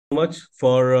much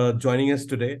for joining us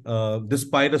today,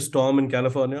 despite a storm in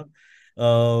California.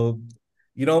 Uh,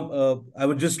 I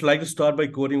would just like to start by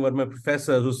quoting one of my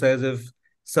professors who says if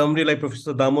somebody like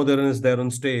Professor Damodaran is there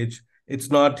on stage, it's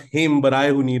not him, but I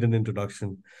who need an introduction.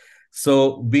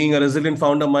 So, being a resilient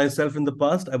founder myself in the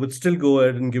past, I would still go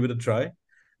ahead and give it a try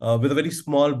with a very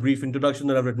small, brief introduction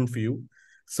that I've written for you.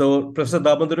 So, Professor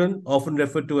Damodaran, often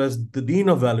referred to as the Dean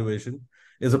of Valuation,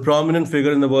 is a prominent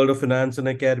figure in the world of finance and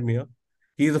academia.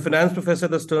 He is a finance professor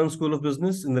at the Stern School of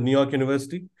Business in the New York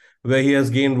University, where he has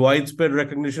gained widespread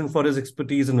recognition for his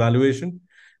expertise in valuation,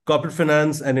 corporate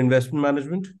finance, and investment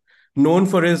management. Known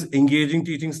for his engaging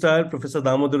teaching style, Professor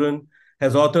Damodaran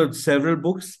has authored several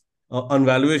books on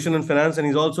valuation and finance, and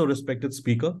he's also a respected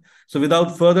speaker. So,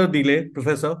 without further delay,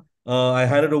 Professor, I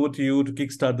hand it over to you to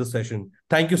kickstart the session.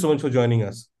 Thank you so much for joining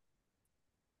us.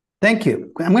 Thank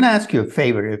you. I'm going to ask you a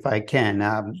favor if I can.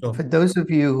 Sure. For those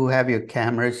of you who have your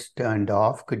cameras turned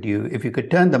off, if you could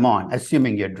turn them on,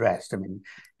 assuming you're dressed. I mean,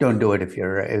 don't do it if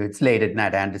it's late at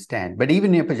night, I understand. But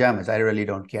even in your pajamas, I really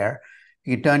don't care.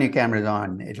 If you turn your cameras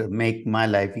on, it'll make my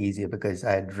life easier because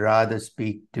I'd rather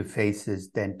speak to faces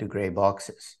than to gray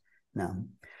boxes. Now,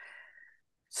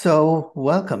 so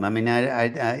welcome. I mean,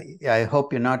 I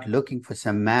hope you're not looking for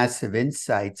some massive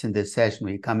insights in this session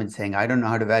where you come in saying, I don't know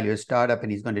how to value a startup and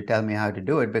he's going to tell me how to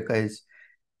do it, because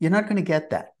you're not going to get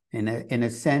that. In a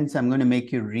sense, I'm going to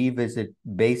make you revisit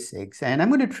basics, and I'm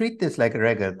going to treat this like a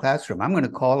regular classroom. I'm going to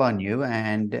call on you,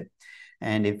 and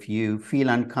if you feel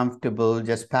uncomfortable,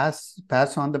 just pass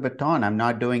on the baton. I'm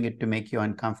not doing it to make you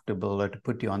uncomfortable or to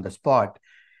put you on the spot,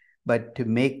 but to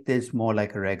make this more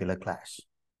like a regular class.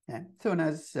 Yeah. So when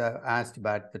I was asked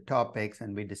about the topics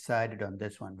and we decided on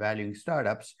this one, valuing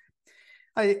startups,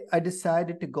 I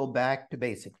decided to go back to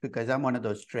basics because I'm one of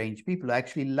those strange people who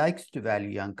actually likes to value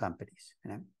young companies.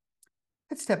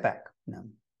 Let's step back.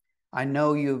 I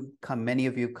know many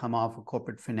of you come off a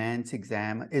corporate finance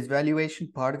exam. Is valuation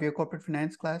part of your corporate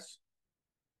finance class?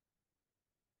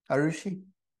 Arushi?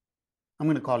 I'm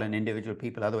going to call in individual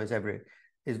people, otherwise are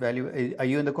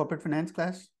you in the corporate finance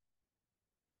class?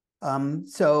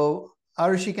 So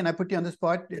Arushi, can I put you on the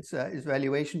spot? Is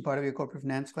valuation part of your corporate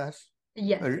finance class?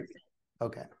 Yes.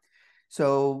 Okay.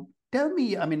 So tell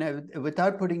me, I mean,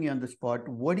 without putting you on the spot,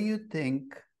 what do you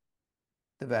think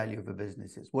the value of a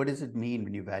business is? What does it mean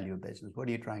when you value a business? What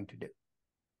are you trying to do?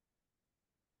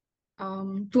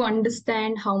 To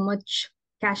understand how much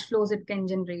cash flows it can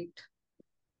generate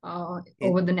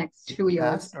over the next few years.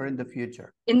 Past or in the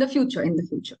future? In the future.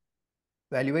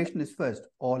 Valuation is first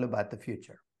all about the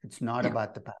future. It's not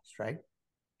about the past, right?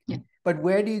 Yeah. But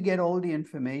where do you get all the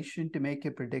information to make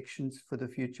your predictions for the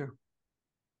future?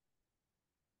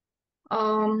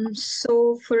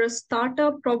 So for a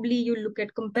startup, probably you look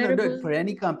at comparable. No, for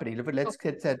any company, let's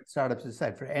get startups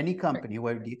aside. For any company,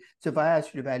 so if I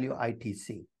asked you to value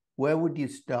ITC, where would you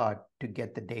start to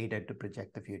get the data to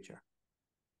project the future?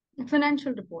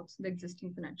 Financial reports, the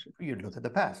existing financial reports. You'd look at the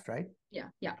past, right? Yeah,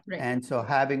 right. And so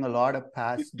having a lot of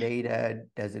past data,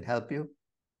 does it help you?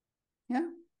 Yeah.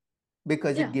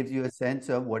 Because it gives you a sense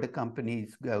of what a company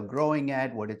is growing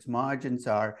at, what its margins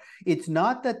are. It's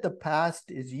not that the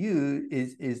past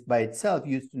is by itself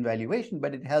used in valuation,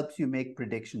 but it helps you make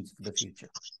predictions for the future,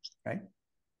 right?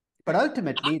 But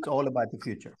ultimately, it's all about the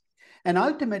future. And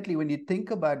ultimately, when you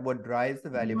think about what drives the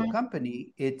value of a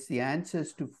company, it's the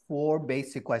answers to 4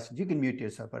 basic questions. You can mute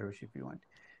yourself, Arush, if you want.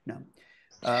 No.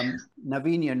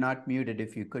 Naveen, you're not muted.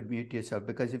 If you could mute yourself,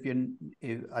 because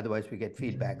otherwise we get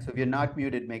feedback. So if you're not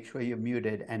muted, make sure you're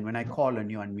muted. And when I call on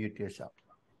you, unmute yourself.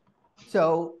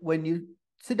 So when you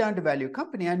sit down to value a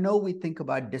company, I know we think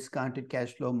about discounted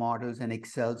cash flow models and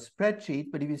Excel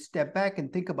spreadsheets, but if you step back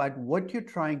and think about what you're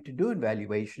trying to do in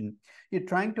valuation, you're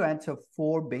trying to answer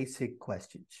 4 basic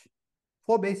questions.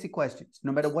 4 basic questions,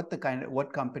 no matter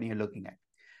what company you're looking at.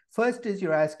 First is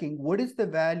you're asking, what is the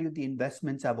value of the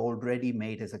investments I've already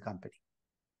made as a company?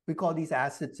 We call these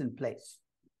assets in place,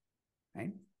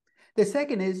 right? The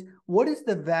second is, what is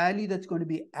the value that's going to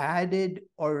be added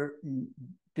or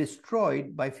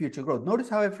destroyed by future growth? Notice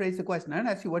how I phrase the question. I don't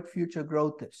ask you what future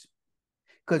growth is,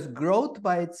 because growth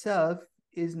by itself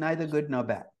is neither good nor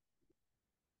bad.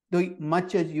 Though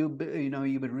much as you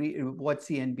would watch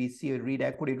CNBC or read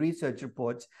equity research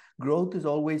reports, growth is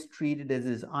always treated as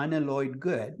this unalloyed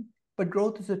good, but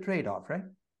growth is a trade-off, right?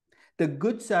 The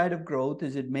good side of growth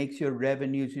is it makes your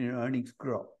revenues and your earnings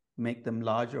grow, make them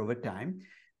larger over time.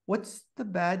 What's the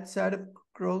bad side of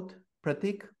growth,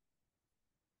 Pratik?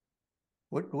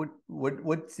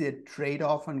 What's the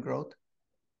trade-off on growth?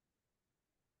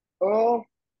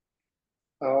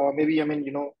 Maybe,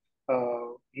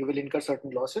 you will incur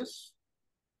certain losses.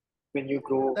 when you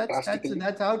grow drastically?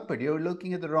 That's output. You're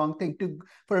looking at the wrong thing.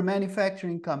 For a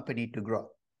manufacturing company to grow,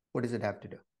 what does it have to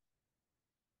do?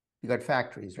 You got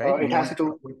factories, right?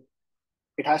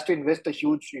 It has to invest a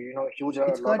huge,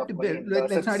 It's lot got of to money build. in the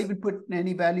Let's not assets. even put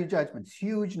any value judgments.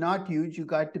 Huge, not huge. You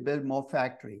got to build more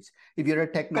factories. If you're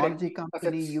a technology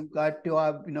company, Assets. you've got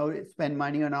to spend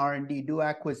money on R&D, do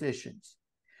acquisitions.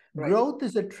 Right. Growth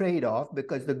is a trade-off,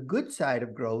 because the good side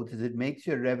of growth is it makes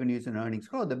your revenues and earnings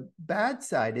grow. The bad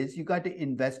side is you got to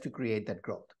invest to create that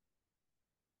growth.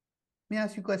 Let me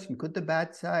ask you a question. Could the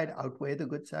bad side outweigh the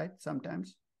good side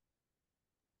sometimes?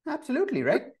 Absolutely,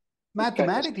 right?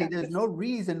 Mathematically, there's no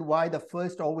reason why the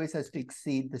first always has to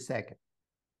exceed the second.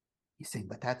 You're saying,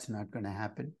 but that's not going to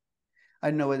happen. I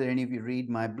don't know whether any of you read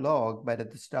my blog, but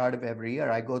at the start of every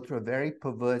year, I go through a very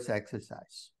perverse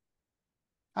exercise.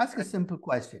 Ask a simple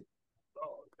question.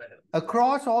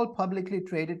 Across all publicly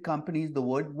traded companies in the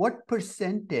world, what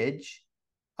percentage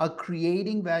are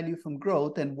creating value from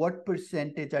growth and what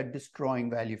percentage are destroying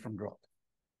value from growth?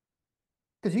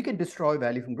 Because you can destroy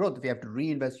value from growth if you have to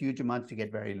reinvest huge amounts to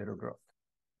get very little growth.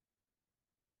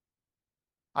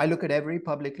 I look at every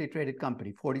publicly traded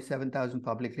company, 47,000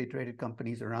 publicly traded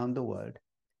companies around the world.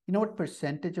 You know what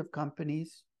percentage of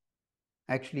companies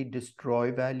actually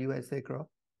destroy value as they grow?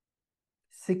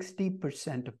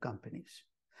 60% of companies.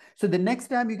 So the next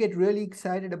time you get really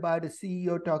excited about a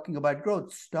CEO talking about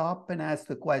growth, stop and ask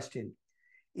the question,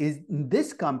 is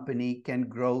this company, can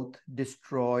growth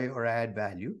destroy or add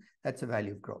value? That's a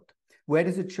value of growth. Where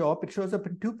does it show up? It shows up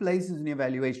in two places in your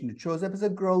evaluation. It shows up as a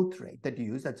growth rate that you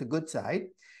use. That's a good side.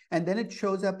 And then it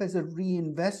shows up as a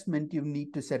reinvestment you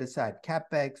need to set aside.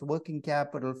 CapEx, working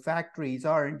capital, factories,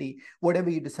 R&D, whatever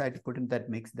you decide to put in that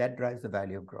mix, that drives the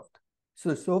value of growth.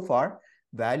 So far,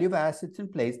 value of assets in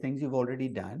place, things you've already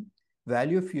done,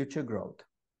 value of future growth.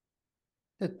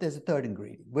 There's a third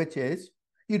ingredient, which is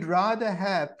you'd rather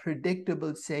have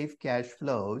predictable, safe cash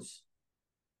flows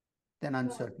than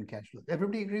uncertain cash flows.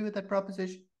 Everybody agree with that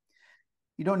proposition?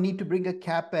 You don't need to bring a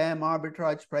CAPM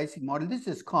arbitrage pricing model. This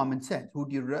is common sense.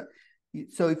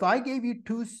 So if I gave you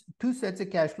two sets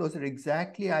of cash flows that are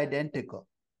exactly identical,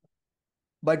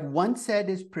 but one set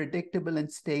is predictable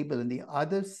and stable and the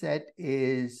other set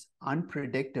is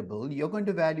unpredictable, you're going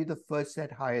to value the first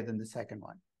set higher than the second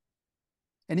one.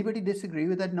 Anybody disagree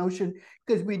with that notion?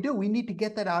 Because we need to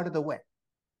get that out of the way.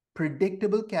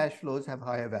 Predictable cash flows have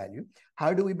higher value.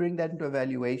 How do we bring that into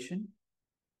evaluation?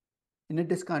 In a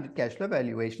discounted cash flow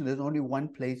valuation, there's only one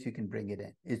place you can bring it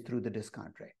in, is through the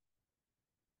discount rate.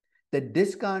 The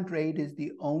discount rate is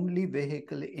the only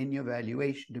vehicle in your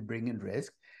valuation to bring in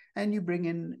risk. And you bring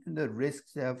in the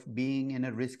risks of being in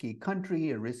a risky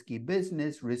country, a risky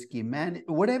business, risky man,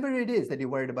 whatever it is that you're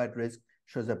worried about risk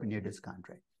shows up in your discount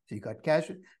rate. So you got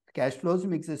cash flows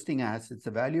from existing assets,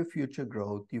 the value of future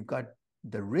growth, you've got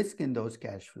the risk in those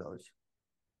cash flows,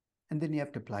 and then you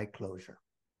have to apply closure.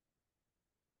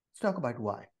 Let's talk about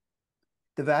why.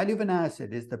 The value of an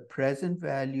asset is the present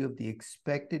value of the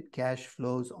expected cash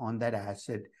flows on that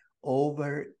asset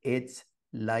over its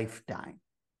lifetime.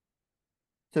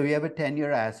 So we have a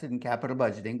 10-year asset in capital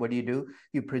budgeting. What do?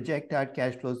 You project out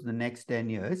cash flows in the next 10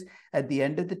 years. At the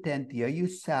end of the 10th year, you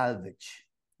salvage.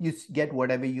 You get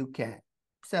whatever you can.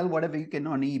 Sell whatever you can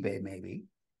on eBay, maybe.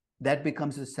 That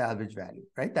becomes a salvage value,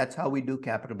 right? That's how we do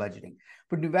capital budgeting.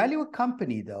 But to value a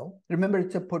company, though, remember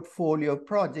it's a portfolio of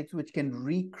projects which can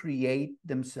recreate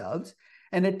themselves.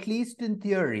 And at least in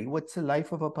theory, what's the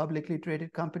life of a publicly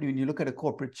traded company? When you look at a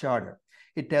corporate charter,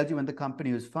 it tells you when the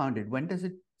company was founded. When does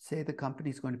it say the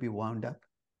company is going to be wound up?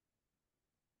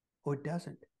 Oh, it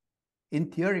doesn't.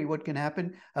 In theory, what can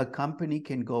happen? A company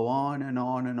can go on and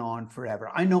on and on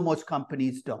forever. I know most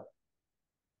companies don't,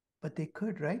 but they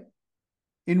could, right?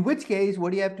 In which case, what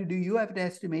do you have to do? You have to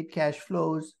estimate cash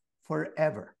flows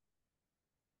forever.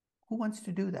 Who wants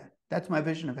to do that? That's my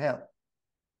vision of hell.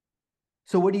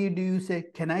 So what do? You say,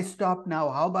 can I stop now?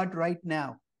 How about right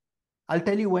now? I'll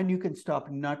tell you when you can stop.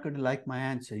 You're not going to like my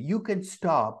answer. You can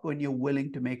stop when you're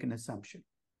willing to make an assumption.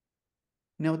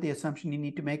 You know what the assumption you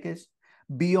need to make is?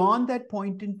 Beyond that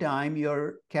point in time,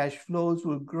 your cash flows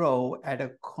will grow at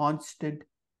a constant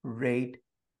rate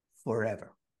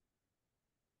forever.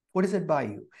 What does it buy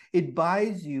you? It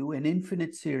buys you an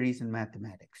infinite series in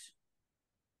mathematics.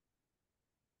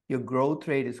 Your growth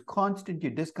rate is constant,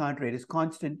 your discount rate is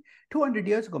constant. 200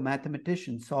 years ago,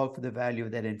 mathematicians solved for the value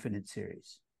of that infinite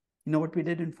series. You know what we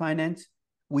did in finance?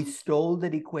 We stole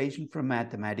that equation from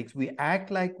mathematics. We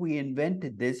act like we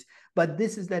invented this, but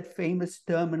this is that famous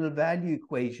terminal value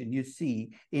equation you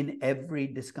see in every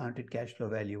discounted cash flow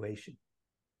valuation.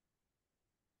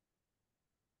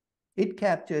 It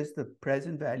captures the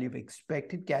present value of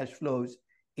expected cash flows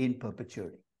in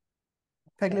perpetuity.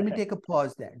 In fact, let me take a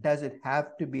pause there. Does it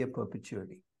have to be a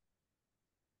perpetuity?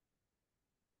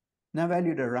 Now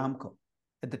valued Aramco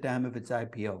at the time of its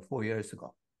IPO 4 years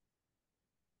ago.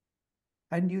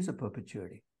 I didn't use a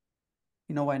perpetuity.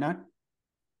 You know why not?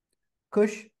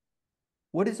 Kush,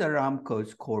 what is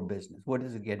Aramco's core business? What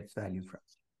does it get its value from?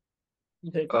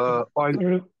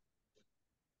 Oil.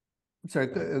 Sorry,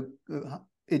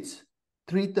 it's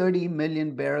 330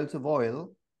 million barrels of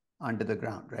oil under the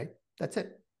ground, right? That's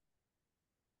it.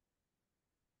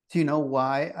 So you know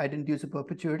why I didn't use a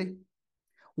perpetuity?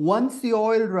 Once the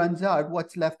oil runs out,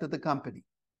 what's left of the company?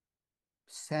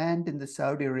 Sand in the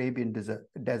Saudi Arabian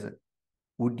desert.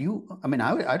 Would you,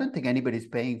 I don't think anybody's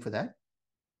paying for that.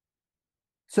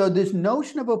 So this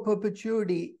notion of a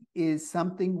perpetuity is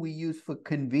something we use for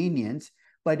convenience,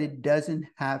 but it doesn't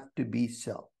have to be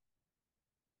so.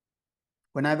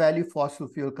 When I value fossil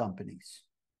fuel companies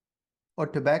or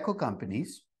tobacco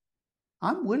companies,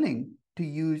 I'm willing to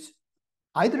use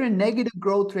either a negative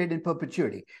growth rate in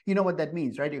perpetuity. You know what that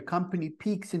means, right? Your company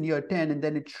peaks in year 10 and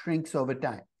then it shrinks over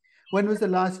time. When was the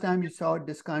last time you saw a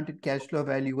discounted cash flow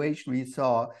valuation where you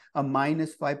saw a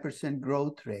minus 5%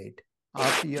 growth rate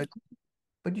after year 10?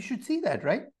 But you should see that,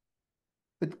 right?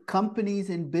 With companies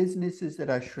and businesses that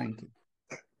are shrinking.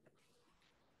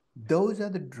 Those are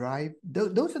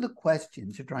those are the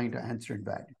questions you're trying to answer in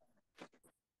value.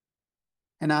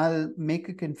 And I'll make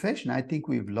a confession. I think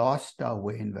we've lost our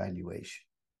way in valuation.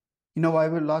 You know why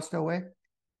we've lost our way?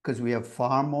 Because we have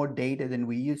far more data than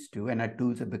we used to, and our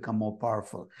tools have become more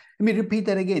powerful. Let me repeat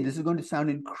that again. This is going to sound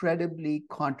incredibly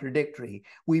contradictory.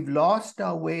 We've lost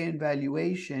our way in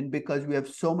valuation because we have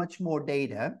so much more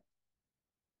data,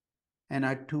 and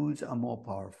our tools are more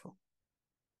powerful.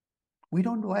 We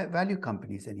don't value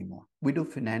companies anymore. We do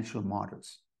financial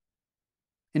models.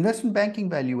 Investment banking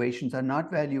valuations are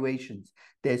not valuations.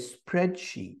 They're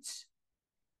spreadsheets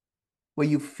where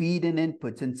you feed in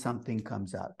inputs and something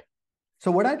comes out.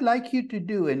 So what I'd like you to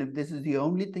do, and if this is the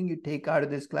only thing you take out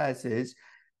of this class, is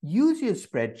use your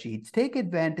spreadsheets, take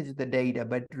advantage of the data,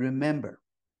 but remember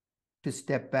to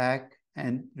step back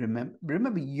and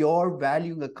remember you're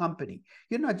valuing a company.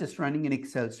 You're not just running an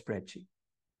Excel spreadsheet.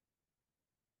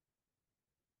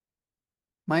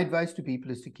 My advice to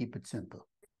people is to keep it simple.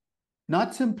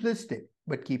 Not simplistic,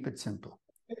 but keep it simple.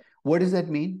 What does that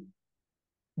mean?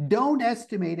 Don't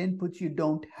estimate inputs you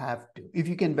don't have to. If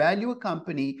you can value a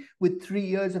company with 3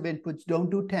 years of inputs, don't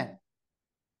do 10.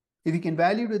 If you can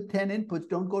value it with 10 inputs,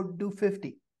 don't go do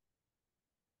 50.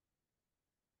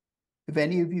 If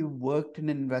any of you worked in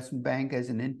an investment bank as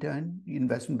an intern,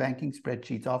 investment banking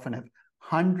spreadsheets often have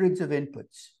hundreds of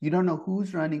inputs. You don't know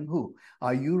who's running who.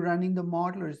 Are you running the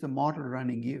model or is the model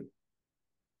running you?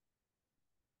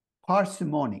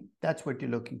 Parsimony, that's what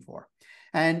you're looking for.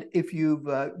 And if you've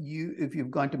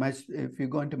gone to my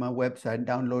website and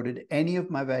downloaded any of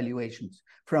my valuations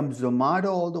from Zomato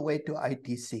all the way to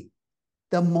ITC,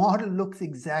 the model looks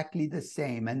exactly the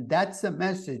same. And that's the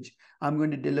message I'm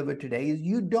going to deliver today, is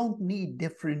you don't need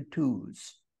different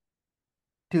tools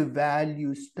to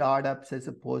value startups as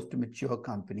opposed to mature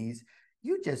companies.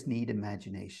 You just need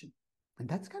imagination. And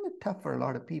that's kind of tough for a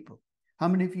lot of people. How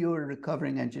many of you are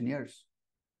recovering engineers?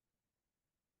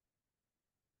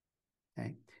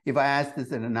 Okay. If I asked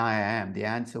this in an IIM, the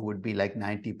answer would be like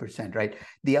 90%, right?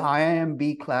 The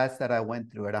IIMB class that I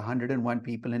went through, at 101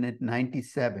 people in it,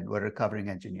 97 were recovering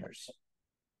engineers.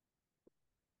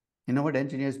 You know what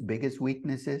engineers' biggest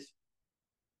weakness is?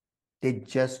 They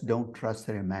just don't trust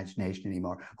their imagination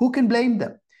anymore. Who can blame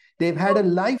them? They've had a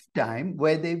lifetime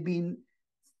where they've been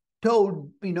told,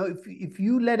 if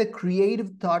you let a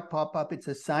creative thought pop up, it's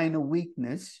a sign of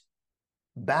weakness,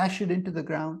 bash it into the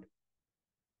ground.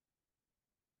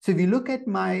 So if you look at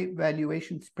my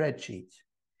valuation spreadsheets,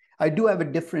 I do have a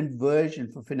different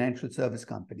version for financial service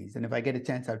companies. And if I get a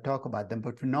chance, I'll talk about them.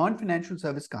 But for non-financial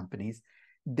service companies,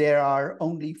 there are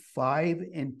only 5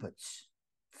 inputs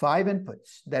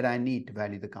that I need to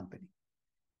value the company.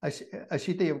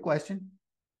 Ashita, you have a question?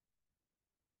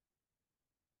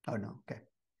 Oh, no. Okay.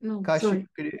 No, Kush, sorry.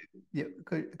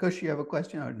 Kush, you have a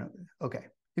question or no? Okay.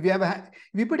 If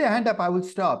you put your hand up, I will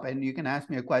stop and you can ask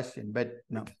me a question, but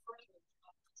no.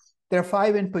 There are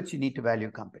 5 inputs you need to value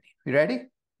a company. You ready?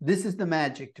 This is the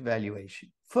magic to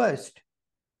valuation. First,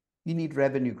 you need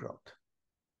revenue growth.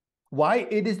 Why?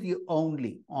 It is the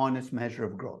only honest measure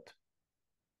of growth.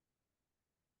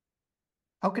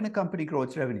 How can a company grow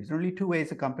its revenues? There are only 2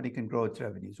 ways a company can grow its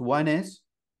revenues. One is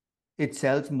it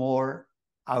sells more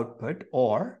output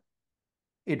or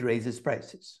it raises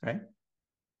prices, right?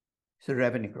 So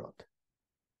revenue growth.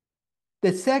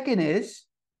 The second is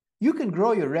You can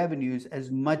grow your revenues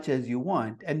as much as you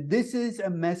want. And this is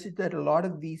a message that a lot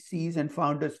of VCs and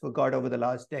founders forgot over the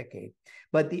last decade.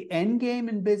 But the end game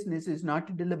in business is not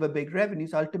to deliver big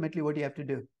revenues. Ultimately, what do you have to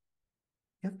do?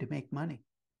 You have to make money.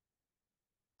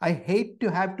 I hate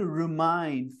to have to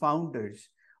remind founders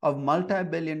of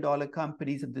multi-billion-dollar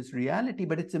companies of this reality,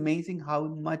 but it's amazing how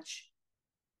much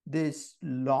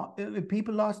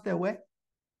people lost their way.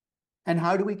 And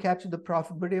how do we capture the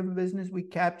profitability of a business? We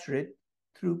capture it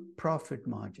through profit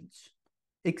margins,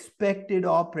 expected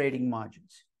operating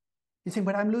margins. You say,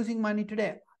 but I'm losing money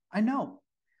today. I know.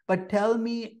 But tell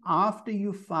me, after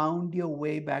you found your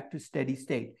way back to steady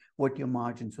state, what your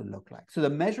margins will look like. So the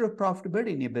measure of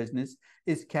profitability in your business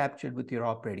is captured with your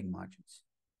operating margins.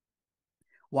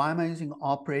 Why am I using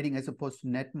operating as opposed to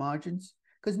net margins?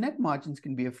 Because net margins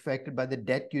can be affected by the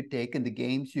debt you take and the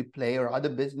games you play or other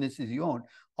businesses you own.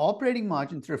 Operating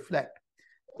margins reflect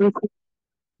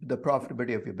the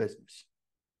profitability of your business.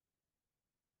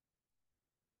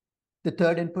 The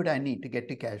third input I need to get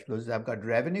to cash flows is I've got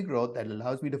revenue growth that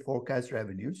allows me to forecast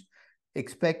revenues,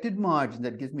 expected margin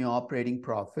that gives me operating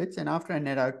profits, and after I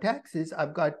net out taxes,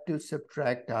 I've got to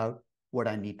subtract out what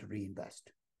I need to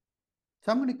reinvest.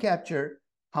 So I'm going to capture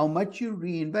how much you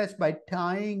reinvest by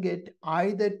tying it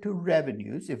either to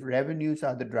revenues, if revenues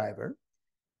are the driver,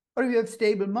 or if you have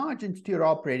stable margins to your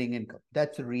operating income.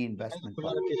 That's a reinvestment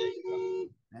part.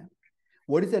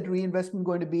 What is that reinvestment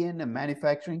going to be in? A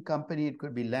manufacturing company, it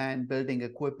could be land, building,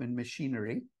 equipment,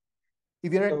 machinery.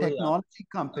 If you're a technology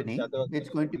company, it's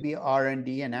going to be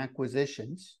R&D and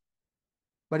acquisitions,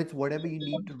 but it's whatever you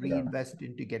need to reinvest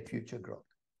in to get future growth.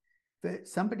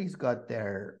 Somebody's got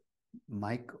their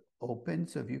mic open,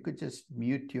 so if you could just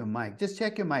mute your mic, just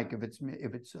check your mic if it's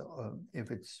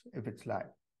live.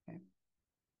 Okay.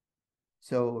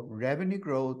 So revenue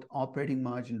growth, operating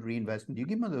margin, reinvestment. You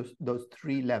give me those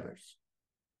three levers.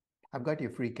 I've got your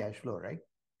free cash flow, right?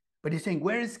 But you're saying,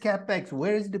 where is CapEx?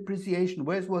 Where is depreciation?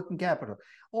 Where's working capital?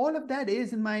 All of that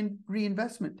is in my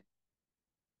reinvestment.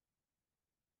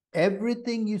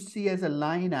 Everything you see as a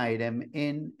line item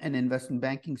in an investment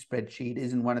banking spreadsheet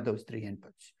is in one of those three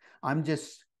inputs. I'm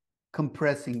just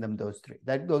compressing them, those three.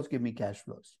 Those give me cash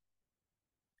flows.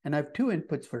 And I have two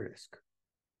inputs for risk.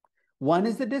 One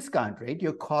is the discount rate,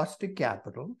 your cost of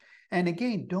capital. And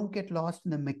again, don't get lost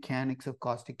in the mechanics of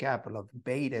cost of capital, of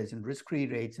betas and risk-free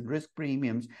rates and risk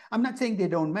premiums. I'm not saying they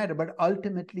don't matter, but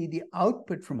ultimately the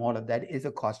output from all of that is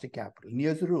a cost of capital. And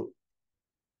here's the rule.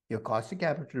 Your cost of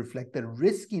capital reflect the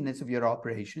riskiness of your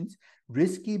operations.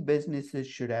 Risky businesses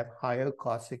should have higher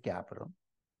costs of capital.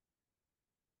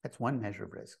 That's one measure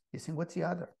of risk. You're saying, what's the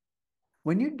other?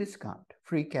 When you discount,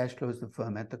 free cash flows the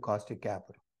firm at the cost of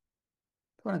capital.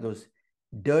 It's one of those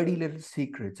dirty little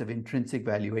secrets of intrinsic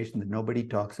valuation that nobody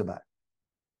talks about.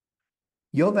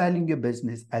 You're valuing your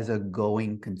business as a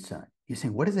going concern. You're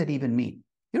saying, what does that even mean?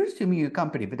 You're assuming your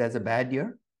company, if it has a bad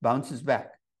year, bounces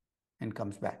back and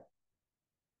comes back.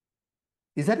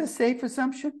 Is that a safe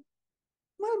assumption?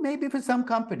 Well, maybe for some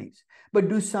companies. But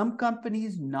do some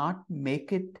companies not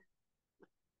make it?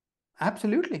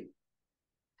 Absolutely.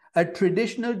 A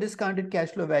traditional discounted cash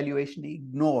flow valuation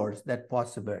ignores that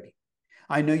possibility.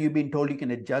 I know you've been told you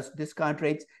can adjust discount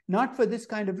rates, not for this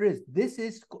kind of risk. This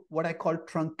is what I call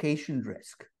truncation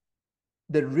risk.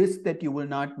 The risk that you will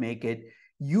not make it.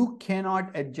 You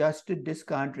cannot adjust a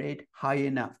discount rate high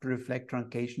enough to reflect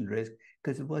truncation risk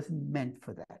because it wasn't meant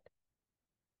for that.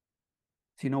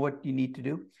 So you know what you need to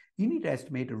do? You need to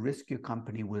estimate a risk your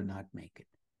company will not make it.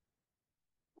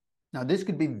 Now, this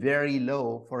could be very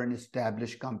low for an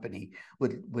established company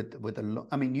with a low,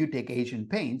 I mean, you take Asian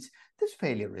Paints, this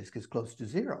failure risk is close to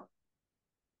zero.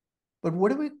 But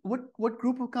what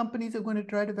group of companies are going to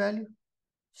try to value?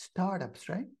 Startups,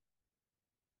 right?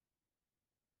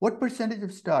 What percentage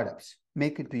of startups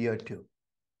make it to year 2?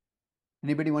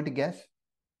 Anybody want to guess?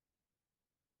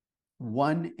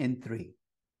 1 in 3.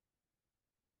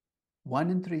 1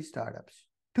 in 3 startups.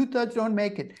 2/3 don't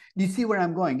make it. Do you see where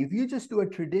I'm going? If you just do a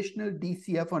traditional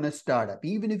DCF on a startup,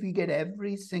 even if you get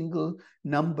every single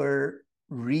number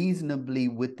reasonably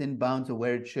within bounds of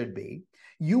where it should be,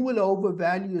 you will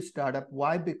overvalue a startup.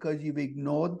 Why? Because you've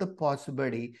ignored the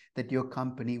possibility that your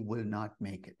company will not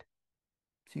make it.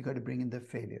 So you got to bring in the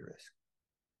failure risk.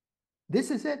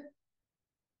 This is it.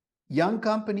 Young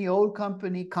company, old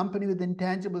company, company with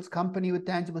intangibles, company with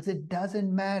tangibles, it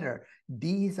doesn't matter.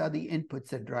 These are the inputs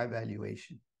that drive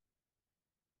valuation.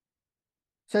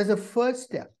 So as a first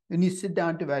step, when you sit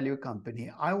down to value a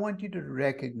company, I want you to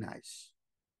recognize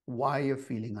why you're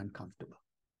feeling uncomfortable.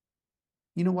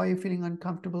 You know why you're feeling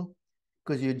uncomfortable?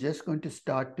 because you're just going to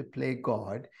start to play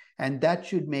God, and that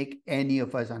should make any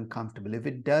of us uncomfortable. If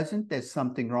it doesn't, there's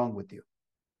something wrong with you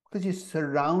because you're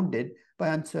surrounded by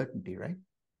uncertainty, right?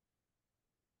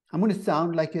 I'm going to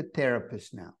sound like your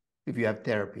therapist now, if you have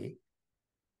therapy.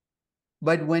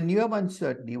 But when you have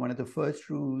uncertainty, one of the first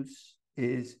rules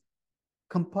is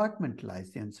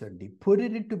compartmentalize the uncertainty. Put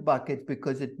it into buckets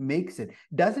because it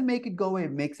doesn't make it go away,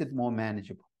 it makes it more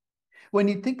manageable. When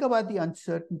you think about the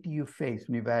uncertainty you face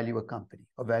when you value a company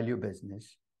or value a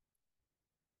business,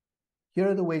 here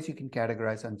are the ways you can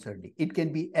categorize uncertainty. It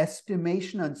can be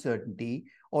estimation uncertainty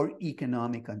or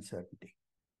economic uncertainty.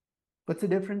 What's the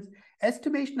difference?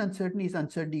 Estimation uncertainty is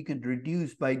uncertainty you can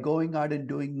reduce by going out and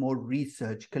doing more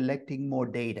research, collecting more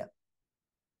data.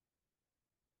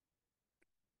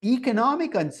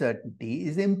 Economic uncertainty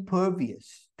is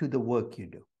impervious to the work you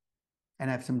do. And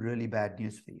I have some really bad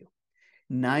news for you.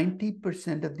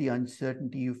 90% of the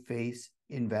uncertainty you face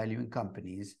in valuing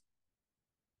companies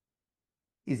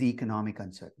is economic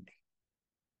uncertainty.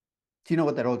 So you know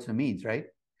what that also means, right?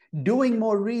 Doing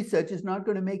more research is not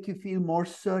going to make you feel more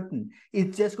certain.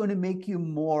 It's just going to make you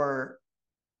more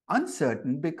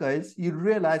uncertain because you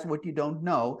realize what you don't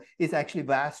know is actually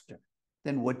vaster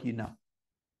than what you know.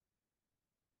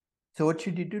 So what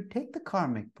should you do? Take the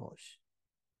karmic pose.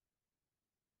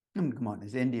 Come on,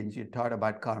 as Indians, you're taught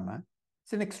about karma.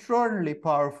 It's an extraordinarily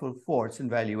powerful force in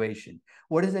valuation.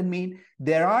 What does that mean?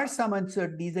 There are some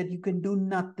uncertainties that you can do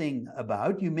nothing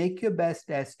about. You make your best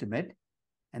estimate,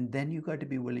 and then you got to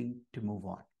be willing to move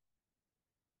on.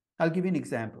 I'll give you an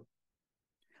example.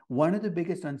 One of the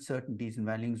biggest uncertainties in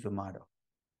valuing Zomato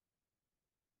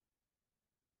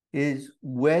is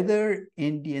whether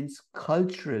Indians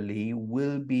culturally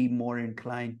will be more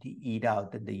inclined to eat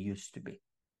out than they used to be.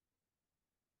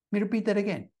 Let me repeat that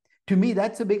again. To me,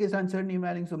 that's the biggest uncertainty in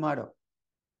valuing Zomato.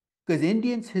 Because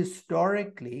Indians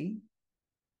historically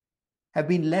have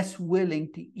been less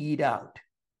willing to eat out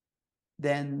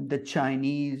than the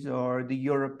Chinese or the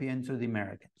Europeans or the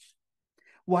Americans.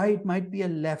 Why? It might be a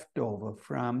leftover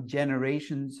from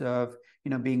generations of,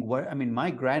 being, I mean,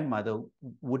 my grandmother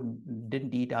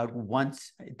didn't eat out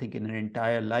once, I think, in her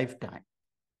entire lifetime.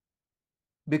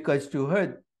 Because to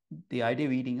her, the idea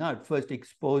of eating out first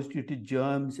exposed you to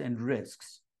germs and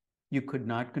risks you could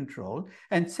not control.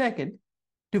 And second,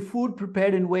 to food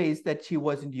prepared in ways that she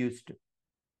wasn't used to.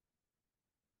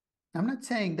 I'm not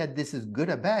saying that this is good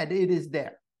or bad, it is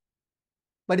there.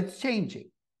 But it's changing.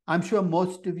 I'm sure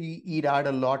most of you eat out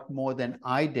a lot more than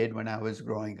I did when I was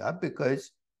growing up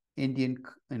because Indian,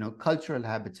 cultural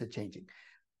habits are changing.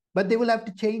 But they will have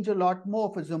to change a lot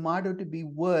more for Zomato to be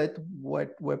worth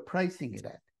what we're pricing it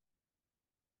at.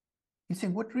 You're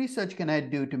saying, what research can I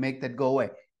do to make that go away?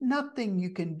 Nothing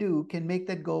you can do can make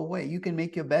that go away. You can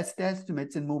make your best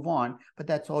estimates and move on, but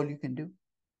that's all you can do.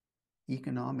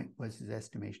 Economic versus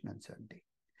estimation uncertainty.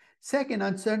 Second,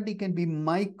 uncertainty can be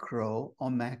micro or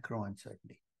macro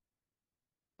uncertainty.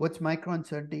 What's micro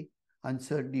uncertainty?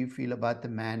 Uncertainty you feel about the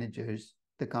managers,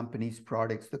 the company's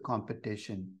products, the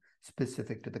competition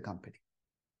specific to the company.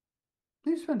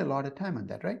 You spend a lot of time on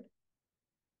that, right?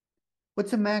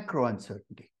 What's a macro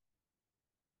uncertainty?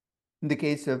 In the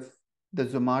case of the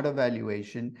Zomato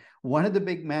valuation, one of the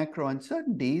big macro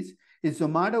uncertainties is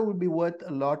Zomato will be worth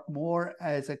a lot more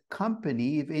as a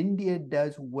company if India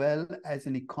does well as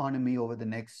an economy over the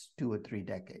next 2 or 3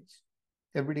 decades.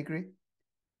 Everybody agree?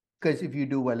 Because if you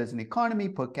do well as an economy,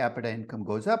 per capita income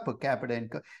goes up, per capita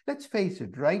income. Let's face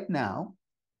it, right now,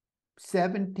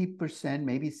 70%,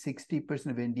 maybe 60%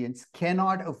 of Indians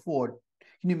cannot afford.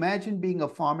 Can you imagine being a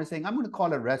farmer saying, I'm going to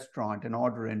call a restaurant and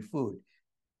order in food?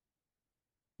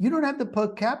 You don't have the per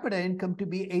capita income to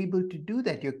be able to do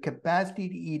that. Your capacity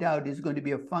to eat out is going to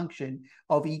be a function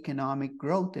of economic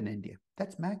growth in India.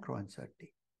 That's macro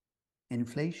uncertainty.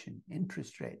 Inflation,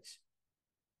 interest rates.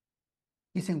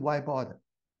 You're saying, why bother?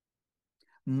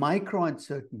 Micro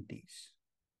uncertainties.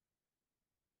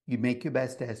 You make your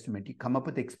best estimate, you come up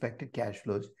with expected cash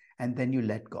flows, and then you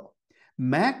let go.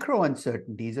 Macro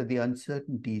uncertainties are the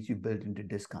uncertainties you build into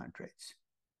discount rates.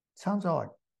 Sounds odd.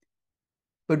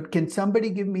 But can somebody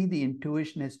give me the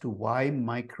intuition as to why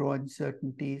micro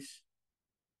uncertainties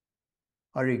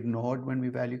are ignored when we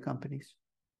value companies?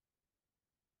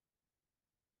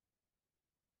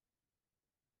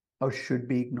 Or should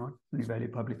be ignored when we value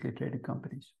publicly traded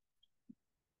companies?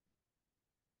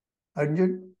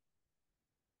 Arjun?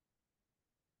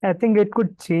 I think it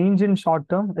could change in short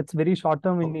term. It's very short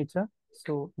term in nature.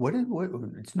 So what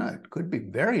it's not, it could be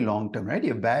very long term, right? You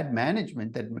have bad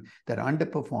management that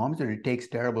underperforms or it takes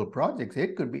terrible projects.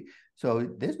 It could be. So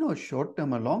there's no short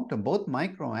term or long term. Both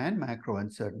micro and macro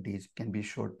uncertainties can be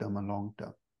short term or long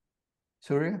term.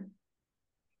 Surya?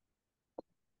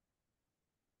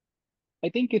 I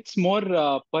think it's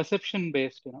more perception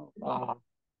based,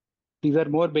 these are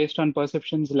more based on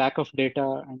perceptions, lack of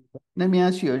data, and Let me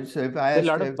ask you, so if I there are a asked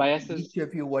lot of biases. each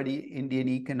of you what Indian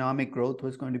economic growth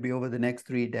was going to be over the next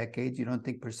 3 decades, you don't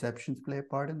think perceptions play a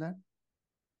part in that?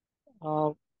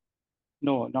 No,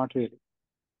 not really.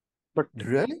 But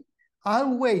Really?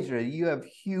 I'll wager you have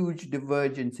huge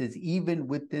divergences even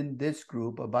within this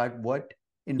group about what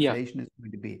yeah, inflation is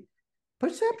going to be.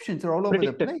 Perceptions are all over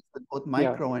the predicted. place with both Yeah,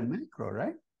 micro and macro,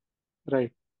 right?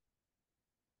 right.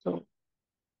 So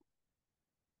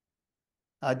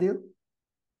Adil?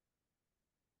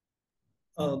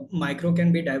 Micro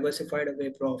can be diversified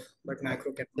away, Prof, but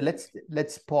macro can.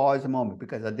 Let's pause a moment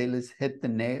because Adil has hit the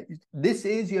nail. This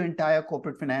is your entire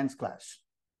corporate finance class.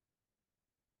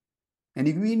 And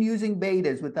if you've been using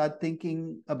betas without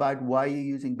thinking about why you're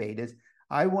using betas,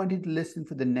 I want you to listen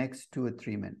for the next 2 or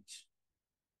 3 minutes.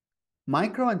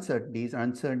 Micro uncertainties are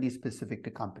uncertainties specific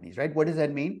to companies, right? What does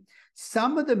that mean?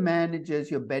 Some of the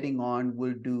managers you're betting on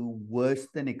will do worse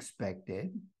than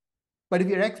expected. But if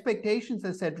your expectations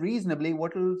are set reasonably,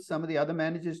 what will some of the other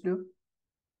managers do?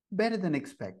 Better than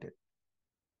expected.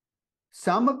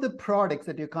 Some of the products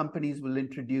that your companies will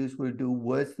introduce will do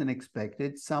worse than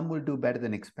expected. Some will do better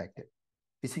than expected.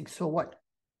 You think, so what?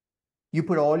 You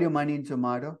put all your money in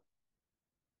Zomato,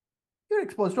 you're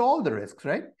exposed to all the risks,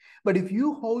 right? But if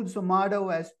you hold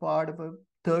Zomato as part of a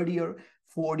 30 or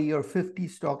 40 or 50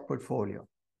 stock portfolio,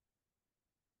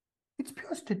 it's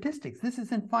pure statistics. This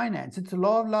isn't finance. It's a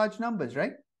law of large numbers,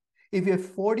 right? If you have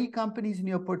 40 companies in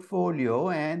your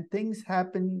portfolio and things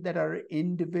happen that are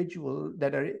individual,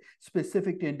 that are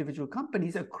specific to individual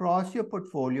companies across your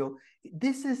portfolio,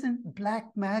 this isn't black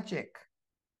magic.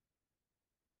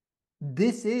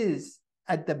 This is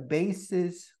at the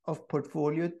basis of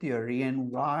portfolio theory,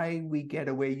 and why we get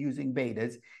away using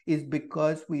betas is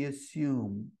because we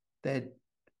assume that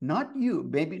not you,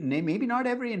 maybe not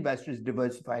every investor is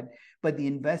diversified, but the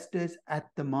investors at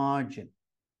the margin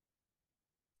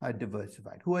are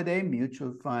diversified. Who are they?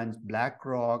 Mutual funds,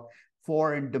 BlackRock,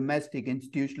 foreign, domestic,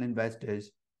 institutional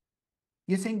investors.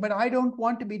 You're saying, but I don't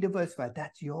want to be diversified.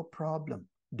 That's your problem.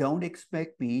 Don't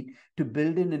expect me to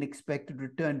build in an expected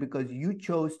return because you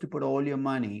chose to put all your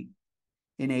money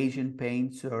in Asian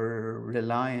Paints or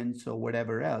Reliance or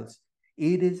whatever else.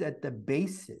 It is at the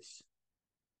basis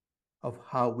of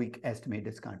how we estimate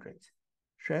discount rates.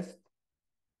 Shrest?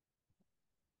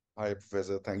 Hi,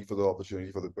 Professor. Thank you for the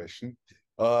opportunity for the question.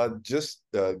 Can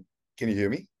you hear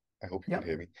me? I hope you can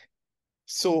hear me.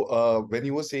 So when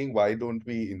you were saying why don't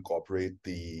we incorporate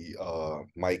the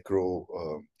micro,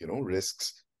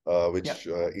 risks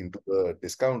into the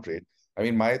discount rate? I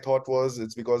mean, my thought was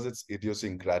it's because it's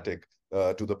idiosyncratic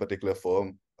to the particular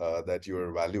firm that you're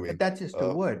evaluating. But that's just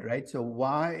a word, right? So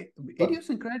why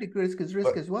idiosyncratic risk is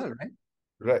risk as well, right?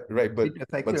 Right. But it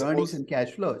affects your earnings and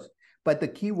cash flows. But the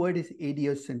key word is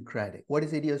idiosyncratic. What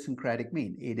does idiosyncratic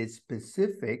mean? It is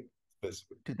specific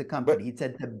to the company. It's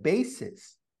at the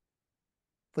basis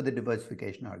for the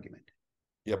diversification argument.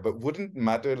 Yeah, but wouldn't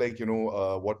matter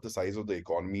what the size of the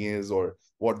economy is or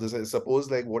what this is. Suppose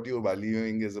what you're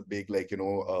valuing is a big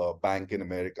bank in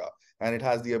America, and it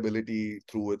has the ability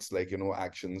through its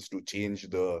actions to change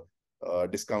the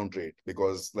discount rate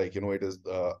because it is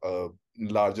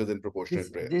larger than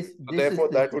proportionate rate. So therefore,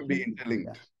 that would be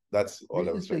interlinked. Yeah. That's all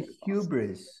I was trying to ask. This is the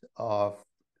hubris of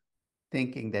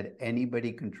thinking that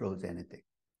anybody controls anything.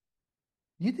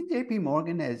 Do you think JP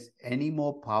Morgan has any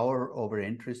more power over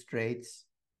interest rates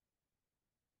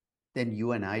than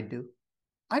you and I do?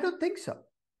 I don't think so.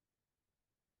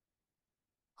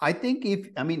 I think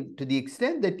to the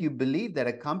extent that you believe that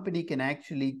a company can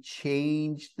actually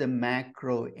change the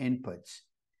macro inputs,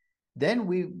 then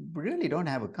we really don't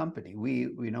have a company.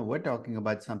 We're talking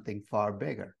about something far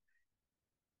bigger.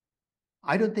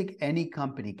 I don't think any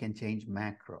company can change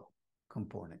macro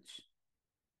components.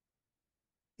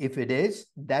 If it is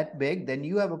that big, then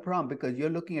you have a problem because you're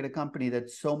looking at a company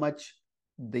that's so much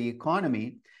the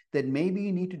economy that maybe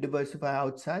you need to diversify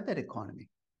outside that economy,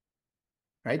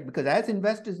 right? Because as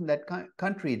investors in that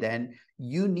country, then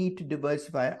you need to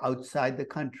diversify outside the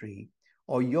country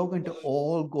or you're going to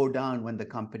all go down when the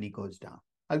company goes down.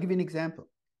 I'll give you an example.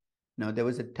 Now, there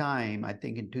was a time, I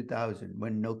think in 2000,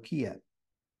 when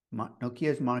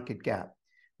Nokia's market cap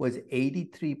was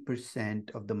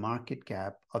 83% of the market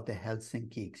cap of the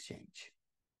Helsinki exchange.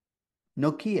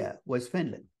 Nokia was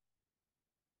Finland.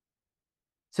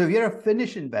 So if you're a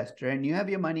Finnish investor and you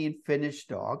have your money in Finnish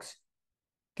stocks,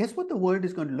 guess what the world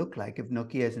is going to look like if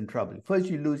Nokia is in trouble? First,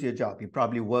 you lose your job. You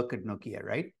probably work at Nokia,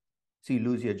 right? So you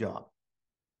lose your job.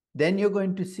 Then you're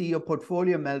going to see your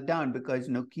portfolio melt down because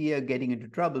Nokia getting into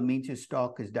trouble means your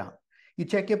stock is down. You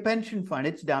check your pension fund,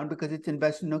 it's down because it's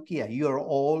invested in Nokia. You're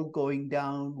all going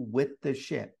down with the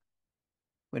ship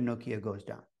when Nokia goes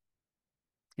down.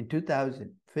 In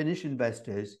 2000, Finnish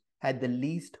investors had the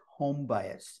least home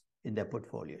bias in their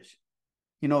portfolios.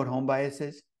 You know what home bias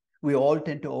is? We all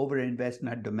tend to overinvest in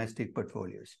our domestic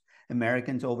portfolios.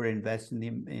 Americans overinvest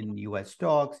in US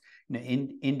stocks.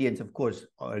 Indians, of course,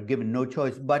 are given no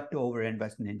choice but to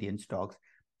overinvest in Indian stocks.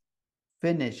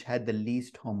 Finnish had the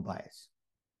least home bias.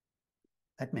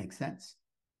 That makes sense.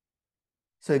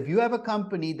 So if you have a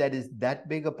company that is that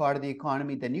big a part of the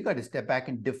economy, then you got to step back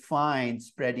and define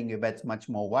spreading your bets much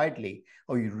more widely,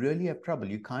 or you really have trouble.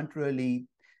 You can't really,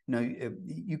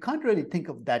 you can't really think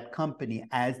of that company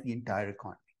as the entire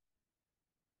economy.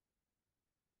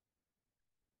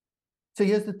 So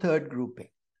here's the third grouping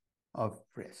of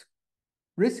risk.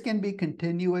 Risk can be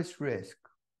continuous risk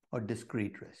or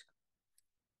discrete risk.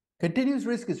 Continuous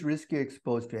risk is risk you're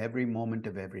exposed to every moment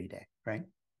of every day, right?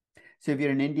 So if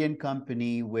you're an Indian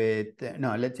company with,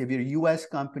 let's say if you're a US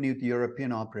company with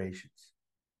European operations,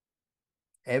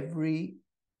 every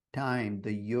time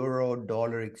the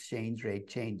euro-dollar exchange rate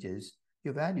changes,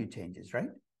 your value changes, right?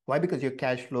 Why? Because your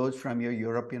cash flows from your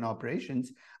European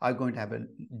operations are going to have a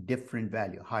different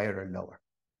value, higher or lower.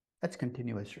 That's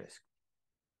continuous risk.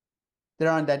 There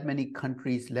aren't that many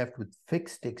countries left with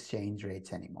fixed exchange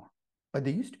rates anymore. But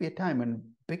there used to be a time when,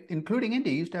 including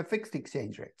India, used to have fixed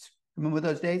exchange rates. Remember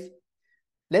those days?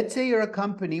 Let's say you're a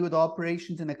company with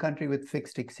operations in a country with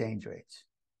fixed exchange rates.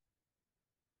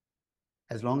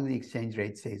 As long as the exchange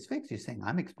rate stays fixed, you're saying,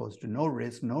 I'm exposed to no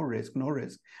risk, no risk, no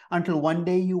risk, until one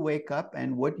day you wake up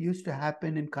and what used to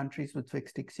happen in countries with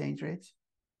fixed exchange rates?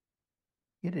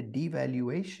 You had a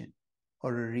devaluation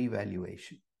or a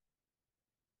revaluation.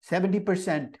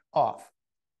 70% off.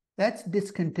 That's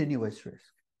discontinuous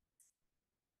risk.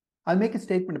 I'll make a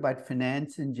statement about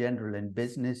finance in general and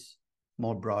business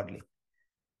more broadly.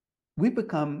 We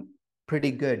become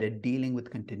pretty good at dealing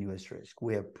with continuous risk.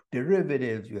 We have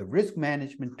derivatives, we have risk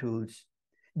management tools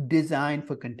designed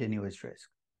for continuous risk.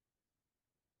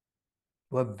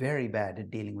 We're very bad at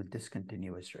dealing with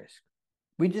discontinuous risk.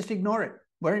 We just ignore it.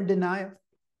 We're in denial.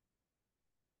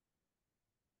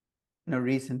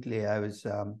 Recently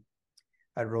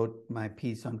I wrote my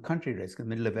piece on country risk. In the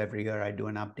middle of every year, I do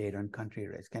an update on country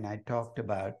risk. And I talked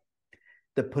about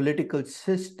the political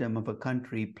system of a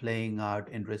country playing out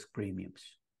in risk premiums.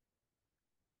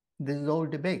 This is all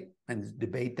debate, and this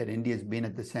debate that India has been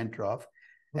at the center of,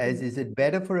 as is it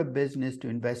better for a business to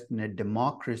invest in a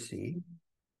democracy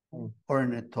or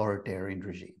an authoritarian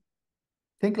regime?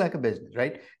 Think like a business,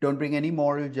 right? Don't bring any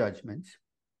moral judgments.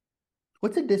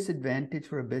 What's a disadvantage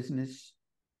for a business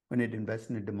when it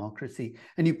invests in a democracy?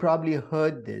 And you probably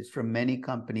heard this from many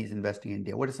companies investing in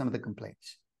India. What are some of the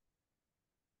complaints?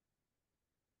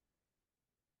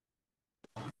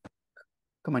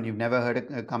 Come on, you've never heard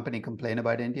a company complain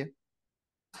about India?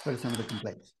 What are some of the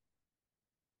complaints?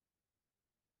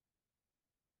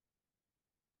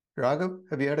 Raghav,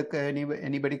 have you heard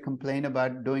anybody complain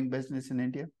about doing business in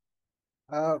India?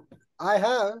 I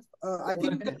have. I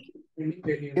think.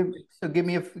 So give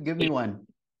me one.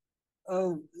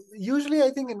 Usually,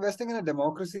 I think investing in a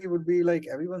democracy would be like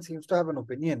everyone seems to have an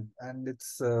opinion, and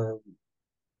it's.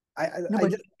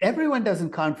 Everyone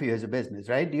doesn't count for you as a business,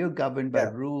 right? You're governed by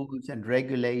rules and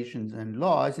regulations and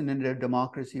laws, and in a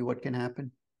democracy, what can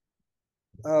happen?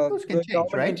 Those can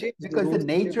change, right? Because the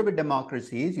nature of a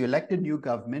democracy is you elect a new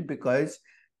government because,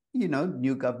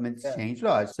 new governments change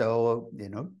laws. So,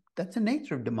 that's the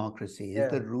nature of democracy. Is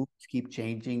the rules keep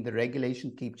changing, the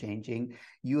regulations keep changing.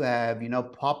 You have,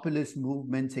 populist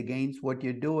movements against what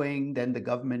you're doing. Then the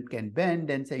government can bend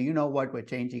and say, you know what, we're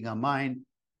changing our mind.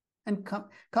 And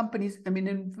companies,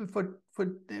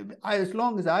 as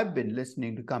long as I've been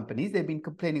listening to companies, they've been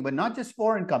complaining, but not just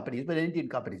foreign companies, but Indian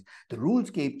companies. The rules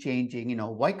keep changing,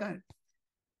 why can't?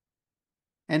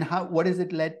 And what has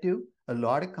it led to? A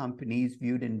lot of companies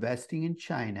viewed investing in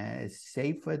China as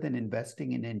safer than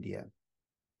investing in India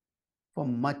for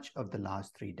much of the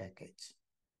last 3 decades.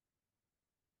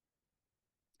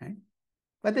 Right?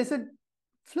 But there's a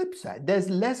flip side. There's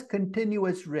less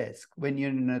continuous risk when you're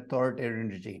in an authoritarian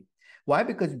regime. Why?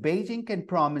 Because Beijing can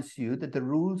promise you that the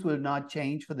rules will not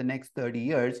change for the next 30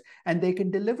 years, and they can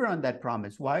deliver on that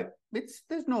promise. Why?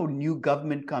 There's no new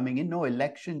government coming in, no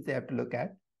elections they have to look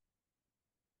at.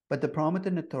 But the problem with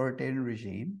an authoritarian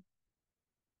regime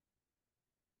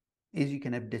is you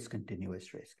can have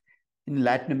discontinuous risk. In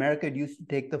Latin America, it used to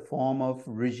take the form of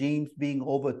regimes being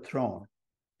overthrown.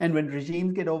 And when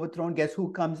regimes get overthrown, guess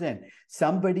who comes in?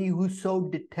 Somebody who so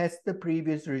detests the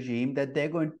previous regime that they're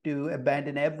going to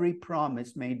abandon every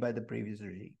promise made by the previous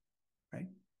regime, right?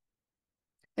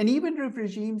 And even if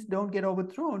regimes don't get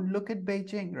overthrown, look at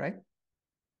Beijing, right?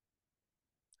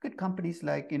 Look at companies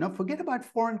like, forget about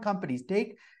foreign companies.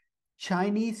 Take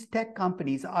Chinese tech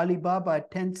companies, Alibaba,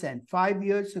 Tencent, 5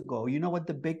 years ago. You know what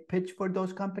the big pitch for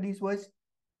those companies was?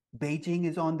 Beijing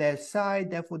is on their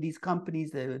side. Therefore, these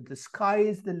companies, the sky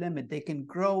is the limit. They can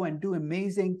grow and do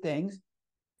amazing things.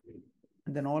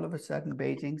 And then all of a sudden,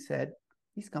 Beijing said,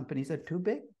 these companies are too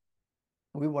big.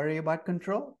 We worry about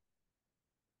control.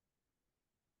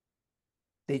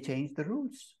 They changed the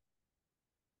rules.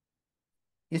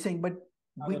 You're saying, but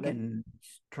we can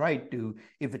try to,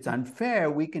 if it's unfair,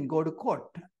 we can go to court.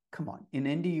 Come on. In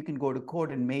India, you can go to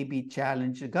court and maybe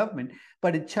challenge the government.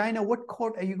 But in China, what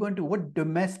court are you going to, what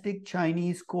domestic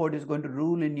Chinese court is going to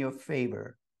rule in your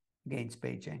favor against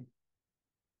Beijing?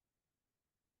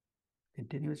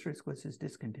 Continuous risk versus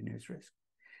discontinuous risk.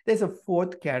 There's a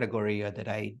fourth category here that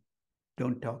I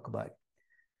don't talk about.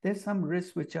 There's some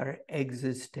risks which are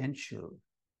existential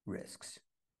risks.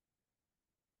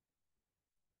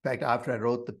 In fact, after I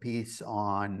wrote the piece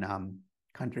on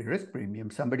country risk premium,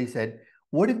 somebody said,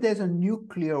 what if there's a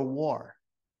nuclear war?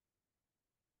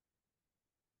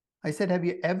 I said, have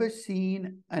you ever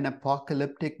seen an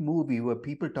apocalyptic movie where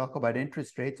people talk about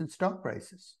interest rates and stock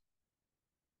prices?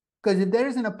 Because if there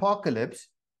is an apocalypse,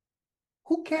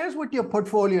 who cares what your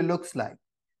portfolio looks like?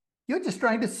 You're just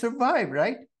trying to survive,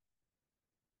 right?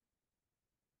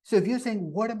 So if you're saying,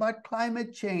 what about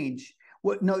climate change?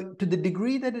 Well, no, to the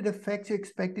degree that it affects your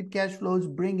expected cash flows,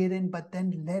 bring it in, but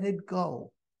then let it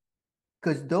go.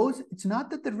 Because it's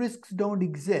not that the risks don't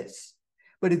exist,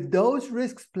 but if those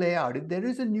risks play out, if there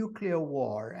is a nuclear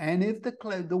war, and if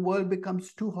the world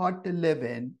becomes too hot to live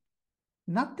in,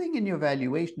 nothing in your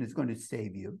valuation is going to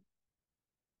save you.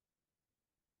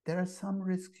 There are some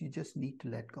risks you just need to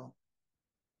let go.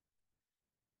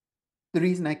 The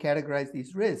reason I categorize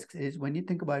these risks is when you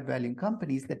think about valuing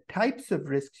companies, the types of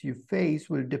risks you face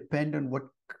will depend on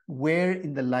where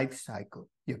in the life cycle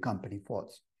your company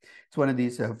falls. It's one of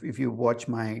these, if you watch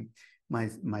my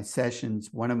sessions,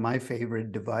 one of my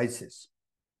favorite devices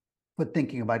for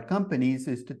thinking about companies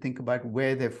is to think about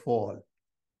where they fall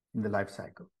in the life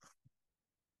cycle.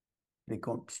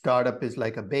 Startup is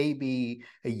like a baby,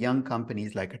 a young company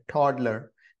is like a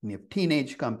toddler, and you have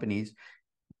teenage companies.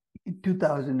 In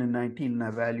 2019, when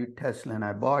I valued Tesla and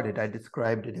I bought it, I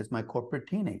described it as my corporate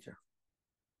teenager.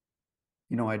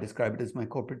 You know, I described it as my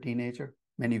corporate teenager.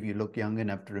 Many of you look young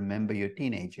enough to remember your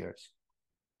teenage years.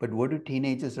 But what do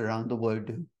teenagers around the world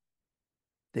do?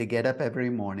 They get up every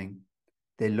morning,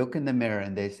 they look in the mirror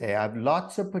and they say, I have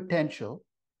lots of potential.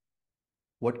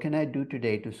 What can I do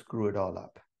today to screw it all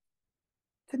up?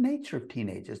 The nature of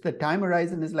teenagers. The time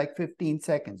horizon is like 15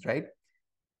 seconds, right?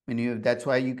 That's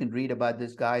why you can read about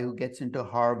this guy who gets into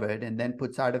Harvard and then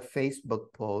puts out a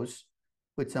Facebook post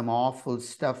with some awful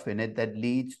stuff in it that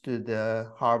leads to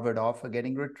the Harvard offer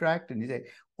getting retracted. And you say,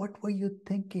 what were you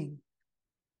thinking?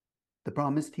 The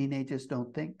problem is teenagers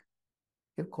don't think.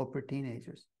 You have corporate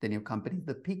teenagers. Then your company is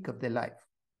the peak of their life.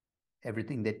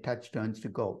 Everything they touch turns to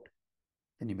gold.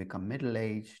 Then you become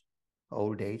middle-aged,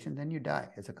 old age, and then you die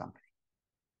as a company.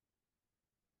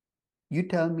 You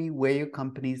tell me where your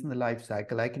company is in the life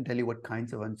cycle, I can tell you what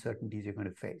kinds of uncertainties you're going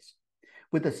to face.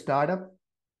 With a startup,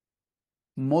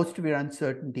 most of your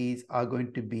uncertainties are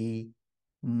going to be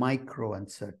micro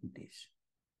uncertainties,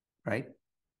 right?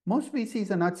 Most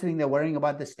VCs are not sitting there worrying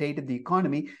about the state of the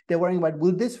economy. They're worrying about,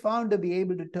 will this founder be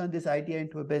able to turn this idea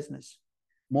into a business?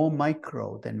 More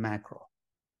micro than macro.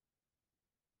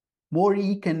 More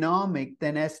economic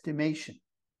than estimation.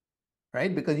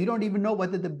 Right? Because you don't even know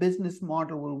whether the business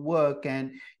model will work.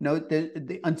 And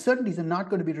the uncertainties are not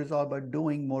going to be resolved by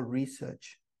doing more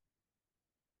research.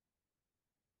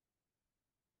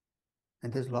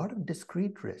 And there's a lot of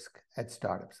discrete risk at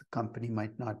startups. A company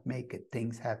might not make it.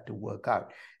 Things have to work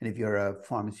out. And if you're a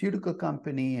pharmaceutical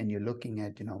company and you're looking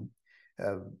at,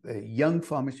 a young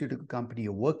pharmaceutical company,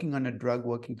 you're working on a drug,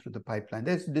 working through the pipeline,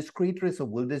 there's discrete risk of,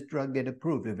 will this drug get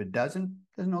approved? If it doesn't,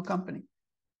 there's no company.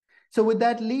 So with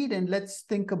that lead in, let's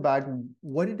think about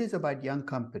what it is about young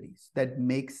companies that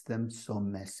makes them so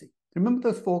messy.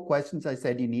 Remember those 4 questions I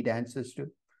said you need answers to?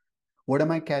 What are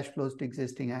my cash flows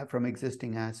from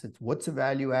existing assets? What's the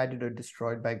value added or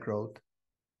destroyed by growth?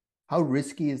 How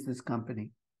risky is this company?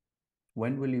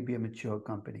 When will you be a mature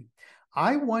company?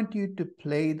 I want you to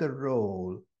play the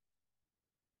role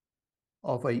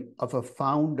of a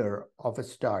founder of a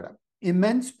startup.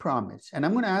 Immense promise. And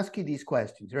I'm going to ask you these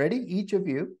questions. Ready? Each of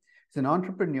you. As an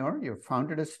entrepreneur, you've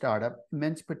founded a startup,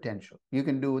 immense potential. You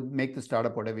can make the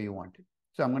startup whatever you want to.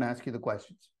 So I'm going to ask you the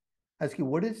questions. Ask you,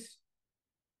 what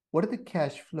are the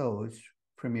cash flows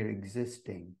from your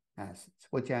existing assets?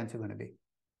 What's your answer going to be?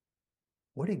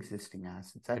 What existing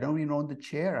assets? I don't even own the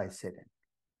chair I sit in.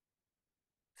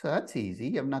 So that's easy.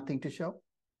 You have nothing to show.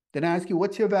 Then I ask you,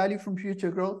 what's your value from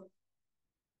future growth?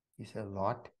 You say a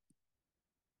lot.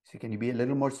 So can you be a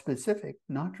little more specific?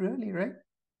 Not really, right?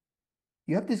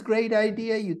 You have this great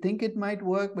idea, you think it might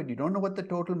work, but you don't know what the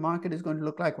total market is going to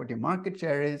look like, what your market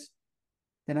share is.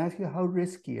 Then I ask you, how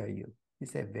risky are you? You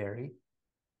say, very.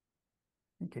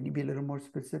 Can you be a little more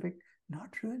specific? Not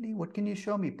really. What can you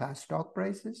show me? Past stock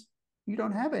prices? You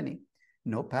don't have any.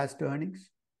 No past earnings.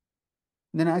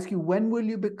 And then I ask you, when will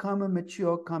you become a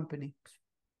mature company?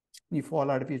 You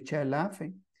fall out of your chair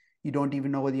laughing. You don't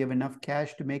even know whether you have enough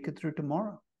cash to make it through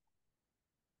tomorrow.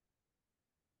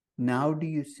 Now do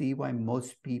you see why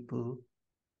most people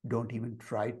don't even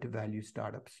try to value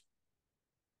startups?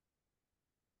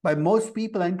 By most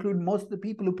people, I include most of the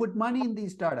people who put money in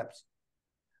these startups.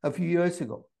 A few years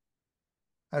ago,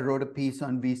 I wrote a piece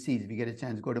on VCs. If you get a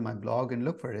chance, go to my blog and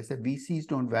look for it. I said, VCs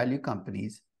don't value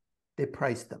companies, they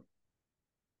price them.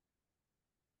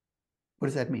 What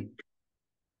does that mean?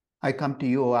 I come to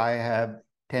you, I have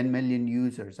 10 million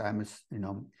users. I'm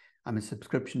a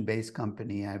subscription-based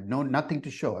company. I have nothing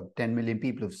to show. I have 10 million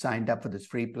people who've signed up for this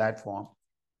free platform.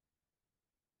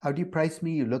 How do you price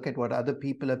me? You look at what other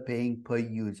people are paying per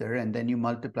user, and then you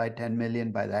multiply 10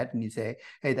 million by that, and you say,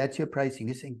 hey, that's your pricing.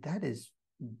 You're saying that is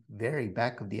very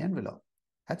back of the envelope.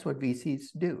 That's what VCs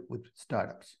do with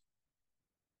startups.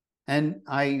 And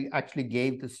I actually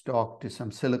gave this talk to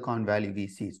some Silicon Valley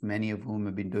VCs, many of whom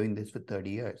have been doing this for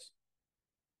 30 years.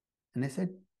 And I said,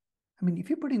 I mean, if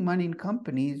you're putting money in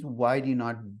companies, why do you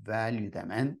not value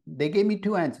them? And they gave me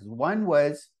two answers. One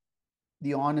was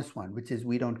the honest one, which is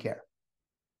we don't care.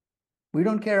 We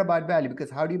don't care about value,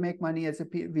 because how do you make money as a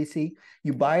VC?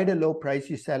 You buy at a low price,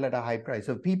 you sell at a high price.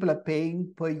 So if people are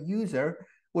paying per user,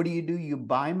 what do? You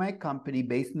buy my company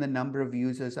based on the number of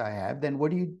users I have. Then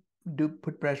what do you do?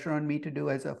 Put pressure on me to do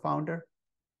as a founder?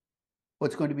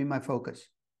 What's going to be my focus?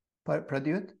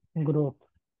 Pradyut? Growth.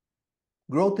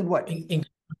 Growth in what?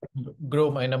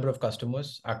 Grow my number of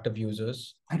customers, active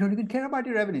users. I don't even care about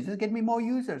your revenues. Just get me more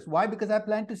users. Why? Because I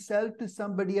plan to sell to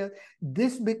somebody else.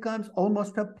 This becomes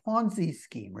almost a Ponzi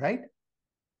scheme, right?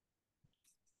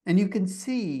 And you can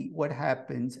see what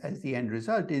happens as the end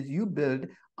result is you build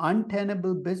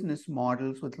untenable business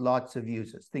models with lots of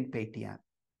users. Think Paytm.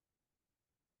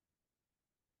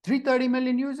 330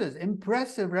 million users.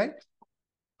 Impressive, right?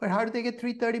 But how do they get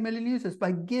 330 million users?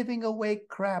 By giving away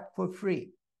crap for free.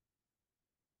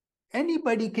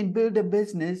 Anybody can build a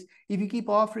business if you keep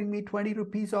offering me 20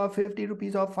 rupees off, 50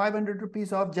 rupees off, 500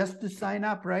 rupees off just to sign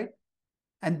up, right?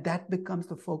 And that becomes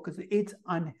the focus. It's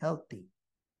unhealthy.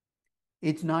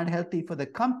 It's not healthy for the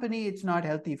company. It's not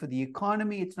healthy for the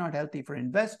economy. It's not healthy for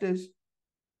investors.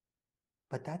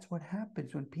 But that's what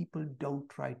happens when people don't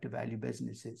try to value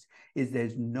businesses, is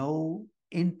there's no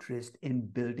interest in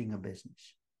building a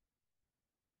business.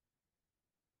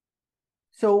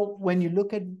 So when you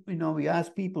look at, we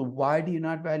ask people, why do you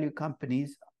not value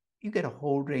companies? You get a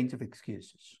whole range of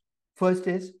excuses. First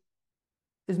is,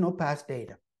 there's no past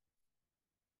data.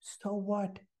 So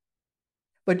what?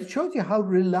 But it shows you how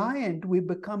reliant we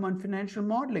become on financial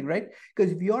modeling, right?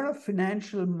 Because if you're a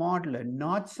financial modeler,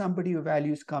 not somebody who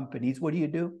values companies, what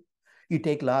do? You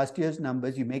take last year's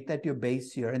numbers, you make that your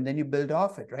base year, and then you build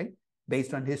off it, right?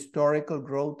 Based on historical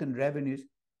growth and revenues.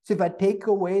 So if I take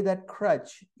away that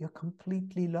crutch, you're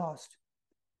completely lost.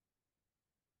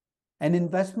 An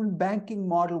investment banking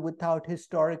model without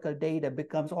historical data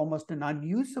becomes almost an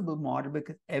unusable model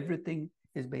because everything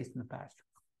is based in the past.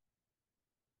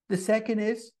 The second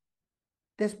is,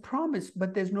 there's promise,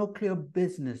 but there's no clear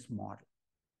business model.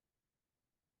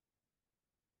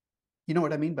 You know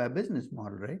what I mean by a business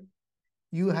model, right?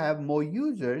 You have more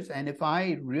users, and if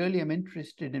I really am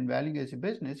interested in valuing as a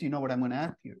business, you know what I'm going to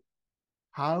ask you.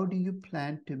 How do you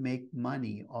plan to make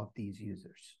money of these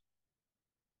users?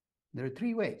 There are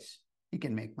three ways you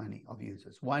can make money of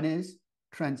users. One is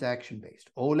transaction-based.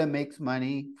 Ola makes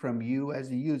money from you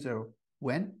as a user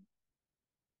when?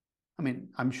 I mean,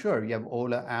 I'm sure you have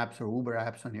Ola apps or Uber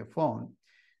apps on your phone.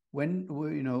 When,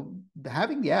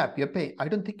 having the app, you're paying. I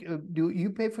don't think, do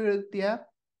you pay for the app?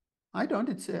 I don't.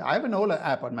 I have an Ola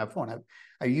app on my phone.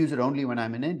 I use it only when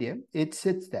I'm in India. It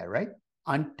sits there, right?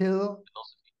 Until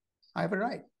I have a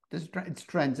right. It's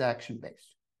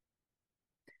transaction-based.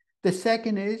 The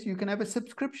second is you can have a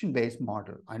subscription-based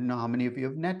model. I don't know how many of you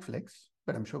have Netflix,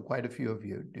 but I'm sure quite a few of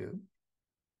you do.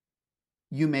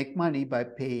 You make money by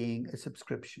paying a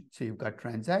subscription. So you've got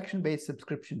transaction-based,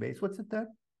 subscription-based. What's the third?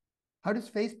 How does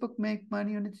Facebook make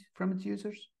money from its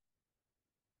users?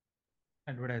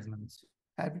 Advertisements.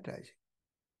 Advertising.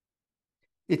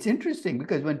 It's interesting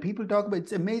because when people talk about,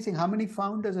 it's amazing how many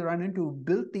founders I run into who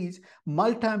built these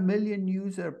multi-million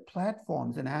user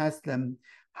platforms and ask them,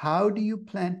 how do you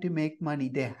plan to make money?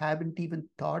 They haven't even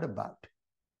thought about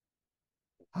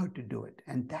how to do it.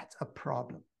 And that's a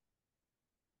problem.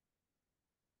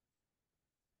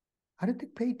 I don't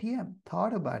think Paytm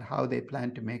thought about how they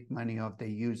plan to make money off their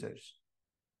users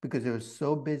because they were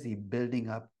so busy building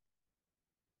up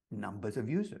numbers of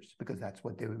users because that's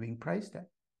what they were being priced at.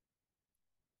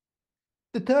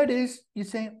 The third is you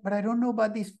say, but I don't know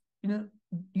about these, you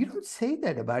don't say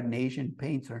that about an Asian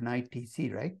Paints or an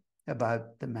ITC, right?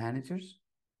 About the managers.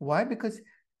 Why? Because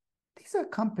these are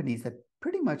companies that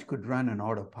pretty much could run an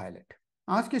autopilot.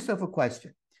 Ask yourself a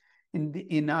question.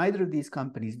 In either of these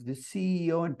companies, the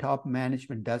CEO and top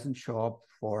management doesn't show up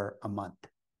for a month.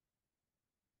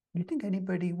 Do you think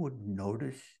anybody would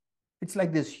notice? It's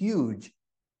like this huge,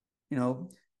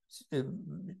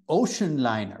 ocean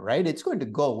liner, right? It's going to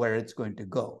go where it's going to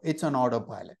go. It's on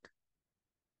autopilot.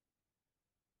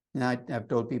 And I've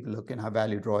told people, look, I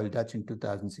valued Royal Dutch in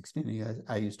 2016.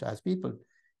 I used to ask people,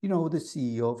 who the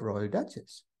CEO of Royal Dutch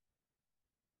is?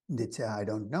 They'd say, I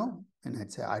don't know. And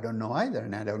I'd say, I don't know either,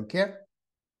 and I don't care.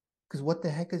 Because what the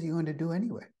heck is he going to do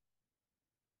anyway?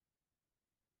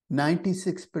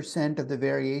 96% of the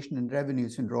variation in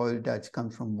revenues in Royal Dutch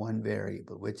comes from one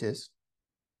variable, which is,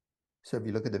 so if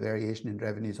you look at the variation in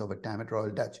revenues over time at Royal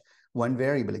Dutch, one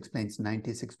variable explains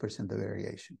 96% of the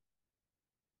variation.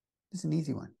 It's an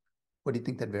easy one. What do you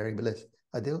think that variable is?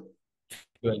 Adil?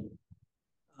 Well,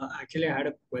 actually, I had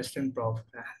a question, Prof.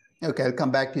 Okay, I'll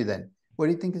come back to you then. What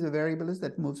do you think is the variable is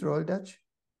that moves Royal Dutch?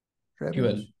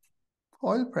 Revenues?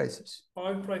 Oil prices.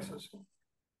 Oil prices.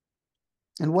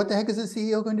 And what the heck is the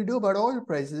CEO going to do about oil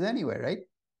prices anyway, right?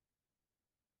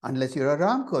 Unless you're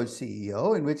Aramco's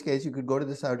CEO, in which case you could go to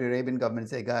the Saudi Arabian government and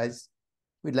say, guys,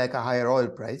 we'd like a higher oil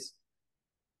price.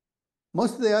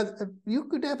 Most of the other, you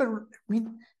could have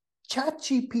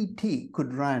ChatGPT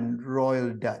could run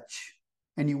Royal Dutch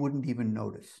and you wouldn't even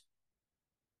notice.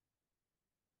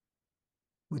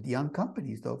 With young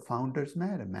companies, though, founders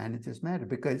matter, managers matter,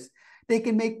 because they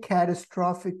can make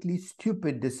catastrophically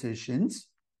stupid decisions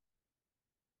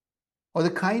or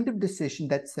the kind of decision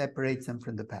that separates them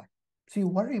from the pack. So you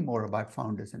worry more about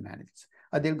founders and managers.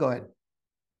 Adil, go ahead.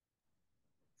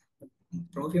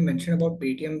 Prof, you mentioned about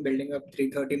Paytm building up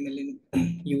 330 million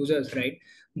users, right?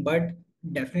 But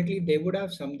definitely they would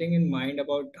have something in mind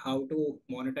about how to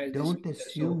monetize this. Don't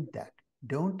assume that.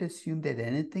 Don't assume that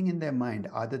anything in their mind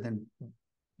other than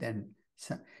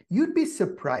you'd be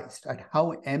surprised at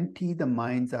how empty the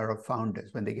minds are of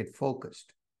founders when they get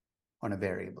focused on a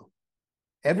variable.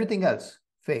 Everything else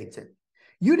fades in.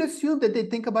 You'd assume that they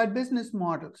think about business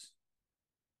models.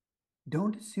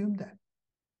 Don't assume that.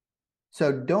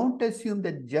 So don't assume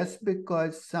that just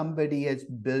because somebody has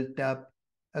built up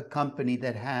a company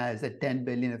that has a $10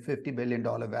 billion or $50 billion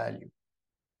value,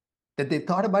 that they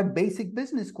thought about basic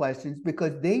business questions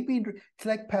because they've been, it's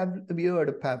like you heard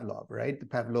of Pavlov, right? The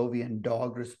Pavlovian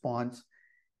dog response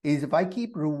is if I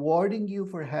keep rewarding you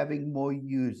for having more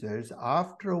users,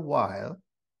 after a while,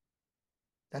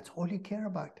 that's all you care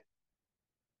about.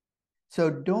 So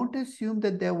don't assume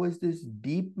that there was this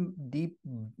deep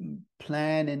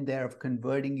plan in there of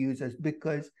converting users,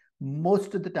 because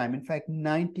most of the time, in fact,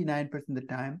 99% of the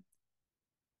time,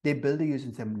 they build a user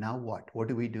and say, now what? What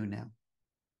do we do now?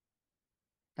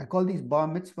 I call these bar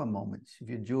mitzvah moments. If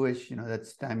you're Jewish,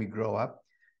 that's the time you grow up.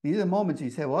 These are moments you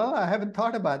say, well, I haven't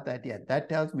thought about that yet. That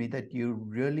tells me that you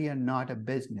really are not a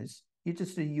business. You're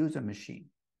just a user machine.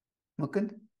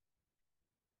 Mukund?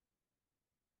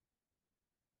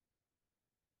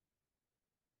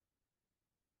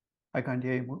 I can't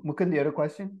hear you. Mukund, you have a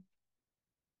question?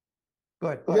 Go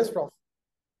ahead. Yes, Prof.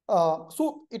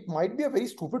 So it might be a very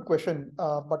stupid question,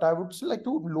 but I would still like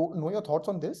to know your thoughts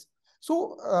on this.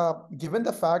 So given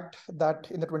the fact that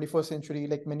in the 21st century,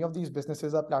 like many of these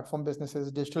businesses are platform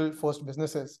businesses, digital first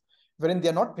businesses, wherein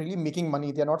they're not really making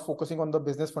money, they're not focusing on the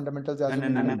business fundamentals.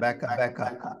 No, back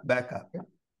up.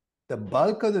 The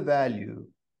bulk of the value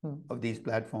of these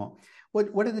platforms,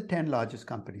 what are the 10 largest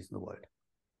companies in the world?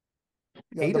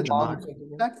 Yeah, 8 of them are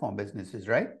platform businesses,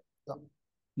 right? Yeah.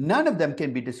 None of them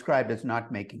can be described as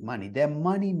not making money. They're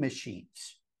money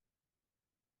machines.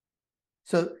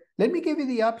 So let me give you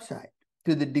the upside.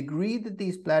 To the degree that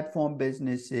these platform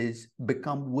businesses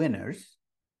become winners,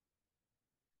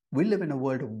 we live in a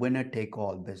world of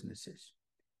winner-take-all businesses.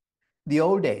 The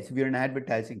old days, if you're an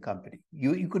advertising company,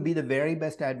 you could be the very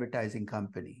best advertising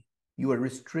company. You were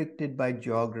restricted by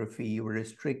geography. You were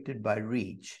restricted by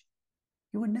reach.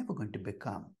 You were never going to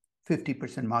become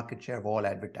 50% market share of all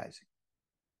advertising.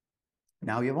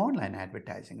 Now you have online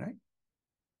advertising, right?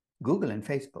 Google and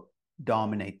Facebook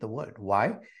dominate the world.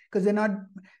 Why? Because they're not.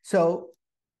 So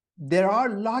there are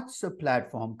lots of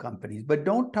platform companies, but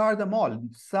don't tar them all.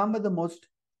 Some of the most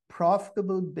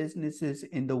profitable businesses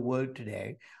in the world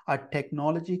today are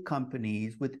technology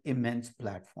companies with immense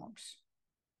platforms.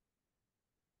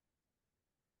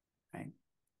 Right?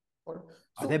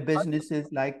 Are there businesses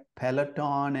like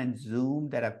Peloton and Zoom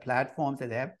that have platforms that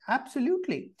they have?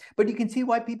 Absolutely. But you can see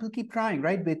why people keep trying,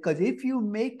 right? Because if you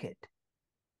make it,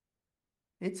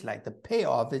 it's like the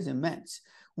payoff is immense.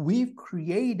 We've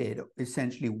created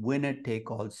essentially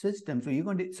winner-take-all systems.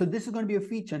 So this is going to be a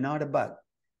feature, not a bug.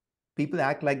 People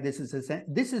act like this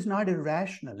is not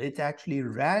irrational. It's actually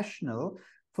rational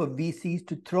for VCs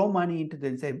to throw money into this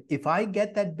and say, if I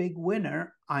get that big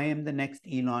winner, I am the next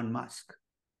Elon Musk.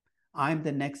 I'm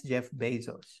the next Jeff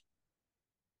Bezos.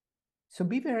 So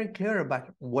be very clear about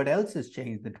what else has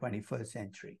changed in the 21st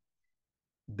century.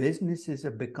 Businesses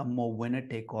have become more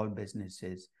winner-take-all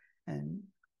businesses. And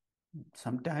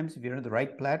sometimes if you're on the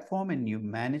right platform and you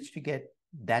manage to get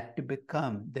that to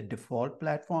become the default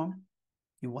platform,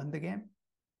 you won the game.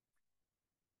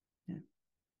 Yeah.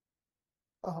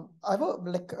 I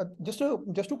have just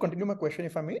to continue my question,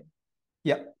 if I may.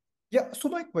 Yeah. Yeah. So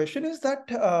my question is that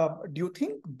do you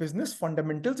think business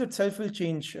fundamentals itself will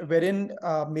change, wherein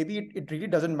maybe it really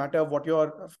doesn't matter what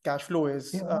your cash flow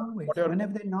is? When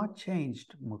have they not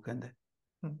changed, Mukund?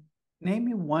 Name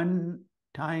me one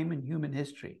time in human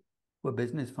history where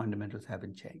business fundamentals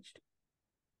haven't changed.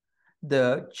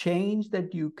 The change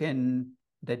that you can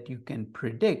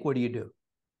predict, what do?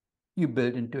 You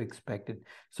build into expected.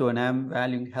 So when I'm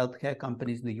valuing healthcare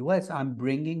companies in the US, I'm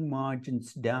bringing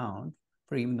margins down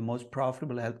for even the most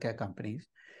profitable healthcare companies,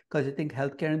 because I think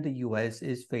healthcare in the US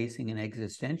is facing an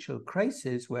existential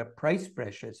crisis where price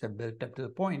pressures have built up to the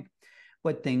point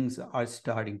where things are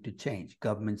starting to change.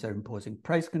 Governments are imposing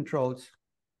price controls.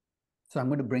 So I'm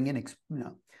going to bring in,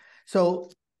 So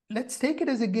let's take it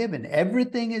as a given.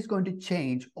 Everything is going to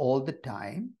change all the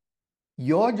time.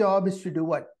 Your job is to do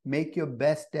what? Make your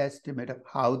best estimate of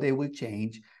how they will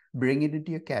change, bring it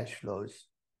into your cash flows.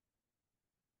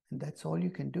 And that's all you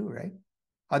can do, right?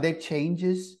 Are there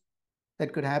changes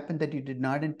that could happen that you did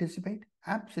not anticipate?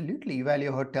 Absolutely. You value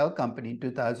a hotel company in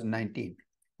 2019.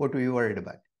 What were you worried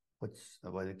about?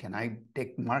 Can I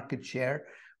take market share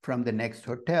from the next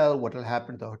hotel? What will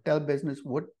happen to the hotel business?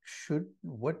 What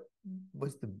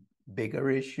was the bigger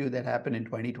issue that happened in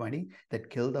 2020 that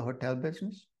killed the hotel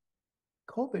business?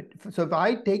 COVID. So if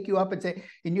I take you up and say,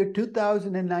 in your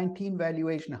 2019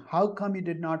 valuation, how come you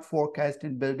did not forecast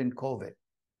and build in COVID?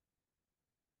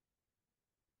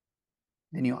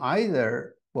 Then you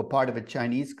either were part of a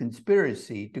Chinese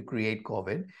conspiracy to create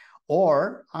COVID,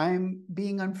 or I'm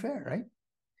being unfair, right?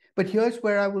 But here's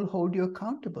where I will hold you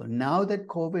accountable. Now that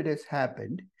COVID has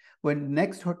happened, when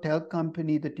next hotel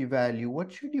company that you value,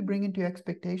 what should you bring into your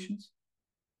expectations?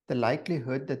 The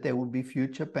likelihood that there will be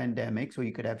future pandemics or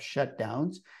you could have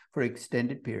shutdowns for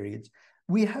extended periods.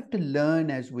 We have to learn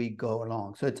as we go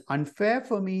along. So it's unfair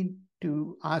for me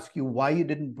to ask you why you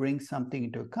didn't bring something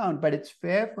into account, but it's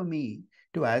fair for me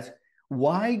to ask,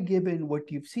 why, given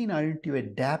what you've seen, aren't you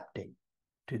adapting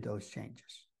to those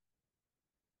changes?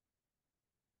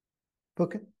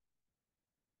 Okay.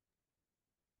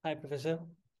 Hi, Professor.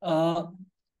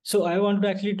 So I want to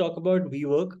actually talk about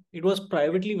WeWork. It was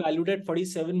privately valued at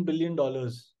 $47 billion.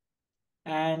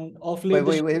 And of late,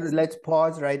 wait, let's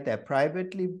pause right there.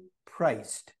 Privately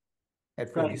priced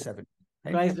at 47.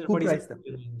 Right? Priced at Who 47 priced them?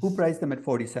 billion. Who priced them at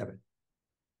 47?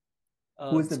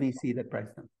 Who is the VC that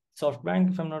priced them?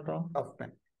 SoftBank, if I'm not wrong.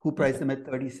 SoftBank. Who priced them at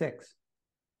 36?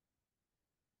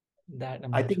 That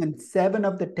I think in 7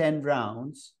 of the 10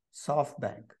 rounds,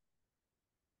 SoftBank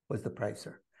was the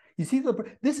pricer. You see,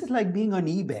 this is like being on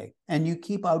eBay and you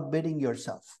keep outbidding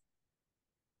yourself.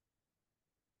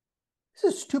 It's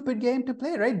a stupid game to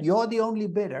play, right? You're the only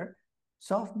bidder.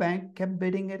 SoftBank kept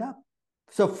bidding it up.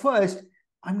 So first,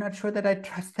 I'm not sure that I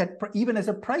trust that. Even as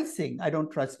a pricing, I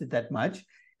don't trust it that much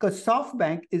because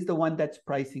SoftBank is the one that's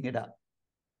pricing it up.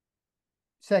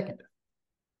 Second,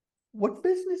 what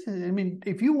business is it? I mean,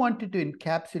 if you wanted to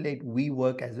encapsulate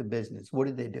WeWork as a business, what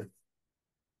did they do?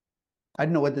 I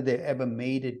don't know whether they ever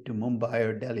made it to Mumbai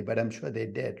or Delhi, but I'm sure they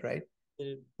did, right?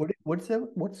 What's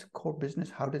the core business?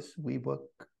 How does WeWork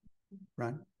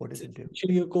run? What does it do?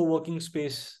 Actually, a co-working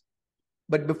space.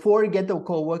 But before you get the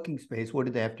co-working space, what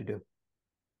do they have to do?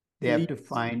 They have to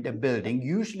find a building,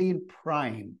 usually in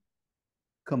prime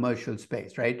commercial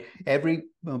space, right? Every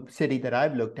city that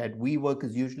I've looked at, WeWork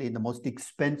is usually in the most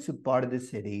expensive part of the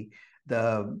city,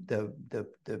 the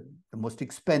most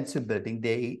expensive building.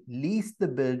 They lease the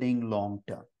building long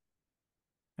term,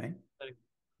 right?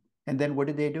 And then what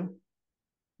do?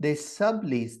 They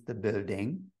sublease the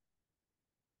building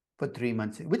for 3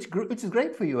 months, which is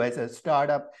great for you as a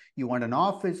startup. You want an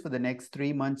office for the next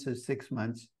 3 months or 6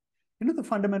 months. You know the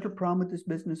fundamental problem with this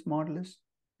business model is?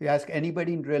 You ask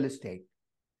anybody in real estate,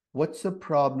 what's the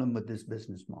problem with this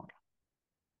business model?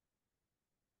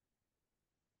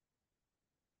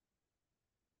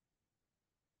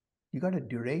 You got a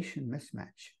duration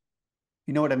mismatch.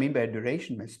 You know what I mean by a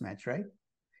duration mismatch, right?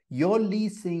 You're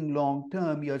leasing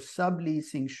long-term, you're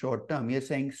subleasing short-term. You're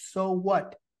saying, so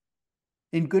what?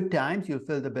 In good times, you'll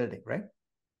fill the building, right?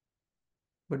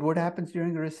 But what happens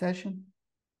during a recession?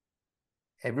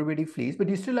 Everybody flees, but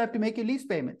you still have to make your lease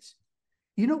payments.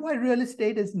 You know why real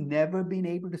estate has never been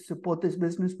able to support this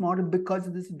business model? Because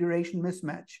of this duration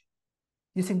mismatch.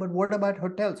 You're saying, but what about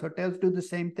hotels? Hotels do the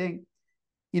same thing.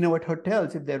 You know what?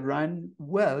 Hotels, if they run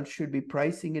well, should be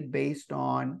pricing it based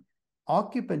on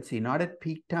occupancy, not at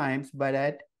peak times, but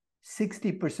at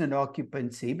 60%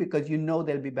 occupancy, because you know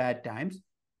there'll be bad times.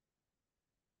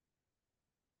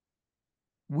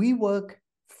 WeWork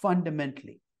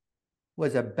fundamentally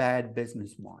was a bad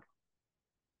business model.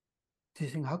 So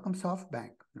you're saying, how come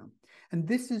SoftBank? No. And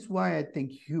this is why I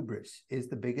think hubris is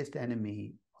the biggest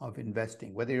enemy of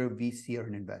investing, whether you're a VC or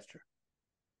an investor.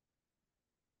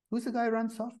 Who's the guy who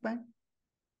runs SoftBank?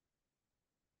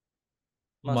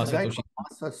 A guy called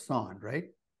Masa Son, right?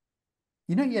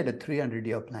 You know, he had a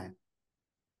 300-year plan.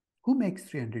 Who makes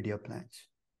 300-year plans?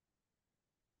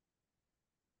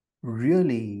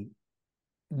 Really,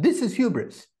 this is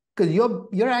hubris, because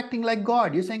you're acting like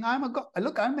God. You're saying, I'm a God.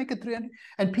 Look, I'll make a 300.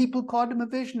 And people called him a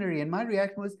visionary. And my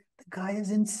reaction was, the guy is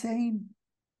insane.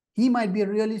 He might be a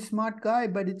really smart guy,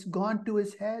 but it's gone to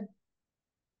his head.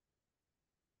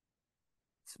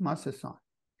 It's Masa Son.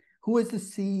 Who was the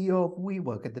CEO of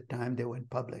WeWork at the time they went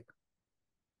public?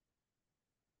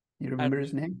 You remember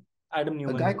his name? Adam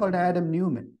Newman. A guy called Adam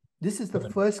Newman. This is the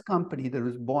first company that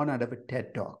was born out of a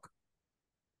TED Talk.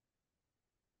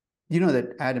 You know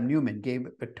that Adam Newman gave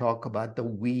a talk about the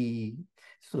we,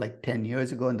 so like 10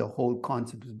 years ago, and the whole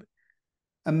concept was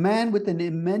a man with an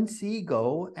immense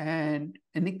ego and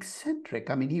an eccentric.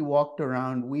 I mean, he walked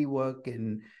around WeWork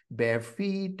in bare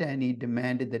feet, and he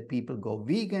demanded that people go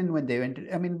vegan when they went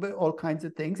to, I mean, all kinds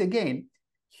of things. Again,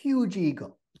 huge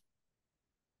ego.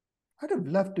 I'd have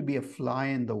loved to be a fly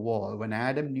in the wall when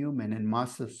Adam Newman and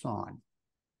Masa Son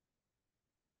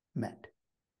met.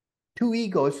 Two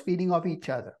egos feeding off each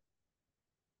other.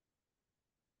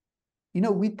 You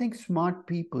know, we think smart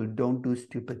people don't do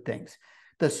stupid things.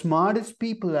 The smartest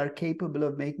people are capable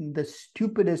of making the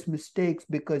stupidest mistakes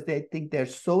because they think they're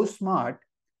so smart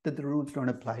that the rules don't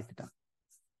apply to them.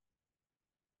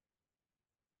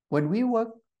 When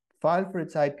WeWork filed for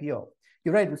its IPO,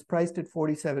 you're right, it was priced at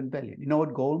 $47 billion. You know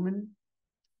what Goldman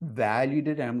valued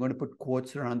it? And I'm going to put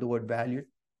quotes around the word valued.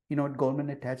 You know what Goldman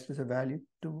attached as a value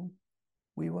to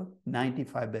WeWork?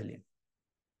 $95 billion.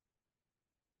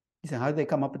 You say, how did they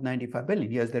come up with $95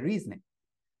 billion? Here's the reasoning.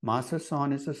 Masa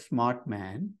Son is a smart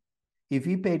man. If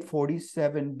he paid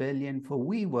 $47 billion for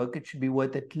WeWork, it should be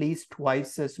worth at least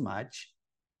twice as much.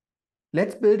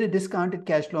 Let's build a discounted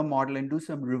cash flow model and do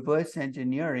some reverse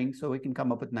engineering so we can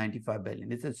come up with $95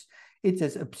 billion. It's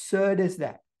as absurd as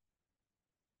that.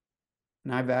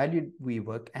 And I valued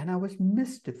WeWork and I was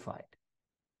mystified.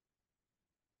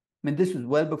 I mean, this was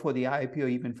well before the IPO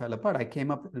even fell apart. I came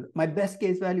up, my best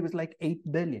case value was like $8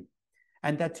 billion.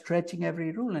 And that's stretching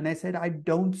every rule. And I said, I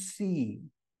don't see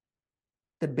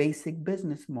the basic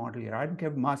business model here. I don't care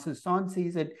if Masa Son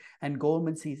sees it and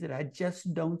Goldman sees it. I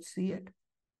just don't see it.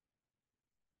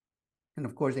 And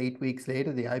of course, 8 weeks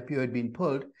later, the IPO had been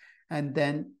pulled. And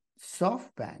then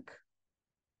SoftBank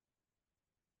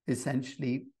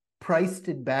essentially priced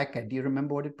it back at, do you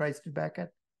remember what it priced it back at?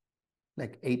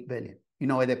 Like $8 billion. You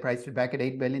know why they priced it back at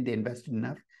 $8 billion? They invested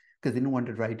enough because they didn't want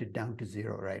to write it down to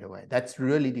zero right away. That's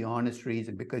really the honest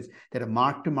reason, because they had a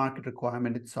mark-to-market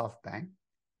requirement at SoftBank.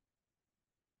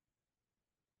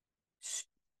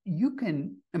 You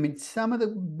can, I mean, some of the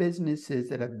businesses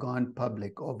that have gone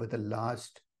public over the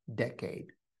last decade,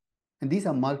 and these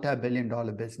are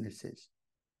multi-billion-dollar businesses,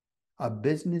 are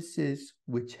businesses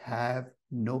which have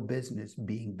no business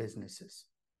being businesses.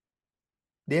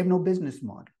 They have no business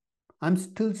model. I'm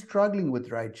still struggling with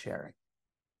ride sharing.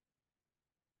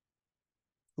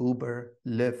 Uber,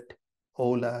 Lyft,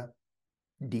 Ola,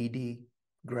 Didi,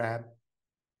 Grab.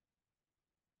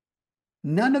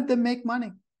 None of them make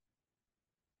money.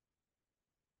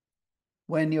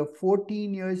 When you're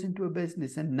 14 years into a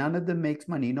business and none of them makes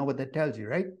money, you know what that tells you,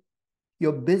 right?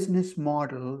 Your business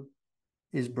model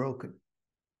is broken.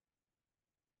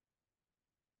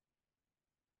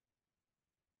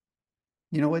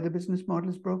 You know why the business model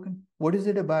is broken? What is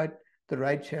it about the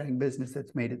ride-sharing business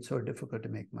that's made it so difficult to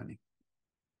make money?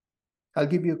 I'll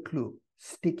give you a clue.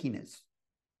 Stickiness.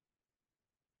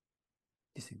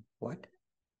 You think, what?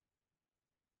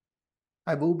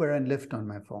 I have Uber and Lyft on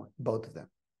my phone, both of them.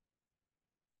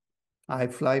 I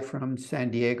fly from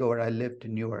San Diego, where I live, to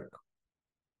Newark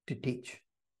to teach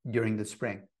during the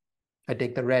spring. I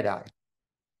take the red eye.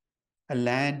 I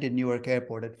land in Newark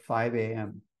Airport at 5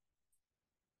 a.m.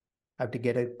 I have to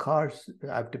get a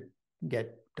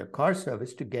car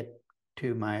service to get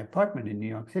to my apartment in New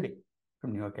York City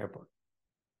from New York Airport.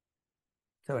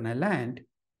 So when I land,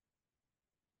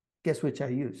 guess which I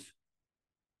use?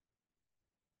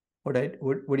 What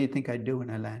do you think I do when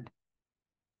I land?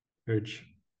 Which?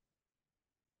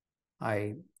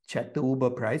 I check the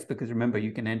Uber price, because remember,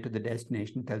 you can enter the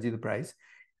destination, tells you the price.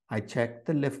 I check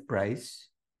the Lyft price,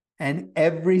 and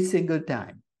every single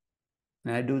time,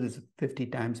 and I do this 50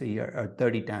 times a year or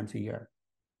 30 times a year,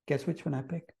 guess which one I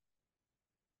pick?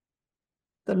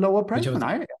 The lower price one.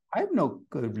 I have no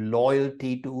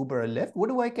loyalty to Uber or Lyft. What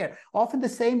do I care? Often the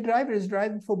same driver is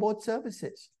driving for both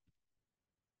services.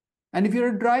 And if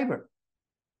you're a driver,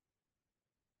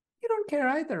 you don't care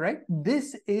either, right?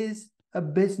 This is a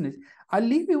business. I'll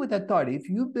leave you with that thought. If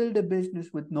you build a business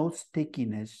with no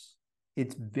stickiness,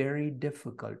 it's very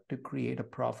difficult to create a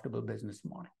profitable business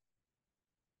model.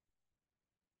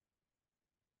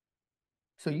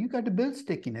 So you got to build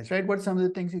stickiness, right? What are some of the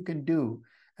things you can do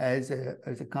as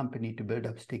a company to build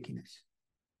up stickiness?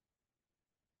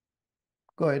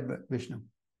 Go ahead, Vishnu.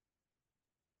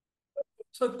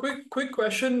 So quick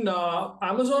question.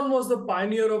 Amazon was the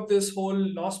pioneer of this whole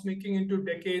loss making into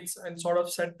decades and sort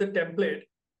of set the template.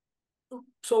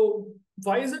 So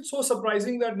why is it so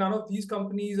surprising that none of these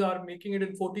companies are making it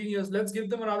in 14 years? Let's give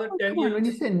them another 10 years. When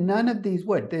you say none of these,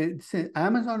 what?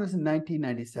 Amazon was in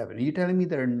 1997. Are you telling me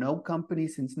there are no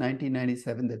companies since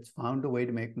 1997 that's found a way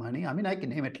to make money? I mean, I can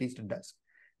name at least a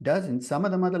dozen. Some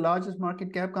of them are the largest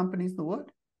market cap companies in the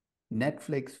world.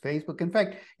 Netflix, Facebook. In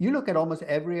fact, you look at almost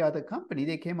every other company,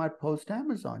 they came out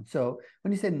post-Amazon. So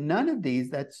when you say none of these,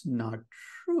 that's not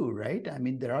true, right? I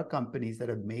mean, there are companies that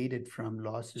have made it from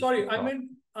losses. Sorry, I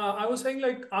mean, I was saying,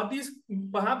 like, are these,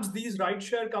 perhaps these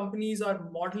rideshare companies are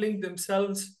modeling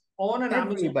themselves on an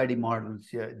Amazon? Everybody models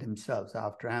themselves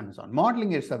after Amazon.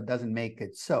 Modeling yourself doesn't make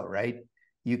it so, right?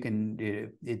 You can,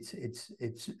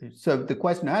 so the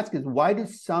question to ask is, why do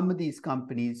some of these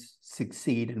companies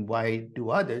succeed and why do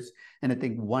others? And I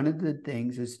think one of the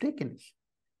things is stickiness.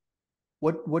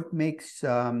 What makes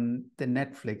the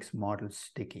Netflix model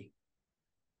sticky?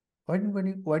 Why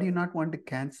do you not want to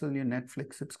cancel your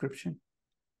Netflix subscription?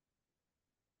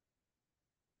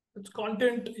 It's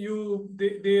content.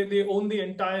 They own the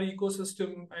entire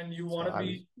ecosystem, and you want to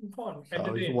be informed. So I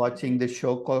was watching the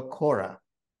show called Cora.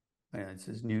 It's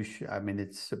this new show. I mean,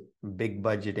 it's a big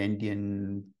budget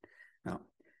Indian.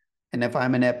 And if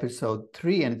I'm in episode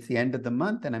 3 and it's the end of the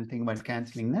month and I'm thinking about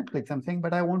canceling Netflix, I'm thinking,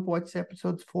 but I won't watch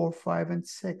episodes 4, 5, and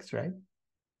 6, right?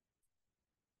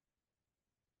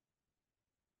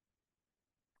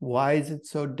 Why is it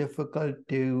so difficult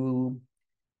to,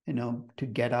 to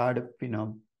get out of,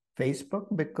 Facebook?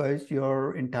 Because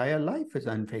your entire life is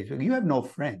on Facebook. You have no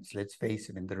friends, let's face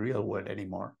it, in the real world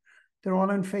anymore. They're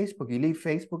all on Facebook. You leave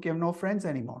Facebook, you have no friends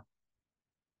anymore.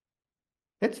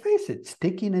 Let's face it,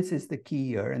 stickiness is the key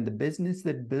here. And the business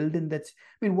that build in that's,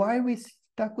 why are we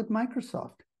stuck with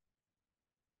Microsoft?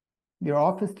 Your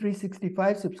Office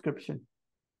 365 subscription.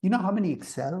 You know how many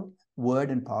Excel,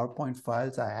 Word, and PowerPoint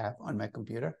files I have on my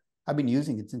computer? I've been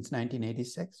using it since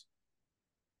 1986.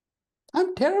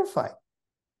 I'm terrified.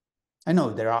 I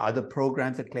know there are other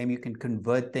programs that claim you can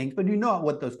convert things, but you know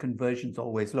what those conversions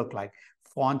always look like.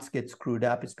 Fonts get screwed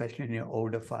up, especially in your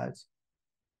older files.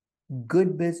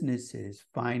 Good businesses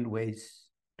find ways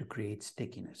to create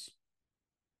stickiness.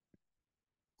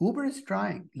 Uber is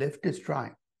trying, Lyft is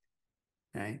trying,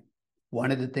 right?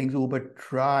 One of the things Uber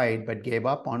tried but gave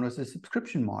up on was the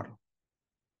subscription model.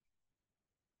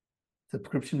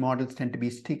 Subscription models tend to be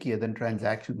stickier than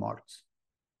transaction models.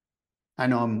 I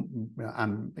know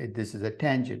this is a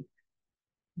tangent,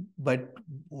 but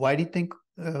why do you think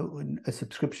a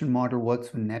subscription model works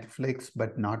for Netflix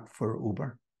but not for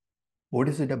Uber? What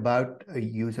is it about a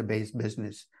user-based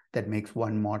business that makes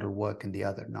one model work and the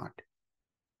other not?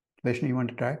 Vishnu, you want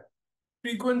to try?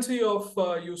 Frequency of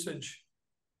usage.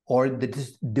 Or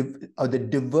the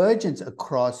divergence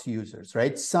across users,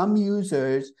 right? Some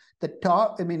users, the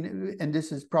top, and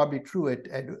this is probably true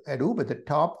at Uber, the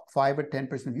top 5 or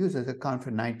 10% of users account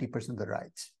for 90% of the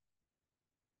rides.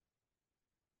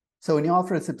 So when you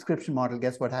offer a subscription model,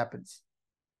 guess what happens?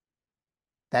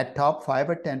 That top 5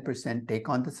 or 10% take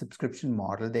on the subscription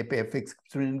model. They pay a fixed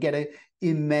subscription and get an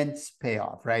immense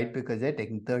payoff, right? Because they're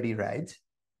taking 30 rides.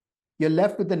 You're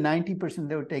left with the 90%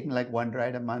 that were taking like 1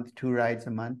 ride a month, 2 rides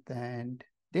a month, and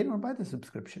they don't buy the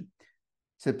subscription.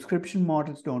 Subscription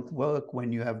models don't work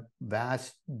when you have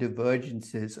vast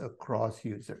divergences across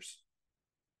users.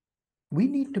 We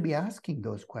need to be asking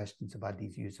those questions about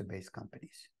these user-based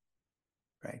companies,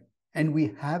 right? And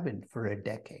we haven't for a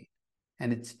decade,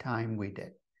 and it's time we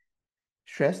did.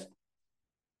 Shreyas?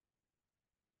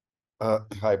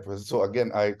 Hi, Professor. So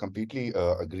again, I completely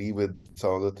agree with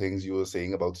some of the things you were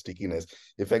saying about stickiness.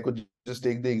 If I could just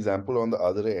take the example on the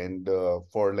other end,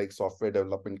 for like software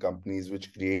development companies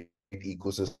which create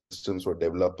ecosystems for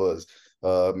developers,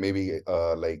 maybe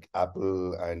like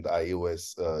Apple and the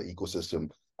iOS ecosystem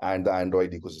and the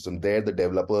Android ecosystem. There, the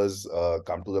developers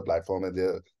come to the platform and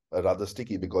they're rather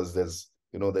sticky because there's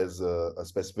a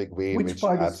specific way in Which which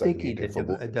part is apps are sticky? created for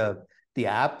both. The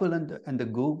Apple and the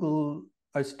Google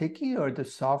are sticky, or the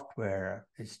software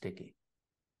is sticky?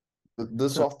 The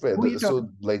software,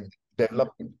 like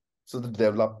development. So the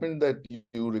development that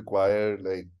you require,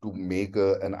 like to make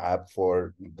an app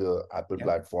for the Apple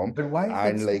platform, but why is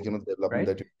and that like sticky, development right?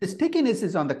 that you... The stickiness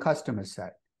is on the customer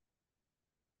side,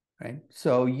 right?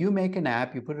 So you make an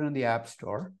app, you put it on the App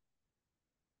Store.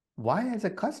 Why, as a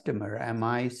customer, am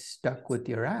I stuck with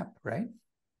your app, right?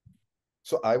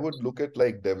 So I would look at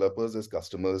like developers as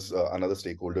customers, another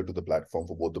stakeholder to the platform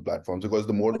for both the platforms, because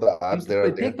the more the apps there are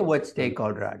there. Take the word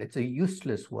stakeholder out. It's a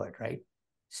useless word, right?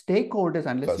 Stakeholders,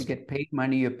 unless you get paid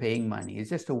money, you're paying money. It's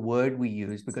just a word we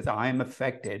use because I'm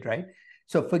affected, right?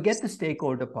 So forget the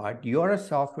stakeholder part. You're a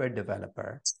software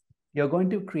developer. You're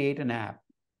going to create an app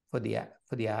for the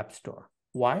App Store.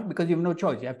 Why? Because you have no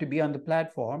choice. You have to be on the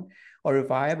platform. Or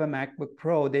if I have a MacBook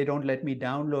Pro, they don't let me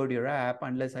download your app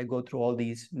unless I go through all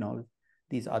these,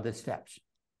 these other steps.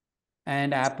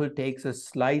 And Apple takes a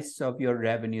slice of your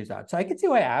revenues out. So I can see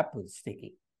why Apple's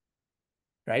sticky,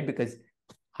 right? Because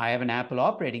I have an Apple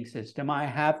operating system. I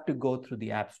have to go through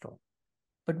the App Store.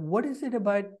 But what is it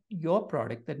about your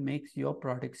product that makes your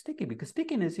product sticky? Because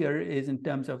stickiness here is in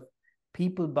terms of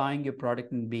people buying your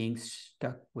product and being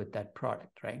stuck with that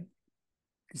product, right?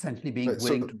 Essentially being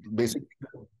willing to... Basically,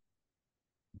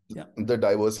 the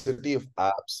diversity of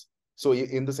apps. So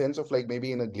in the sense of like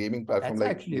maybe in a gaming platform, That's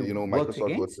like, actually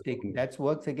Microsoft works. That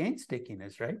works against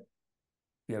stickiness, right?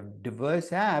 You have diverse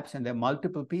apps and there are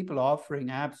multiple people offering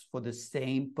apps for the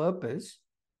same purpose.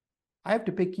 I have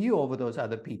to pick you over those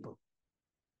other people,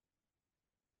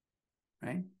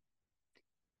 right?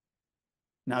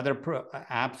 Now there are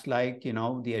apps like,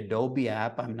 the Adobe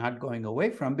app I'm not going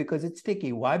away from because it's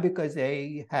sticky. Why? Because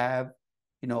they have,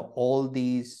 all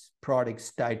these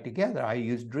products tied together. I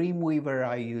use Dreamweaver,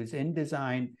 I use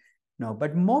InDesign,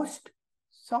 but most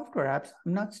software apps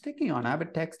I'm not sticky on. I have a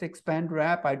text expander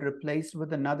app. I'd replace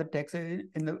with another text at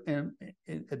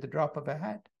the drop of a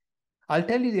hat. I'll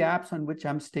tell you the apps on which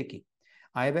I'm sticky.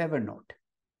 I have Evernote.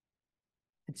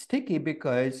 It's sticky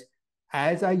because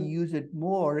as I use it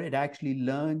more, it actually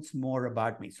learns more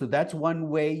about me. So that's one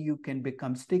way you can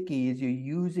become sticky, is you're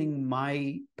using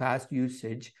my past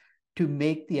usage to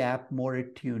make the app more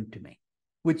attuned to me,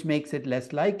 which makes it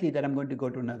less likely that I'm going to go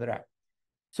to another app.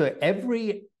 So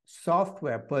every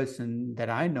software person that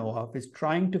I know of is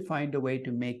trying to find a way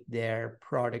to make their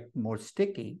product more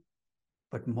sticky,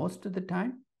 but most of the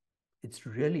time, it's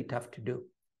really tough to do.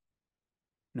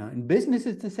 Now, in business,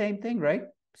 it's the same thing, right?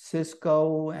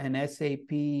 Cisco and SAP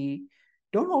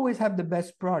don't always have the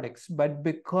best products, but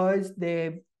because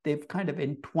they've kind of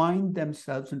entwined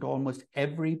themselves into almost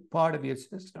every part of your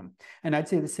system. And I'd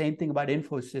say the same thing about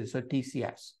Infosys or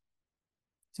TCS.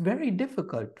 It's very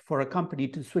difficult for a company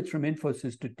to switch from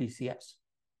Infosys to TCS.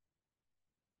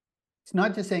 It's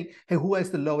not just saying, hey, who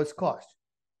has the lowest cost?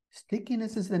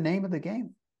 Stickiness is the name of the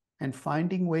game. And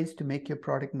finding ways to make your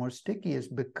product more sticky has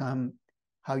become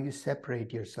how you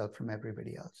separate yourself from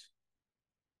everybody else.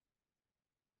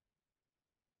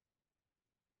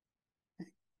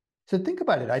 So think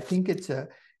about it. I think it's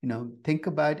think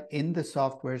about in the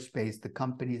software space, the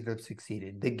companies that have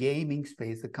succeeded, the gaming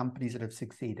space, the companies that have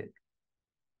succeeded,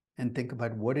 and think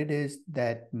about what it is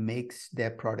that makes their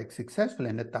product successful.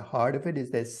 And at the heart of it is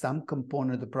there's some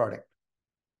component of the product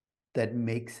that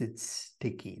makes it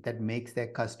sticky, that makes their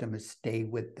customers stay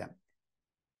with them.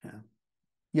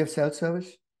 You have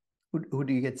self-service? Who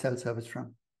do you get self-service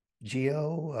from?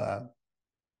 Geo?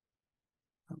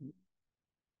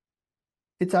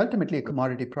 It's ultimately a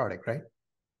commodity product, right?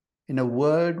 In a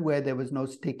world where there was no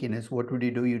stickiness, what would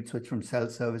you do? You'd switch from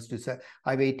self-service to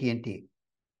I have AT&T.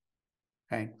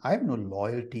 Right? I have no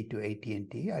loyalty to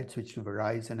AT&T. I'd switch to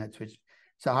Verizon. I'd switch.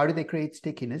 So how do they create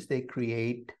stickiness? They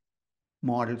create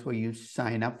models where you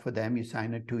sign up for them, you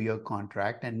sign a 2-year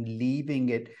contract and leaving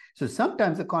it. So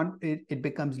sometimes it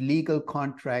becomes legal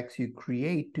contracts you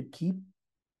create to keep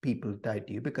people tied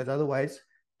to you, because otherwise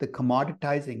the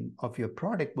commoditizing of your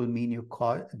product will mean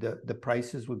the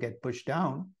prices will get pushed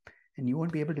down and you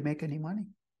won't be able to make any money.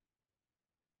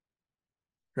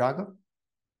 Raghav?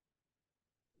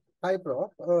 Hi,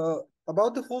 Prof.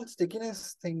 About the whole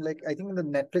stickiness thing, like I think in the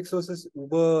Netflix versus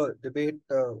Uber debate,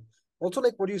 also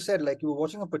like what you said, like you were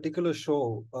watching a particular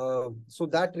show, so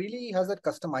that really has that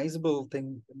customizable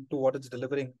thing to what it's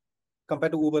delivering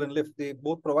compared to Uber and Lyft. They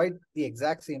both provide the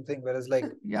exact same thing, whereas like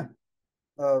yeah.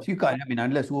 So you can't, I mean,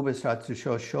 unless Uber starts to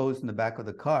show shows in the back of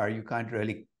the car, you can't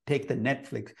really take the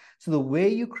Netflix. So the way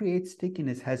you create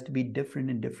stickiness has to be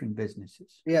different in different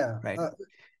businesses. Yeah. Right.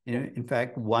 In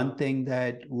fact, one thing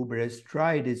that Uber has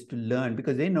tried is to learn,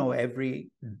 because they know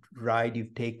every ride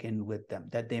you've taken with them,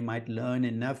 that they might learn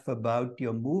enough about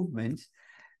your movements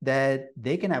that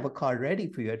they can have a car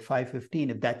ready for you at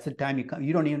 5:15. If that's the time you come,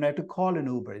 you don't even have to call an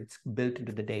Uber. It's built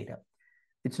into the data.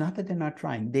 It's not that they're not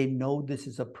trying. They know this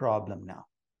is a problem now.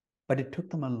 But it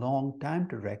took them a long time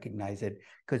to recognize it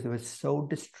because they were so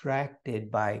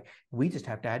distracted by, we just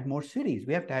have to add more cities.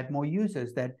 We have to add more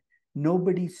users, that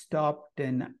nobody stopped.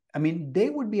 And I mean, they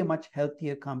would be a much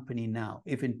healthier company now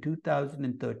if in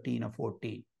 2013 or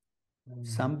 14,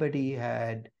 somebody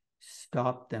had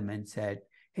stopped them and said,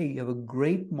 hey, you have a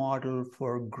great model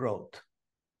for growth.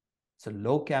 It's a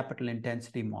low capital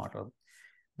intensity model.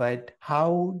 But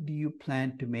how do you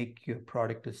plan to make your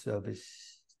product or service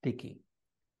sticky?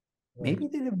 Maybe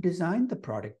they'd have designed the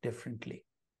product differently,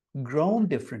 grown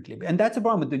differently. And that's a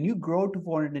problem. When you grow to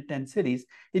 410 cities,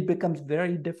 it becomes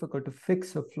very difficult to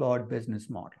fix a flawed business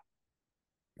model.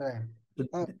 Right.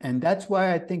 And that's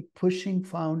why I think pushing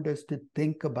founders to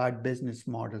think about business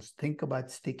models, think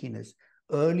about stickiness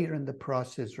earlier in the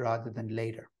process rather than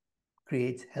later,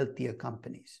 creates healthier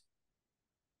companies.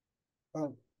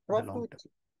 Prof,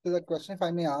 to that question, if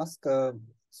I may ask,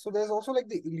 so there's also like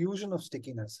the illusion of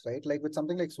stickiness, right? Like with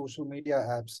something like social media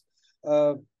apps,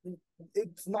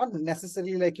 it's not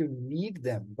necessarily like you need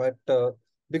them, but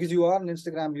because you are an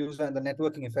Instagram user and the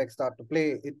networking effects start to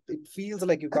play, it feels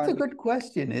like you can't. That's a good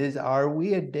question, is are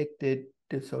we addicted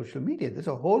to social media? There's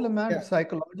a whole amount of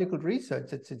psychological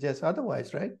research that suggests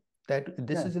otherwise, right? That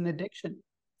this is an addiction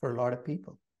for a lot of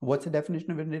people. What's the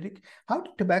definition of an addiction? How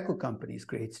do tobacco companies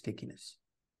create stickiness?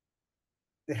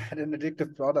 They had an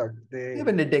addictive product. They have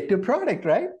an addictive product,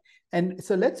 right? And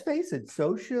so let's face it,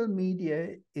 social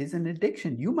media is an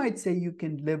addiction. You might say you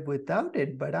can live without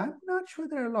it, but I'm not sure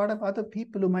there are a lot of other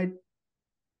people who might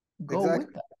go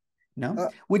with that. No,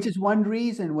 which is one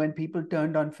reason when people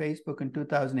turned on Facebook in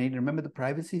 2008, remember the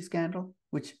privacy scandal,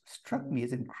 which struck me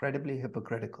as incredibly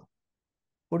hypocritical.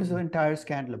 What is the entire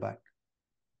scandal about?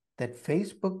 That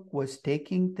Facebook was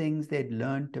taking things they'd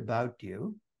learned about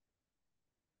you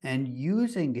and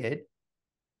using it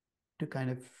to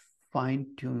kind of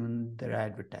fine-tune their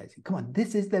advertising. Come on,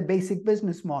 this is their basic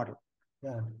business model.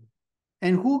 Yeah.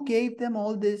 And who gave them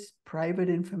all this private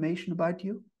information about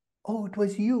you? Oh, it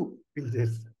was you. It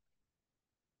is.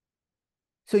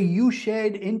 So you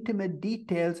shared intimate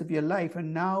details of your life,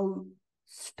 and now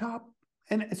stop.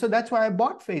 And so that's why I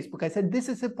bought Facebook. I said, this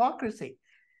is hypocrisy.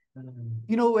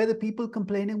 You know where the people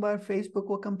complaining about Facebook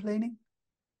were complaining?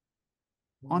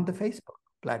 On the Facebook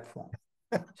platform.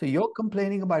 So you're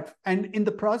complaining about, and in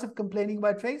the process of complaining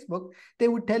about Facebook, they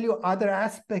would tell you other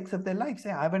aspects of their life. Say,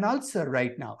 I have an ulcer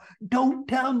right now. Don't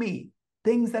tell me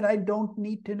things that I don't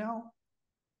need to know.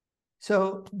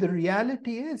 So the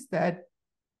reality is that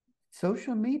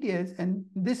social media is, and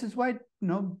this is why,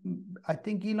 I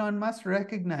think Elon Musk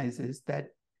recognizes that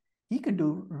he can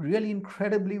do really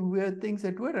incredibly weird things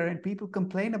at Twitter and people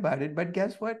complain about it, but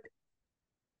guess what?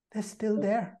 They're still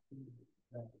there,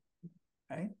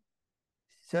 right?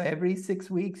 So every 6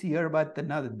 weeks, you hear about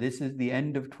this is the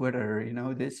end of Twitter.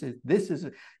 This is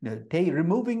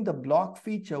removing the block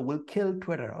feature will kill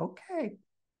Twitter. Okay,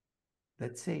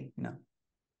 let's see.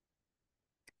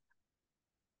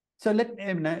 So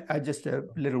just a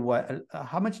little while.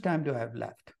 How much time do I have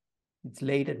left? It's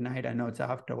late at night. I know it's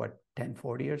after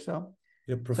 10:40 or so.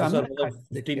 Yeah, Professor, so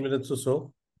 15 minutes or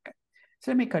so. Okay.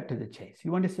 So let me cut to the chase.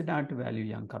 You want to sit down to value a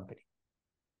young company,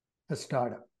 a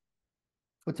startup.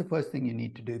 What's the first thing you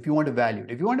need to do if you want to value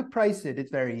it? If you want to price it, it's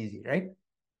very easy, right?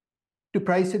 To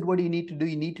price it, what do you need to do?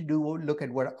 You need to look at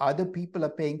what other people are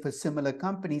paying for similar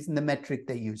companies and the metric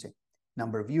they're using.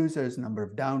 Number of users, number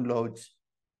of downloads,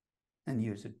 and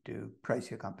use it to price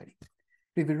your company.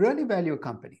 If you really value a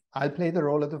company, I'll play the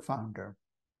role of the founder.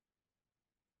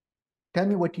 Tell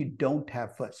me what you don't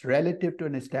have first. Relative to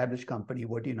an established company,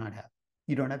 what do you not have?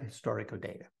 You don't have historical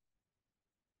data.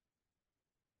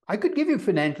 I could give you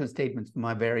financial statements from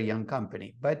my very young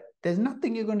company, but there's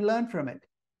nothing you're going to learn from it.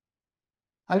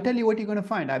 I'll tell you what you're going to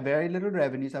find. I have very little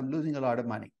revenues. I'm losing a lot of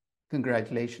money.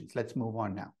 Congratulations. Let's move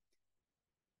on now.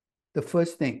 The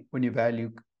first thing when you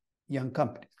value young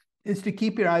companies is to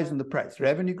keep your eyes on the price.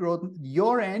 Revenue growth,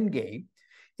 your end game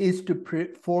is to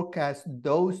forecast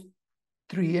those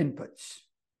three inputs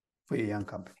for your young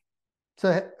company.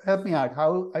 So help me out.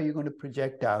 How are you going to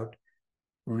project out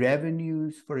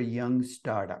revenues for a young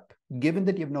startup, given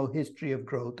that you have no history of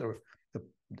growth or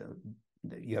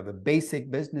you have a basic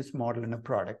business model and a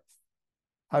product?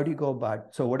 How do you go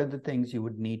about? So what are the things you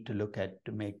would need to look at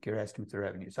to make your estimates of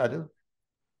revenues? Adil?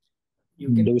 You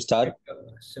can Do we start? a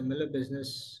similar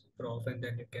business, Prof, and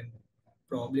then you can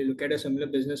probably look at a similar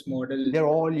business model. They're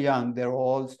all young. They're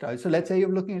all startups. So let's say you're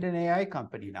looking at an AI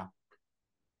company now.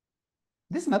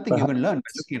 There's nothing you can learn by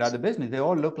looking at other business. They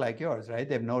all look like yours, right?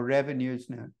 They have no revenues.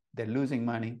 No, they're losing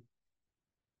money.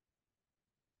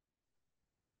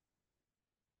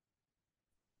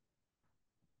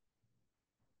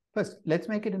 First, let's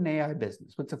make it an AI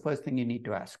business. What's the first thing you need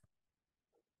to ask?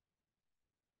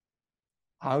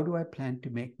 How do I plan to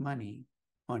make money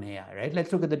on AI, right?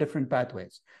 Let's look at the different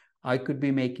pathways. I could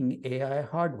be making AI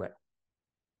hardware.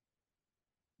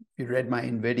 You read my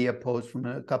NVIDIA post from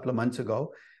a couple of months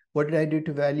ago. What did I do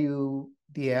to value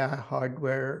the AI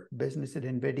hardware business at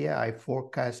NVIDIA? I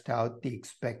forecast out the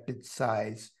expected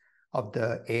size of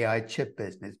the AI chip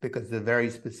business because it's a very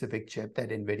specific chip that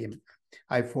NVIDIA.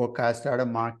 I forecast out a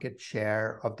market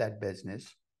share of that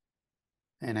business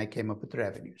and I came up with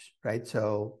revenues, right?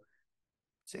 So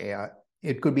it's AI.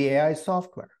 It could be AI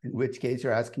software, in which case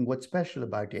you're asking what's special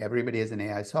about it. Everybody has an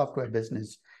AI software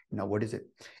business. What is it?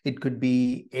 It could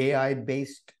be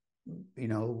AI-based,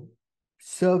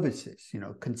 services,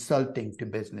 consulting to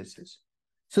businesses.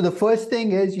 So the first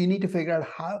thing is you need to figure out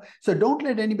how. So don't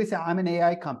let anybody say, I'm an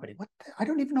AI company. I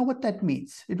don't even know what that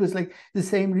means. It was like the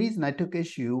same reason I took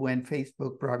issue when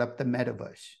Facebook brought up the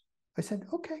metaverse. I said,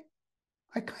 okay,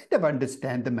 I kind of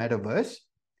understand the metaverse,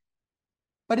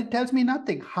 but it tells me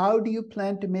nothing. How do you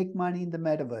plan to make money in the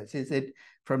metaverse? Is it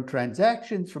from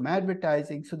transactions, from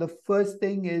advertising? So the first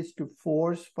thing is to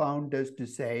force founders to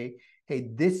say, hey,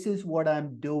 this is what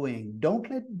I'm doing. Don't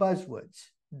let buzzwords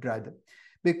drive them.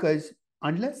 Because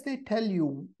unless they tell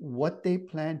you what they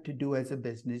plan to do as a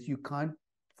business, you can't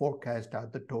forecast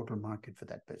out the total market for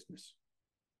that business.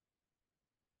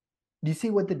 Do you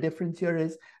see what the difference here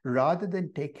is? Rather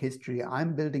than take history,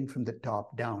 I'm building from the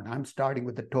top down. I'm starting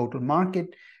with the total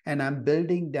market and I'm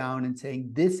building down and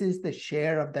saying, this is the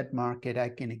share of that market I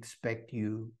can expect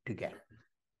you to get.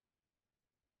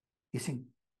 You see,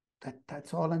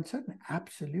 that's all uncertain.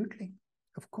 Absolutely.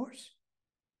 Of course.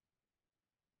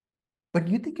 But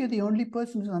you think you're the only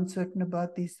person who's uncertain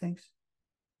about these things?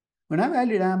 When I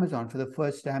valued Amazon for the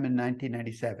first time in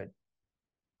 1997,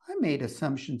 I made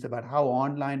assumptions about how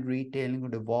online retailing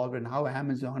would evolve and how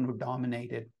Amazon would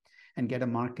dominate it and get a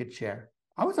market share.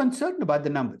 I was uncertain about the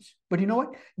numbers. But you know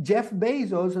what? Jeff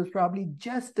Bezos was probably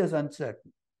just as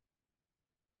uncertain.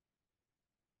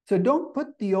 So don't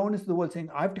put the onus of the world saying,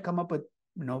 I have to come up with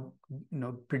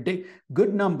predict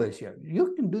good numbers here.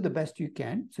 You can do the best you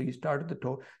can. So you start at the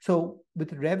total. So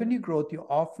with revenue growth, you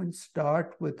often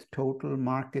start with total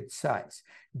market size.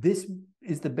 This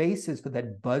is the basis for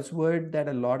that buzzword that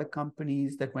a lot of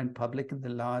companies that went public in the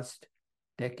last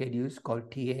decade use called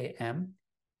TAM.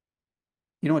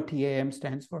 You know what TAM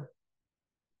stands for?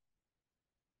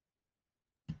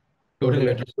 Total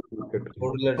addressable market.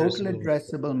 Total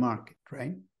addressable market,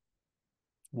 right?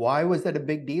 Why was that a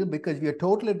big deal? Because if your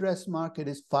total address market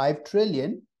is 5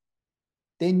 trillion,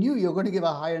 they knew you're going to give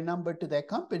a higher number to their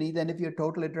company than if your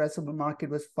total addressable market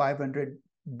was 500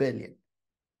 billion.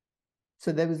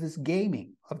 So there was this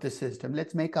gaming of the system.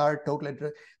 Let's make our total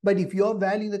address. But if you're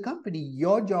valuing the company,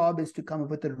 your job is to come up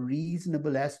with a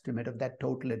reasonable estimate of that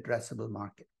total addressable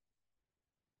market.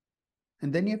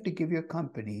 And then you have to give your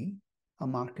company a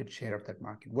market share of that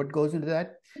market. What goes into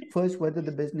that? First, whether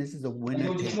the business is a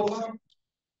winner take all.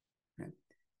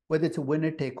 Whether it's a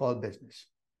winner-take-all business.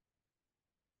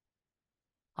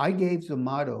 I gave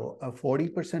Zomato a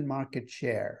 40% market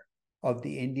share of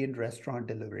the Indian restaurant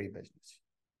delivery business.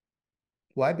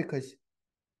 Why? Because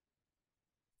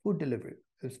food delivery,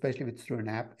 especially if it's through an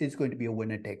app, is going to be a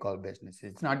winner-take-all business.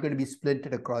 It's not going to be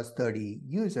splintered across 30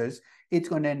 users. It's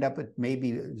going to end up with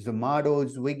maybe Zomato,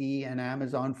 Swiggy, and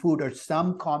Amazon Food or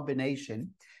some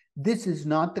combination. This is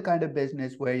not the kind of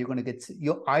business where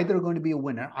you're either going to be a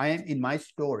winner. I am in my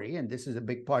story, and this is a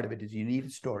big part of it, is you need a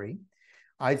story.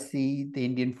 I see the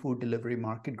Indian food delivery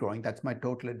market growing. That's my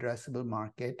total addressable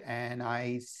market. And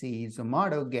I see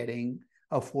Zomato getting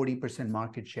a 40%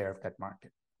 market share of that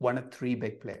market, one of 3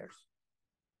 big players.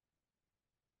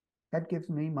 That gives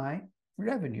me my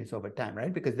revenues over time,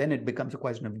 right? Because then it becomes a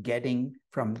question of getting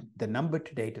from the number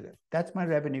today to this. That's my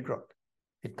revenue growth.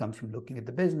 It comes from looking at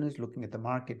the business, looking at the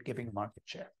market, giving market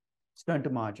share. Let's turn to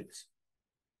margins.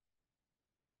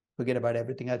 Forget about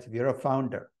everything else. If you're a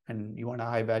founder and you want a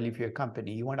high value for your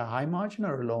company, you want a high margin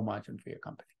or a low margin for your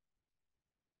company?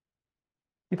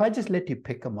 If I just let you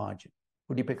pick a margin,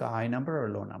 would you pick a high number or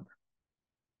a low number?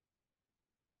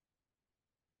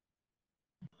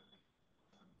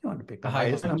 You want to pick the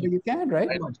highest number you can, right?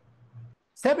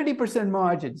 70%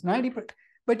 margins, 90%.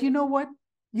 But you know what?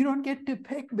 You don't get to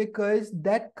pick because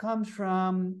that comes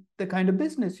from the kind of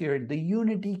business you're in, the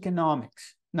unit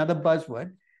economics, another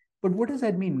buzzword. But what does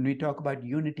that mean when we talk about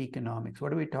unit economics?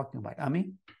 What are we talking about?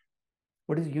 Ami,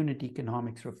 what does unit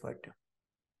economics refer to?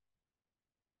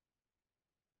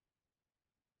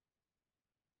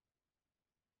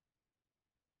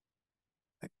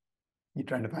 You're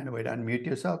trying to find a way to unmute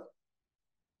yourself?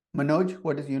 Manoj,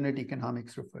 what does unit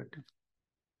economics refer to?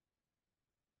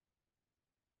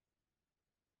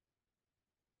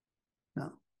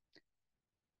 No.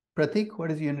 Pratik, what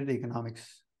does unit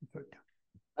economics refer to?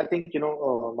 I think,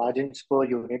 margins per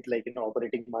unit, like,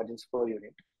 operating margins per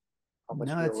unit. How much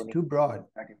no, it's too broad,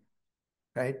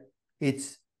 right?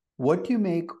 It's what you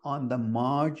make on the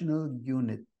marginal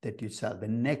unit that you sell, the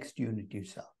next unit you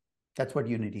sell. That's what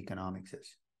unit economics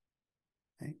is,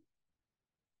 right?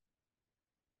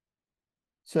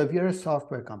 So if you're a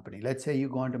software company, let's say you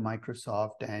go into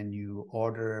Microsoft and you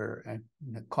order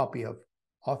a copy of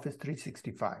Office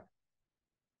 365.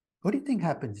 What do you think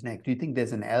happens next? Do you think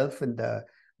there's an elf in the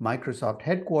Microsoft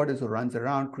headquarters who runs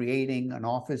around creating an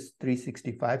Office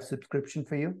 365 subscription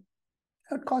for you?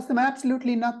 It would cost them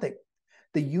absolutely nothing.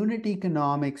 The unit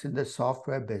economics in the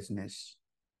software business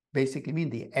basically mean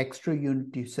the extra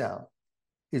unit you sell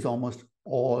is almost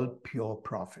all pure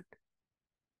profit.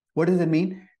 What does it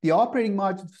mean? The operating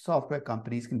margins for software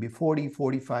companies can be 40,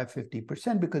 45,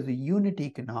 50% because the unit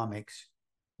economics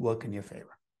work in your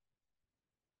favor.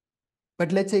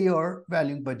 But let's say you're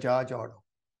valuing Bajaj Auto.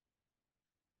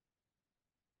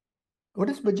 What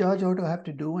does Bajaj Auto have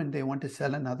to do when they want to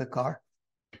sell another car?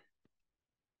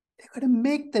 They got to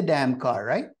make the damn car,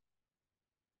 right?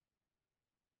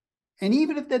 And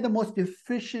even if they're the most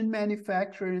efficient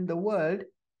manufacturer in the world,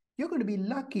 you're going to be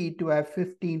lucky to have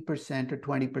 15% or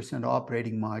 20%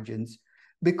 operating margins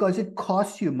because it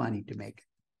costs you money to make it.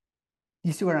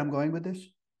 You see where I'm going with this?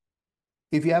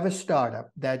 If you have a startup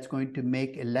that's going to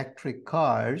make electric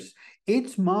cars,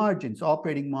 its margins,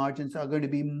 operating margins, are going to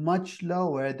be much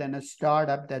lower than a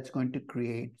startup that's going to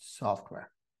create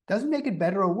software. Doesn't make it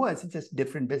better or worse, it's just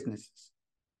different businesses.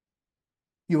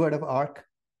 You heard of ARK?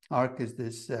 ARK is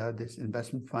this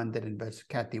investment fund that invests,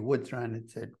 Kathy Woods ran it,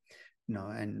 said,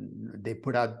 and they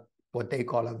put out what they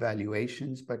call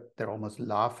evaluations, but they're almost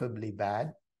laughably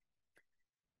bad.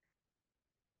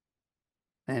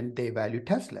 And they value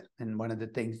Tesla. And one of the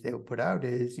things they put out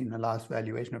is, last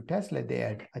valuation of Tesla, they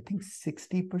had, I think,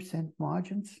 60%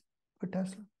 margins for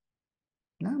Tesla.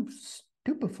 Now I'm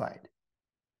stupefied.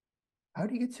 How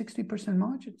do you get 60%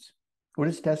 margins? What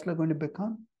is Tesla going to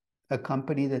become? A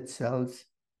company that sells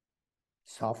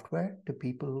software to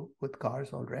people with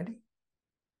cars already?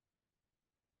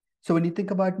 So when you think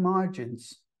about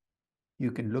margins, you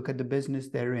can look at the business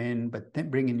they're in, but then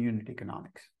bring in unit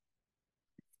economics.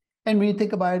 And when you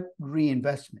think about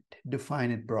reinvestment,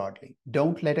 define it broadly.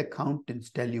 Don't let accountants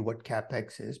tell you what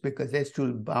CapEx is because they're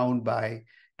still bound by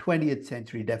 20th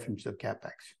century definitions of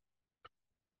CapEx.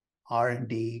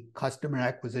 R&D, customer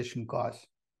acquisition costs,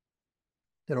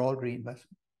 they're all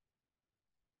reinvestment.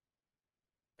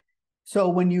 So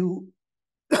when you,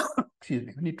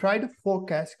 when you try to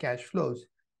forecast cash flows,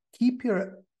 keep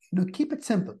it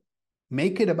simple.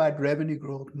 Make it about revenue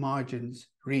growth, margins,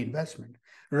 reinvestment,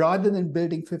 rather than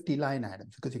building 50 line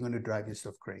items because you're going to drive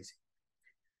yourself crazy.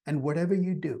 And whatever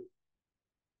you do,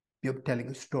 you're telling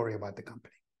a story about the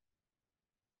company.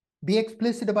 Be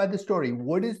explicit about the story.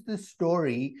 What is the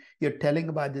story you're telling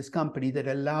about this company that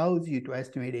allows you to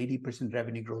estimate 80%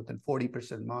 revenue growth and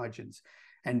 40% margins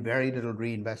and very little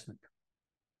reinvestment?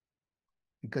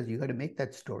 Because you got to make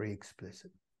that story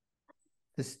explicit.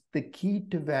 The key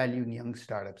to valuing young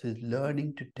startups is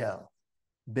learning to tell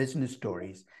business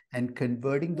stories and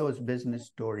converting those business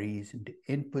stories into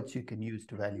inputs you can use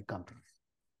to value companies.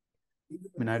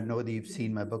 I know that you've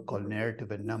seen my book called Narrative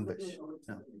and Numbers.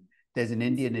 There's an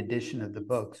Indian edition of the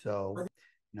book, so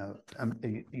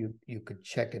you could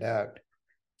check it out.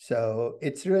 So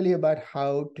it's really about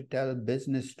how to tell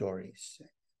business stories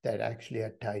that actually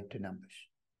are tied to numbers.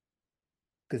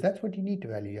 Because that's what you need to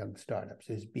value young startups,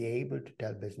 is be able to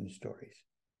tell business stories.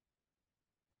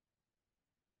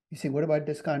 You see, what about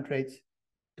discount rates?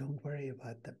 Don't worry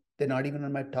about them. They're not even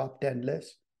on my top 10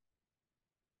 list.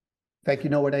 In fact, you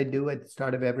know what I do at the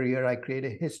start of every year? I create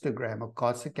a histogram of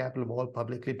cost of capital of all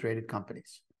publicly traded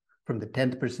companies from the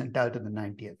 10th percentile to the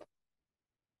 90th.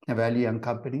 I value young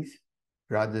companies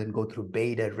rather than go through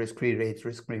beta, risk-free rates,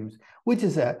 risk premiums, which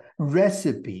is a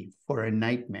recipe for a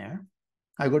nightmare.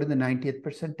 I go to the 90th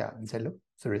percentile and say, look,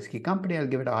 it's a risky company. I'll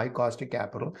give it a high cost of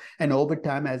capital. And over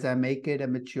time, as I make it a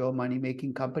mature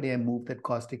money-making company, I move that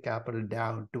cost of capital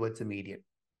down towards a median.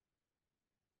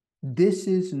 This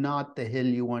is not the hill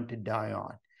you want to die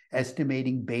on.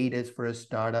 Estimating betas for a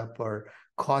startup or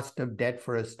cost of debt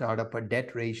for a startup or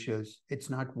debt ratios, it's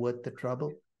not worth the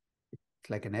trouble. It's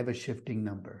like an ever-shifting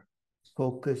number.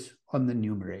 Focus on the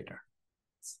numerator.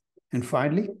 And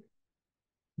finally,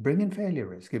 bring in failure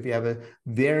risk. If you have a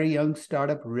very young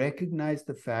startup, recognize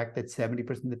the fact that 70%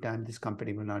 of the time this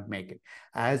company will not make it.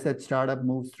 As that startup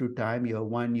moves through time, year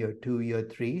 1, year 2, year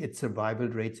 3, its survival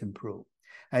rates improve.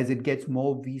 As it gets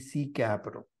more VC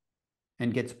capital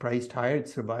and gets priced higher,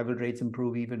 its survival rates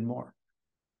improve even more.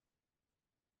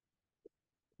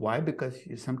 Why? Because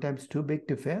you're sometimes too big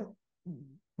to fail,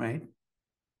 right?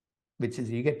 Which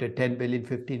is you get to 10 billion,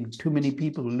 15, too many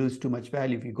people will lose too much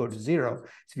value if you go to zero.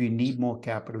 So if you need more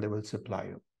capital, they will supply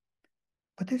you.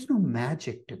 But there's no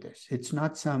magic to this. It's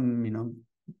not some,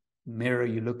 mirror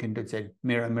you look into and say,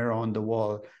 mirror, mirror on the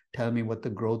wall, tell me what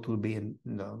the growth will be in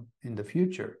the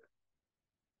future.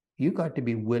 You got to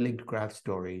be willing to craft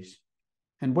stories.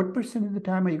 And what percent of the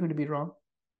time are you going to be wrong?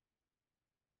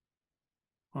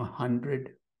 100%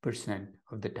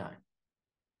 of the time.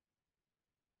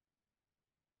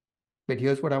 But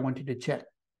here's what I want you to check.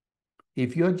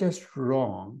 If you're just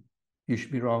wrong, you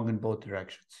should be wrong in both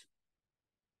directions.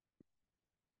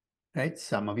 Right?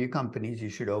 Some of your companies you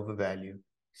should overvalue.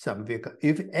 Some of your,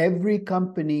 if every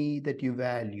company that you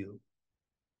value,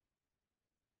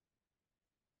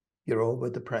 you're over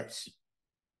the price,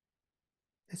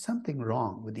 there's something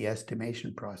wrong with the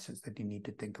estimation process that you need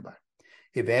to think about.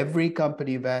 If every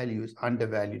company value is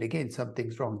undervalued, again,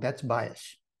 something's wrong. That's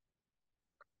bias.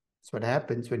 That's what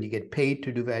happens when you get paid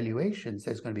to do valuations.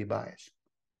 There's going to be bias.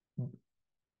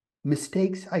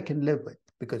 Mistakes I can live with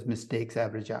because mistakes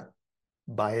average out.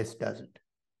 Bias doesn't.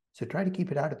 So try to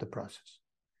keep it out of the process.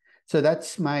 So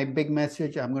that's my big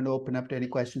message. I'm going to open up to any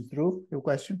questions. Dhruv, your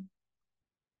question?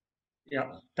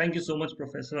 Yeah, thank you so much,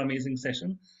 Professor. Amazing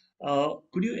session.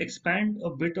 Could you expand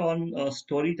a bit on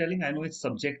storytelling? I know it's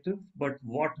subjective, but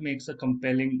what makes a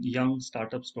compelling young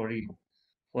startup story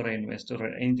for an investor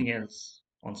or anything else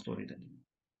on storytelling?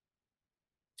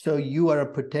 So you are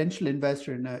a potential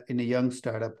investor in a young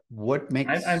startup. What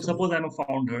makes... I suppose I'm a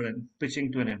founder and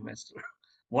pitching to an investor.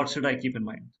 What should I keep in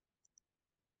mind?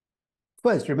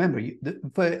 First, remember,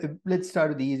 let's start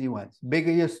with the easy ones.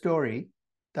 Bigger your story,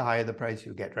 the higher the price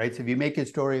you get, right? So if you make a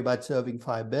story about serving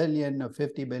 5 billion or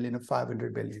 50 billion or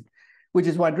 500 billion, which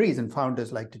is one reason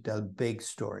founders like to tell big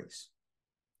stories.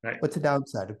 Right. What's the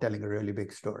downside of telling a really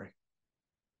big story?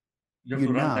 You have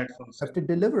to run that first. Have to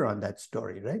deliver on that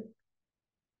story, right?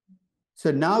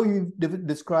 So now you've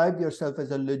described yourself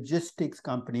as a logistics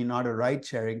company, not a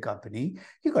ride-sharing company.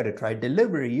 You got to try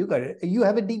delivery. You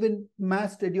haven't even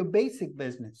mastered your basic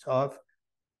business of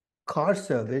car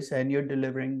service, and you're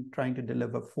trying to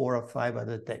deliver 4 or 5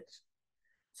 other things.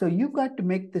 So you've got to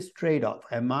make this trade-off.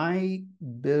 Am I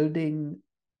building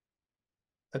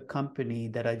a company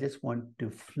that I just want to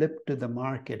flip to the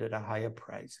market at a higher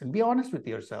price? And be honest with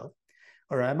yourself.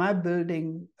 Or am I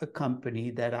building a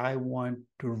company that I want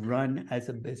to run as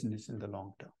a business in the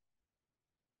long term?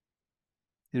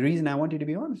 The reason I want you to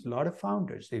be honest, a lot of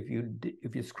founders, if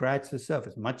you scratch the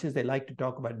surface, much as they like to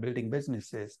talk about building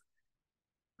businesses,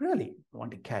 really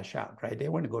want to cash out, right? They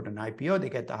want to go to an IPO, they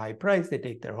get the high price, they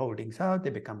take their holdings out,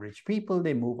 they become rich people,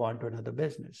 they move on to another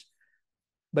business.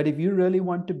 But if you really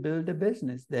want to build a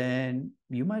business, then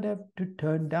you might have to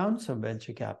turn down some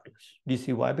venture capitalists. Do you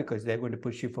see why? Because they're going to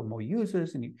push you for more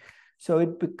users. So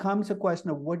it becomes a question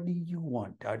of what do you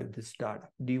want out of the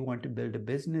startup? Do you want to build a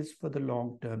business for the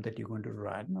long term that you're going to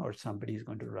run, or somebody's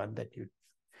going to run that you,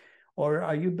 or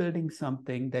are you building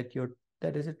something that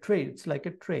is a trade? It's like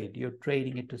a trade. You're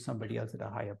trading it to somebody else at a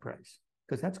higher price,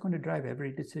 because that's going to drive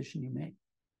every decision you make.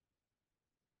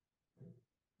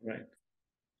 Right.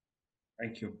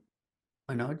 Thank you.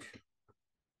 Manoj?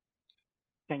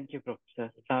 Thank you,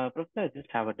 Professor. Professor, I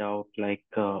just have a doubt,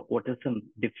 what is the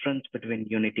difference between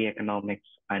unity economics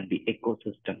and the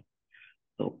ecosystem?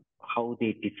 So how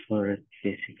they differ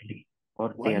basically, or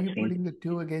Why they are are you same? putting the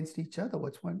two against each other?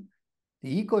 What's one?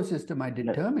 The ecosystem might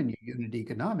determine your unit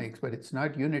economics, but it's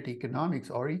not unit economics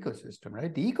or ecosystem,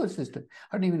 right? The ecosystem,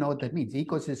 I don't even know what that means.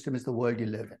 Ecosystem is the world you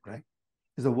live in, right?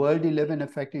 Does the world you live in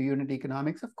affect your unit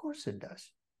economics? Of course it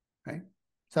does, right?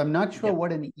 So I'm not sure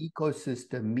what an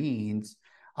ecosystem means,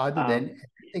 other than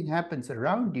everything happens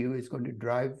around you is going to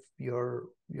drive your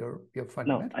No,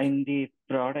 fundamentals. in the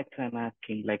products I'm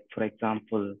asking, like for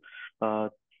example,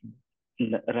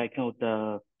 right now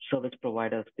the service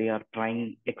providers, they are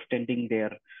extending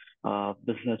their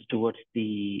business towards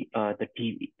the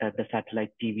TV, the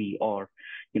satellite TV, or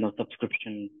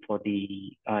subscription for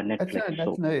the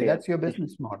Netflix. That's your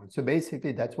business model. So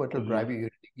basically, that's what will drive you.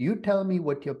 You tell me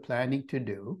what you're planning to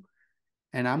do,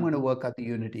 and I'm going to work out the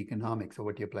unit economics of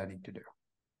what you're planning to do,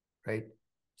 right?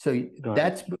 So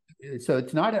so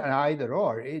it's not an either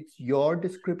or. It's your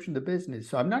description of the business.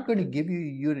 So I'm not going to give you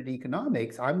unit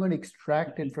economics. I'm going to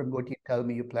extract it from what you tell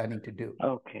me you're planning to do.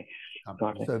 Okay.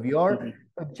 Got it. So if your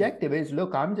objective is,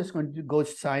 look, I'm just going to go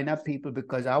sign up people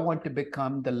because I want to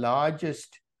become the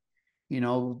largest,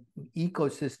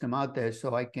 ecosystem out there,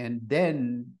 so I can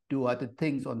then do other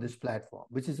things on this platform,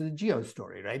 which is the geo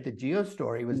story, right? The geo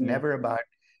story was never about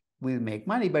we'll make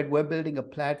money, but we're building a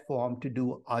platform to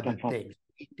do other things,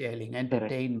 retailing,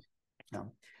 entertainment.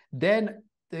 Then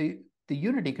the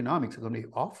unit economics are going to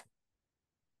be off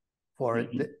for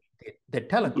the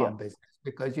telecom business,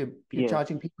 because you're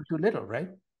charging people too little, right?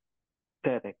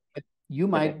 Correct. But you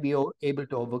might be able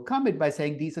to overcome it by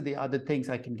saying these are the other things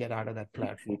I can get out of that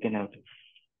platform. You can have it.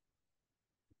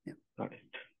 Yeah. Got it.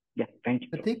 Yeah, thank you.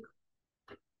 Pratik?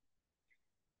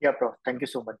 Yeah, Prof. Thank you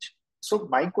so much. So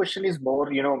my question is more,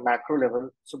 macro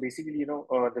level. So basically,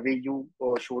 the way you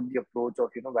showed the approach of,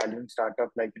 valuing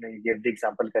startup, like, you gave the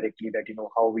example correctly that,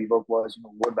 how WeWork was,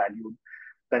 more valued,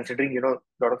 considering, a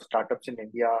lot of startups in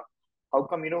India. How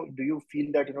come, do you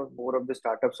feel that, more of the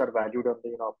startups are valued on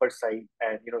the, upper side?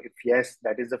 And, if yes,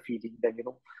 that is the feeling, then,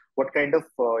 what kind of,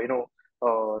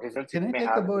 results Can it I may take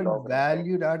have the in the word long run?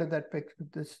 valued out of that picture?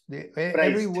 Every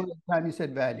Priced. time you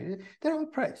said value, they're all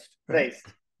priced, right?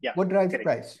 Priced. Yeah. What drives Correct.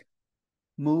 price?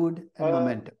 Mood and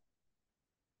momentum.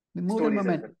 The mood and Stories as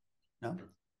momentum. No?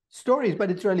 Stories, but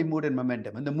it's really mood and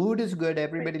momentum. And the mood is good,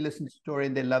 everybody listens to the story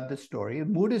and they love the story. If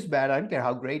mood is bad, I don't care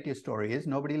how great your story is,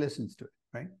 nobody listens to it,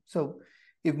 right? So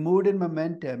if mood and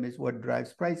momentum is what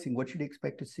drives pricing, what should you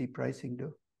expect to see pricing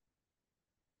do?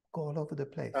 Go all over the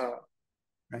place,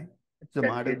 right?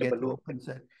 Zomato opens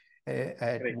at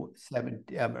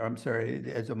 70. I'm sorry,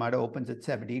 Zomato opens at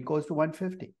 70, it goes to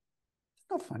 150. There's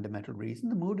no fundamental reason.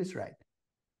 The mood is right.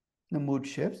 The mood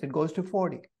shifts, it goes to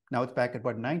 40. Now it's back at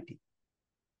what, 90.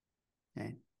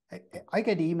 And I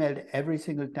get emailed every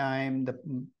single time the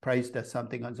price does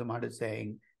something on Zomato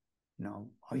saying,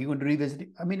 are you going to revisit it?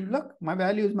 I mean, look, my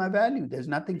value is my value. There's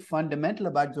nothing fundamental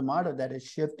about Zomato that has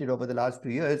shifted over the last 2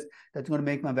 years that's going to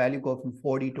make my value go from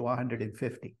 40 to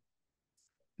 150.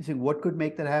 You think, what could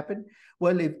make that happen?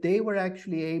 Well, if they were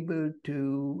actually able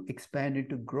to expand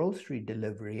into grocery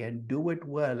delivery and do it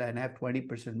well and have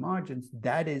 20% margins,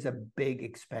 that is a big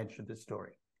expansion of the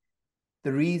story.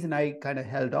 The reason I kind of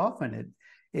held off on it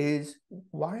is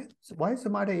why is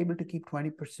Zomato able to keep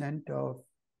 20% of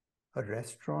a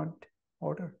restaurant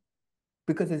order?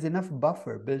 Because there's enough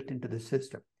buffer built into the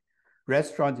system.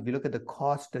 Restaurants, if you look at the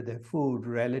cost of their food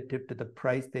relative to the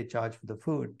price they charge for the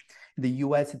food, in the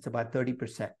US, it's about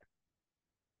 30%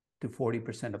 to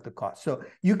 40% of the cost. So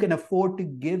you can afford to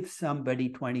give somebody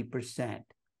 20%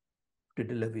 to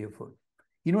deliver your food.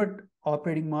 You know what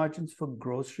operating margins for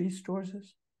grocery stores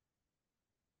is?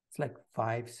 It's like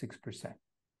 5-6%,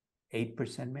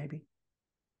 8% maybe.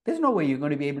 There's no way you're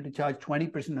going to be able to charge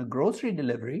 20% of grocery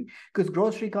delivery, because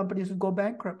grocery companies will go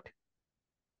bankrupt.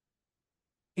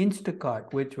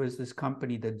 Instacart, which was this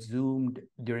company that zoomed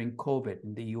during COVID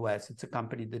in the US, it's a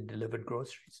company that delivered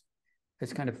groceries.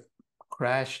 It's kind of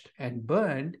crashed and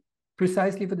burned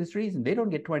precisely for this reason. They don't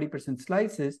get 20%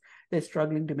 slices. They're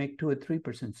struggling to make 2 or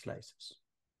 3% slices.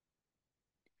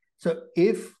 So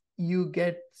if you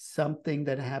get something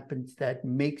that happens that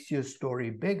makes your story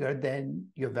bigger, then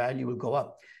your value will go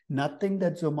up. Nothing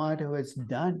that Zomato has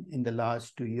done in the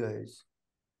last 2 years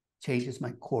changes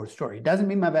my core story. It doesn't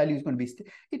mean my value is going to be,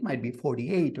 it might be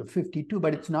 48 or 52,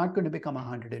 but it's not going to become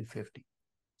 150.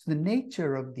 So the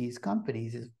nature of these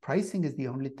companies is pricing is the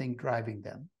only thing driving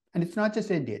them. And it's not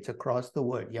just India, it's across the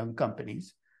world. Young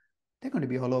companies, they're going to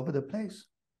be all over the place.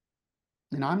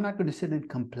 And I'm not going to sit and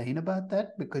complain about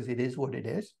that, because it is what it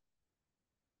is.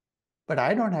 But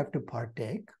I don't have to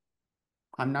partake.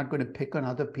 I'm not going to pick on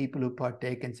other people who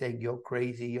partake and saying, you're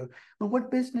crazy. Well,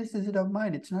 what business is it of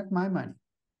mine? It's not my money.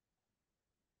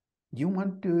 You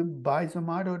want to buy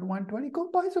Zomato at 120? Go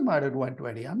buy Zomato at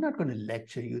 120. I'm not going to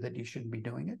lecture you that you shouldn't be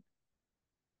doing it.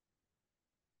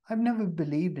 I've never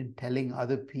believed in telling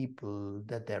other people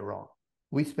that they're wrong.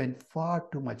 We spend far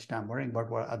too much time worrying about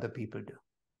what other people do.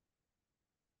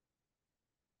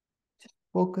 Just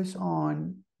focus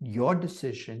on your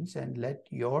decisions and let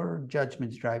your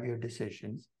judgments drive your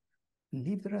decisions.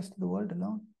 Leave the rest of the world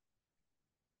alone.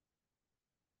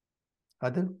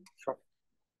 Other? Sure.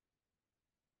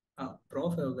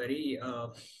 Prof, a very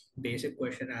basic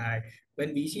question I had.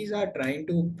 When VCs are trying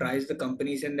to price the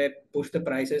companies and they push the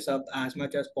prices up as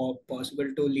much as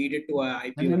possible to lead it to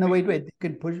an IPO. No, wait. You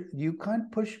can push. You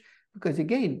can't push because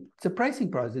again, it's a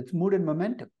pricing process. It's mood and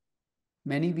momentum.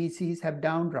 Many VCs have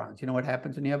down rounds. You know what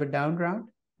happens when you have a down round?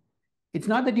 It's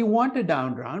not that you want a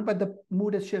down round, but the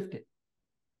mood has shifted.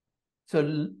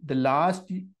 So the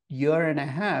last year and a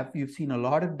half, you've seen a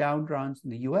lot of down rounds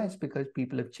in the US because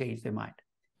people have changed their mind.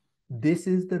 This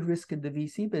is the risk in the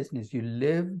VC business. You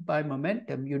live by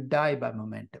momentum, you die by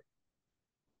momentum.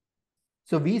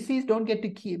 So VCs don't get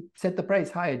to set the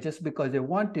price higher just because they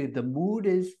want to. The mood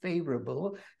is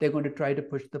favorable. They're going to try to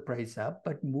push the price up,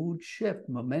 but mood shift,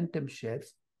 momentum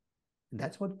shifts. And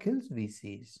that's what kills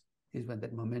VCs, is when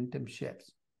that momentum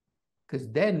shifts.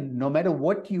 Because then no matter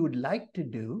what you would like to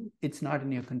do, it's not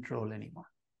in your control anymore.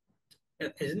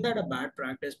 Isn't that a bad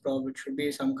practice, Prof? It should be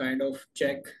some kind of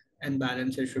check and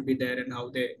balances should be there in how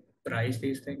they price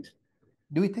these things.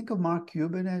 Do we think of Mark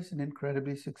Cuban as an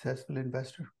incredibly successful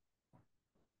investor?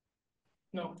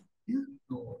 No. Yeah.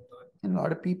 No. And a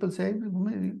lot of people say,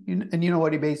 and you know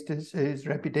what he based his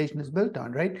reputation is built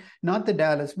on, right? Not the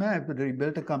Dallas Mavericks, but he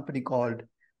built a company called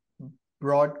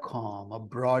Broadcom,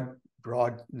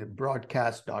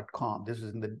 broadcast.com. This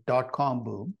was in the dot-com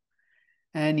boom.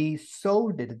 And he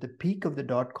sold it at the peak of the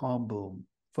dot-com boom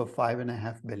for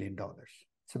 $5.5 billion.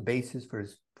 It's a basis for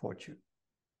his fortune.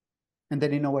 And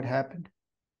then you know what happened?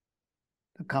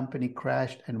 The company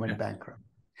crashed and went bankrupt.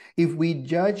 If we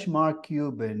judge Mark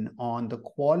Cuban on the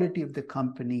quality of the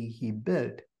company he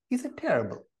built, he's a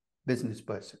terrible business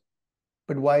person.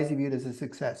 But why is he viewed as a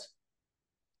success?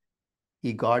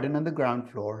 He got in on the ground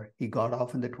floor. He got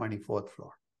off on the 24th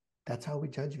floor. That's how we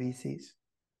judge VCs.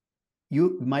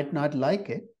 You might not like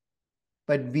it,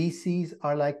 but VCs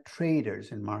are like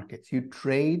traders in markets. You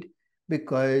trade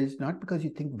not because you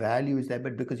think value is there,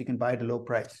 but because you can buy at a low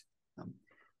price.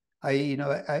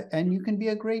 And you can be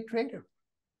a great trader.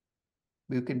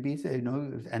 You can be,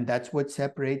 and that's what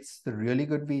separates the really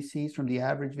good VCs from the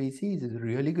average VCs. Is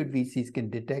really good VCs can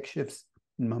detect shifts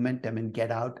in momentum and get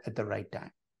out at the right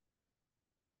time.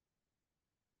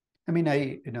 I mean,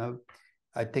 I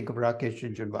think of Rakesh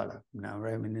Jhunjhunwala now,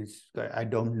 right? I mean, I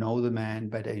don't know the man,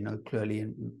 but clearly a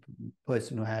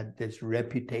person who had this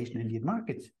reputation in Indian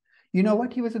markets. You know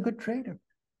what? He was a good trader.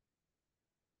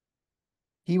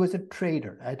 He was a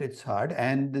trader at its heart,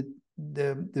 and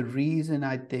the reason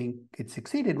I think it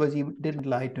succeeded was he didn't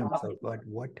lie to himself about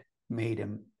what made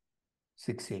him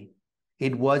succeed.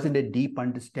 It wasn't a deep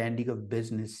understanding of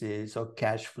businesses or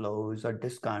cash flows or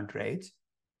discount rates.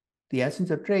 The essence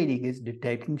of trading is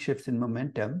detecting shifts in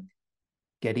momentum,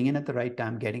 getting in at the right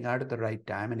time, getting out at the right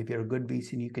time. And if you're a good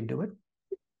VC and you can do it,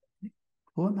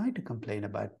 who am I to complain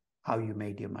about how you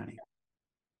made your money?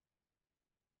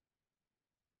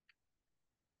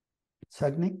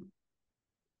 Sagnik?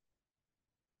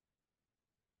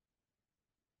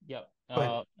 Yeah.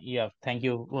 Thank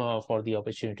you for the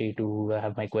opportunity to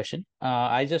have my question.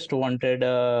 I just wanted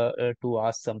to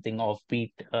ask something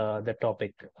offbeat the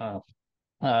topic.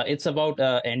 It's about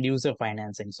end user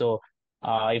financing. So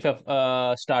if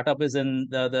a startup is in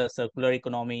the circular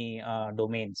economy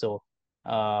domain, so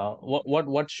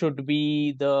what should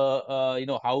be the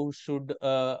how should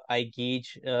I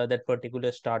gauge that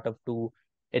particular startup to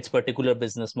its particular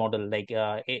business model? Like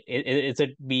is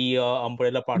it be a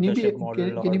umbrella partnership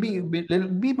model, can or you be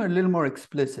a little more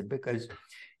explicit? Because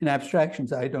in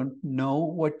abstractions, I don't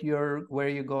know where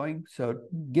you're going. So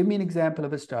give me an example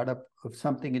of a startup of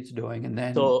something it's doing, and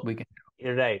then we can.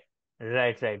 Right.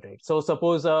 So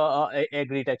suppose a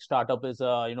agri-tech startup is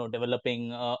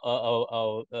developing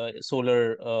a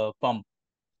solar pump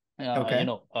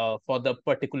for the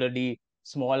particularly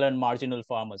small and marginal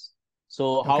farmers.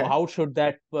 So how should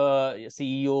that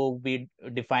CEO be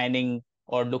defining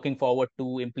or looking forward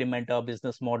to implement a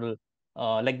business model?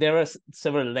 Like there are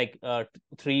several, like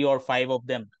 3 or 5 of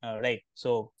them, right?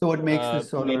 So what makes the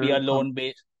solar maybe a loan pump?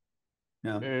 based.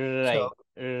 No. Right.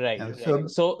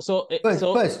 So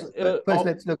first,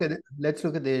 let's look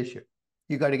at the issue.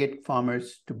 You got to get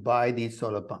farmers to buy these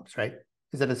solar pumps, right?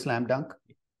 Is that a slam dunk?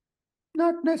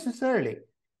 Not necessarily.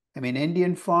 I mean,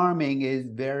 Indian farming is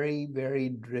very, very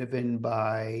driven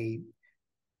by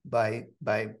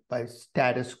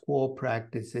status quo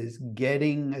practices.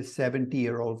 Getting a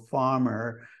 70-year-old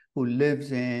farmer who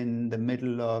lives in the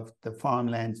middle of the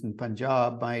farmlands in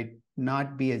Punjab might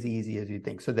not be as easy as you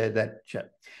think. So there's that.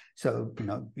 So,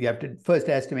 you have to first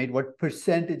estimate what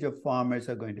percentage of farmers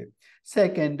are going to.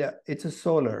 Second, it's a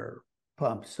solar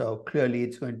pump. So clearly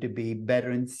it's going to be better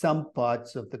in some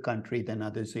parts of the country than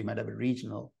others. So you might have a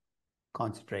regional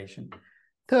concentration.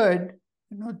 Third,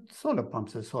 solar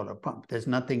pumps are solar pump. There's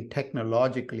nothing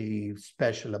technologically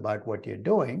special about what you're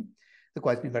doing. The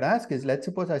question you've got to ask is, let's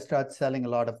suppose I start selling a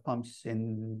lot of pumps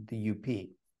in the UP.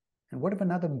 And what if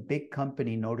another big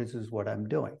company notices what I'm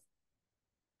doing?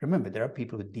 Remember, there are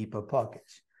people with deeper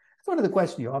pockets. That's one of the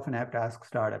questions you often have to ask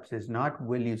startups is not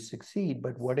will you succeed,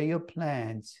 but what are your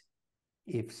plans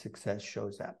if success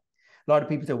shows up? A lot of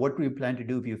people say, what do you plan to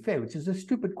do if you fail? Which is a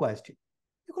stupid question.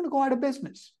 You're going to go out of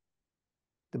business.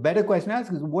 The better question to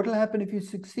ask is, what will happen if you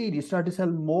succeed? You start to sell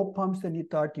more pumps than you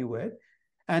thought you would,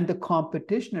 and the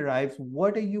competition arrives.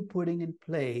 What are you putting in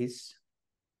place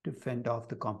to fend off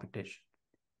the competition?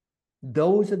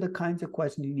 Those are the kinds of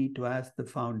questions you need to ask the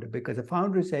founder, because a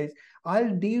founder says,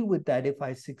 I'll deal with that if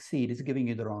I succeed, is giving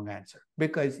you the wrong answer.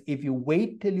 Because if you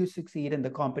wait till you succeed and the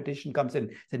competition comes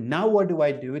in, say, now what do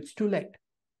I do? It's too late.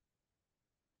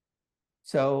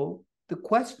 So the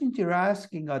questions you're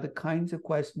asking are the kinds of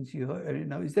questions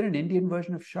is there an Indian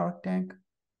version of Shark Tank?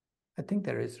 I think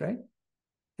there is, right?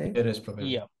 There is, Professor.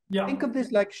 Yeah. Think of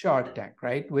this like Shark Tank,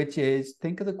 right? Which is,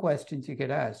 think of the questions you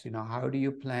get asked. How do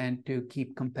you plan to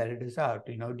keep competitors out?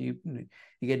 Do you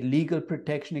get legal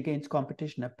protection against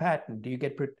competition, a patent? Do you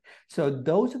get so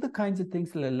those are the kinds of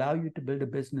things that allow you to build a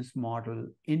business model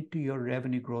into your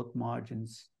revenue growth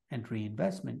margins and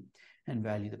reinvestment and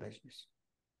value the business.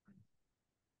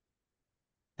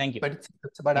 Thank you. But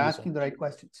it's about asking the right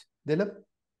questions. Dilip?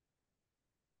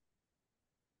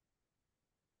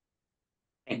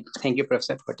 Thank you,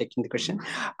 Professor, for taking the question.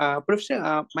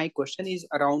 Professor, my question is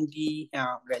around the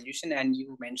valuation, and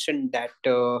you mentioned that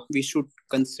we should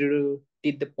consider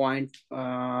it the point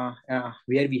where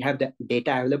we have the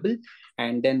data available,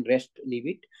 and then rest leave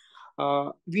it.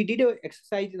 We did an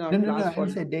exercise in our class. No, I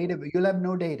didn't say data, but you'll have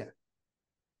no data.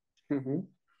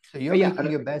 So you're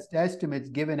making your best estimates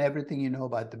given everything you know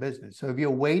about the business. So if you're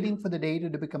waiting for the data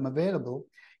to become available,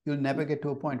 you'll never get to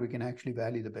a point where we can actually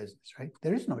value the business, right?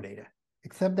 There is no data,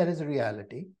 except that is a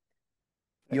reality.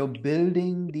 You're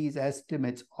building these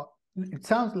estimates. It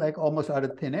sounds like almost out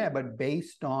of thin air, but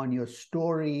based on your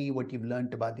story, what you've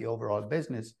learned about the overall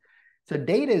business. So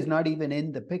data is not even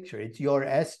in the picture. It's your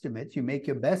estimates. You make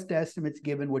your best estimates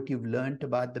given what you've learned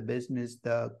about the business,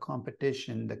 the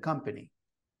competition, the company.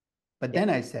 But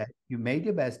then I said, you made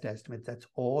your best estimates. That's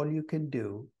all you can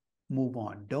do. Move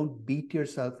on. Don't beat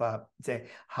yourself up. Say,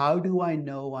 how do I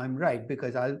know I'm right?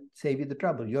 Because I'll save you the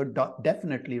trouble. You're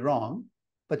definitely wrong,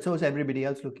 but so is everybody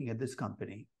else looking at this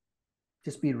company.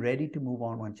 Just be ready to move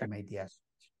on once you made the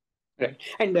estimates. Right.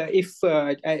 And if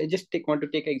I just want to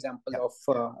take an example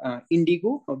of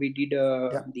Indigo, we did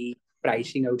the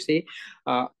pricing, I would say,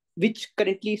 which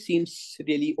currently seems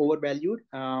really overvalued.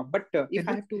 But if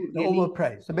I have to really...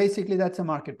 Overpriced. So basically that's a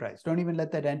market price. Don't even let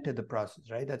that enter the process,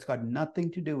 right? That's got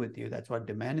nothing to do with you. That's what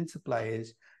demand and supply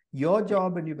is. Your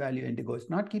job when you value Indigo is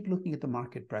not keep looking at the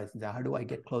market price and say, how do I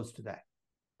get close to that?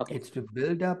 Okay. It's to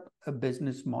build up a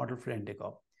business model for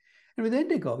Indigo. And with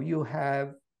Indigo, you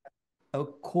have a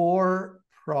core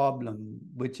problem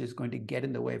which is going to get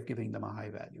in the way of giving them a high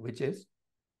value, which is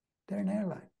they're an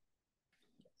airline.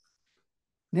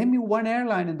 Name me one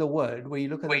airline in the world where you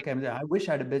look at the camera and say, I wish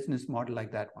I had a business model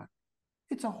like that one.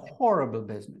 It's a horrible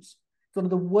business. It's one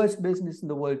of the worst businesses in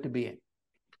the world to be in.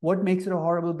 What makes it a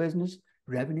horrible business?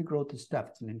 Revenue growth is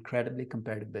tough. It's an incredibly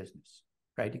competitive business,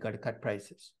 right? You got to cut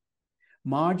prices.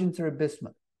 Margins are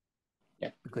abysmal.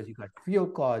 Yeah. Because you got fuel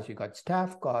costs, you got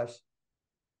staff costs.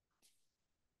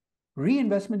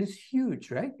 Reinvestment is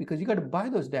huge, right? Because you got to buy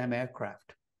those damn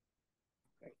aircraft.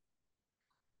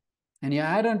 And you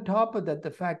add on top of that the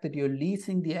fact that you're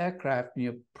leasing the aircraft and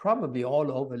you're probably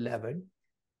all over levered.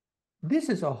 This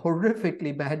is a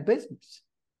horrifically bad business.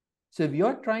 So if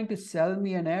you're trying to sell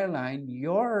me an airline,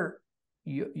 your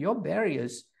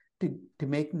barriers to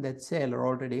making that sale are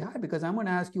already high, because I'm going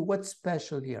to ask you, what's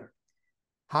special here?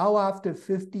 How after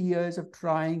 50 years of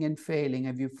trying and failing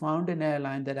have you found an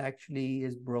airline that actually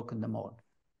has broken the mold?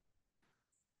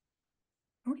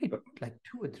 Only like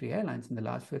 2 or 3 airlines in the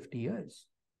last 50 years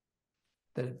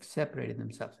that have separated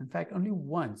themselves. In fact, only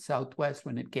one, Southwest,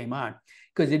 when it came out,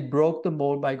 because it broke the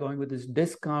mold by going with this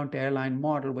discount airline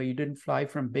model where you didn't fly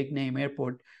from big name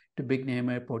airport to big name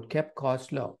airport, kept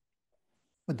costs low.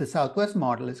 But the Southwest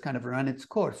model has kind of run its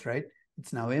course, right?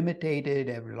 It's now imitated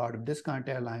every lot of discount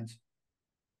airlines.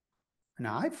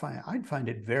 Now, I'd find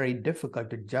it very difficult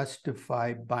to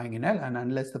justify buying an airline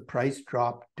unless the price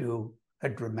dropped to a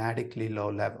dramatically low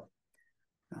level.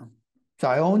 So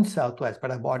I own Southwest,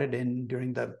 but I bought it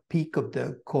during the peak of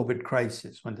the COVID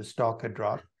crisis when the stock had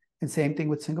dropped. And same thing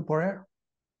with Singapore Air.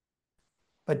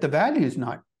 But the value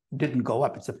didn't go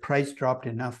up. It's the price dropped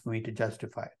enough for me to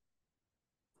justify it.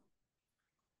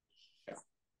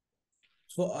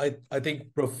 So I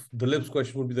think Prof. Dilip's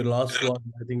question would be the last one.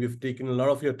 I think we've taken a lot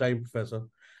of your time, Professor.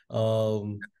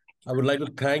 I would like to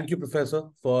thank you, Professor,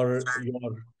 for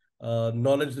your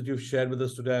knowledge that you've shared with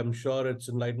us today. I'm sure it's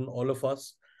enlightened all of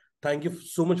us. Thank you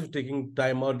so much for taking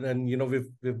time out. And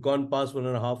we've gone past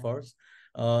 1.5 hours.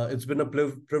 It's been a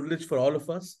privilege for all of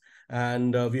us,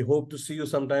 and we hope to see you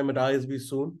sometime at ISB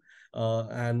soon.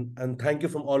 And thank you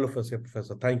from all of us here,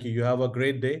 Professor. Thank you. You have a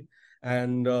great day.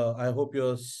 And I hope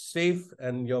you're safe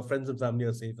and your friends and family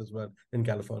are safe as well in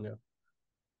California.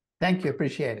 Thank you.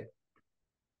 Appreciate it.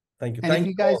 Thank you. And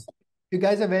if you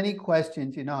guys have any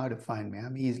questions, you know how to find me.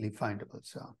 I'm easily findable.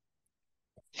 So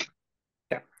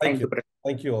yeah, thank you.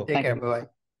 Thank you all. Take care.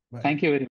 Bye-bye. Thank you very much.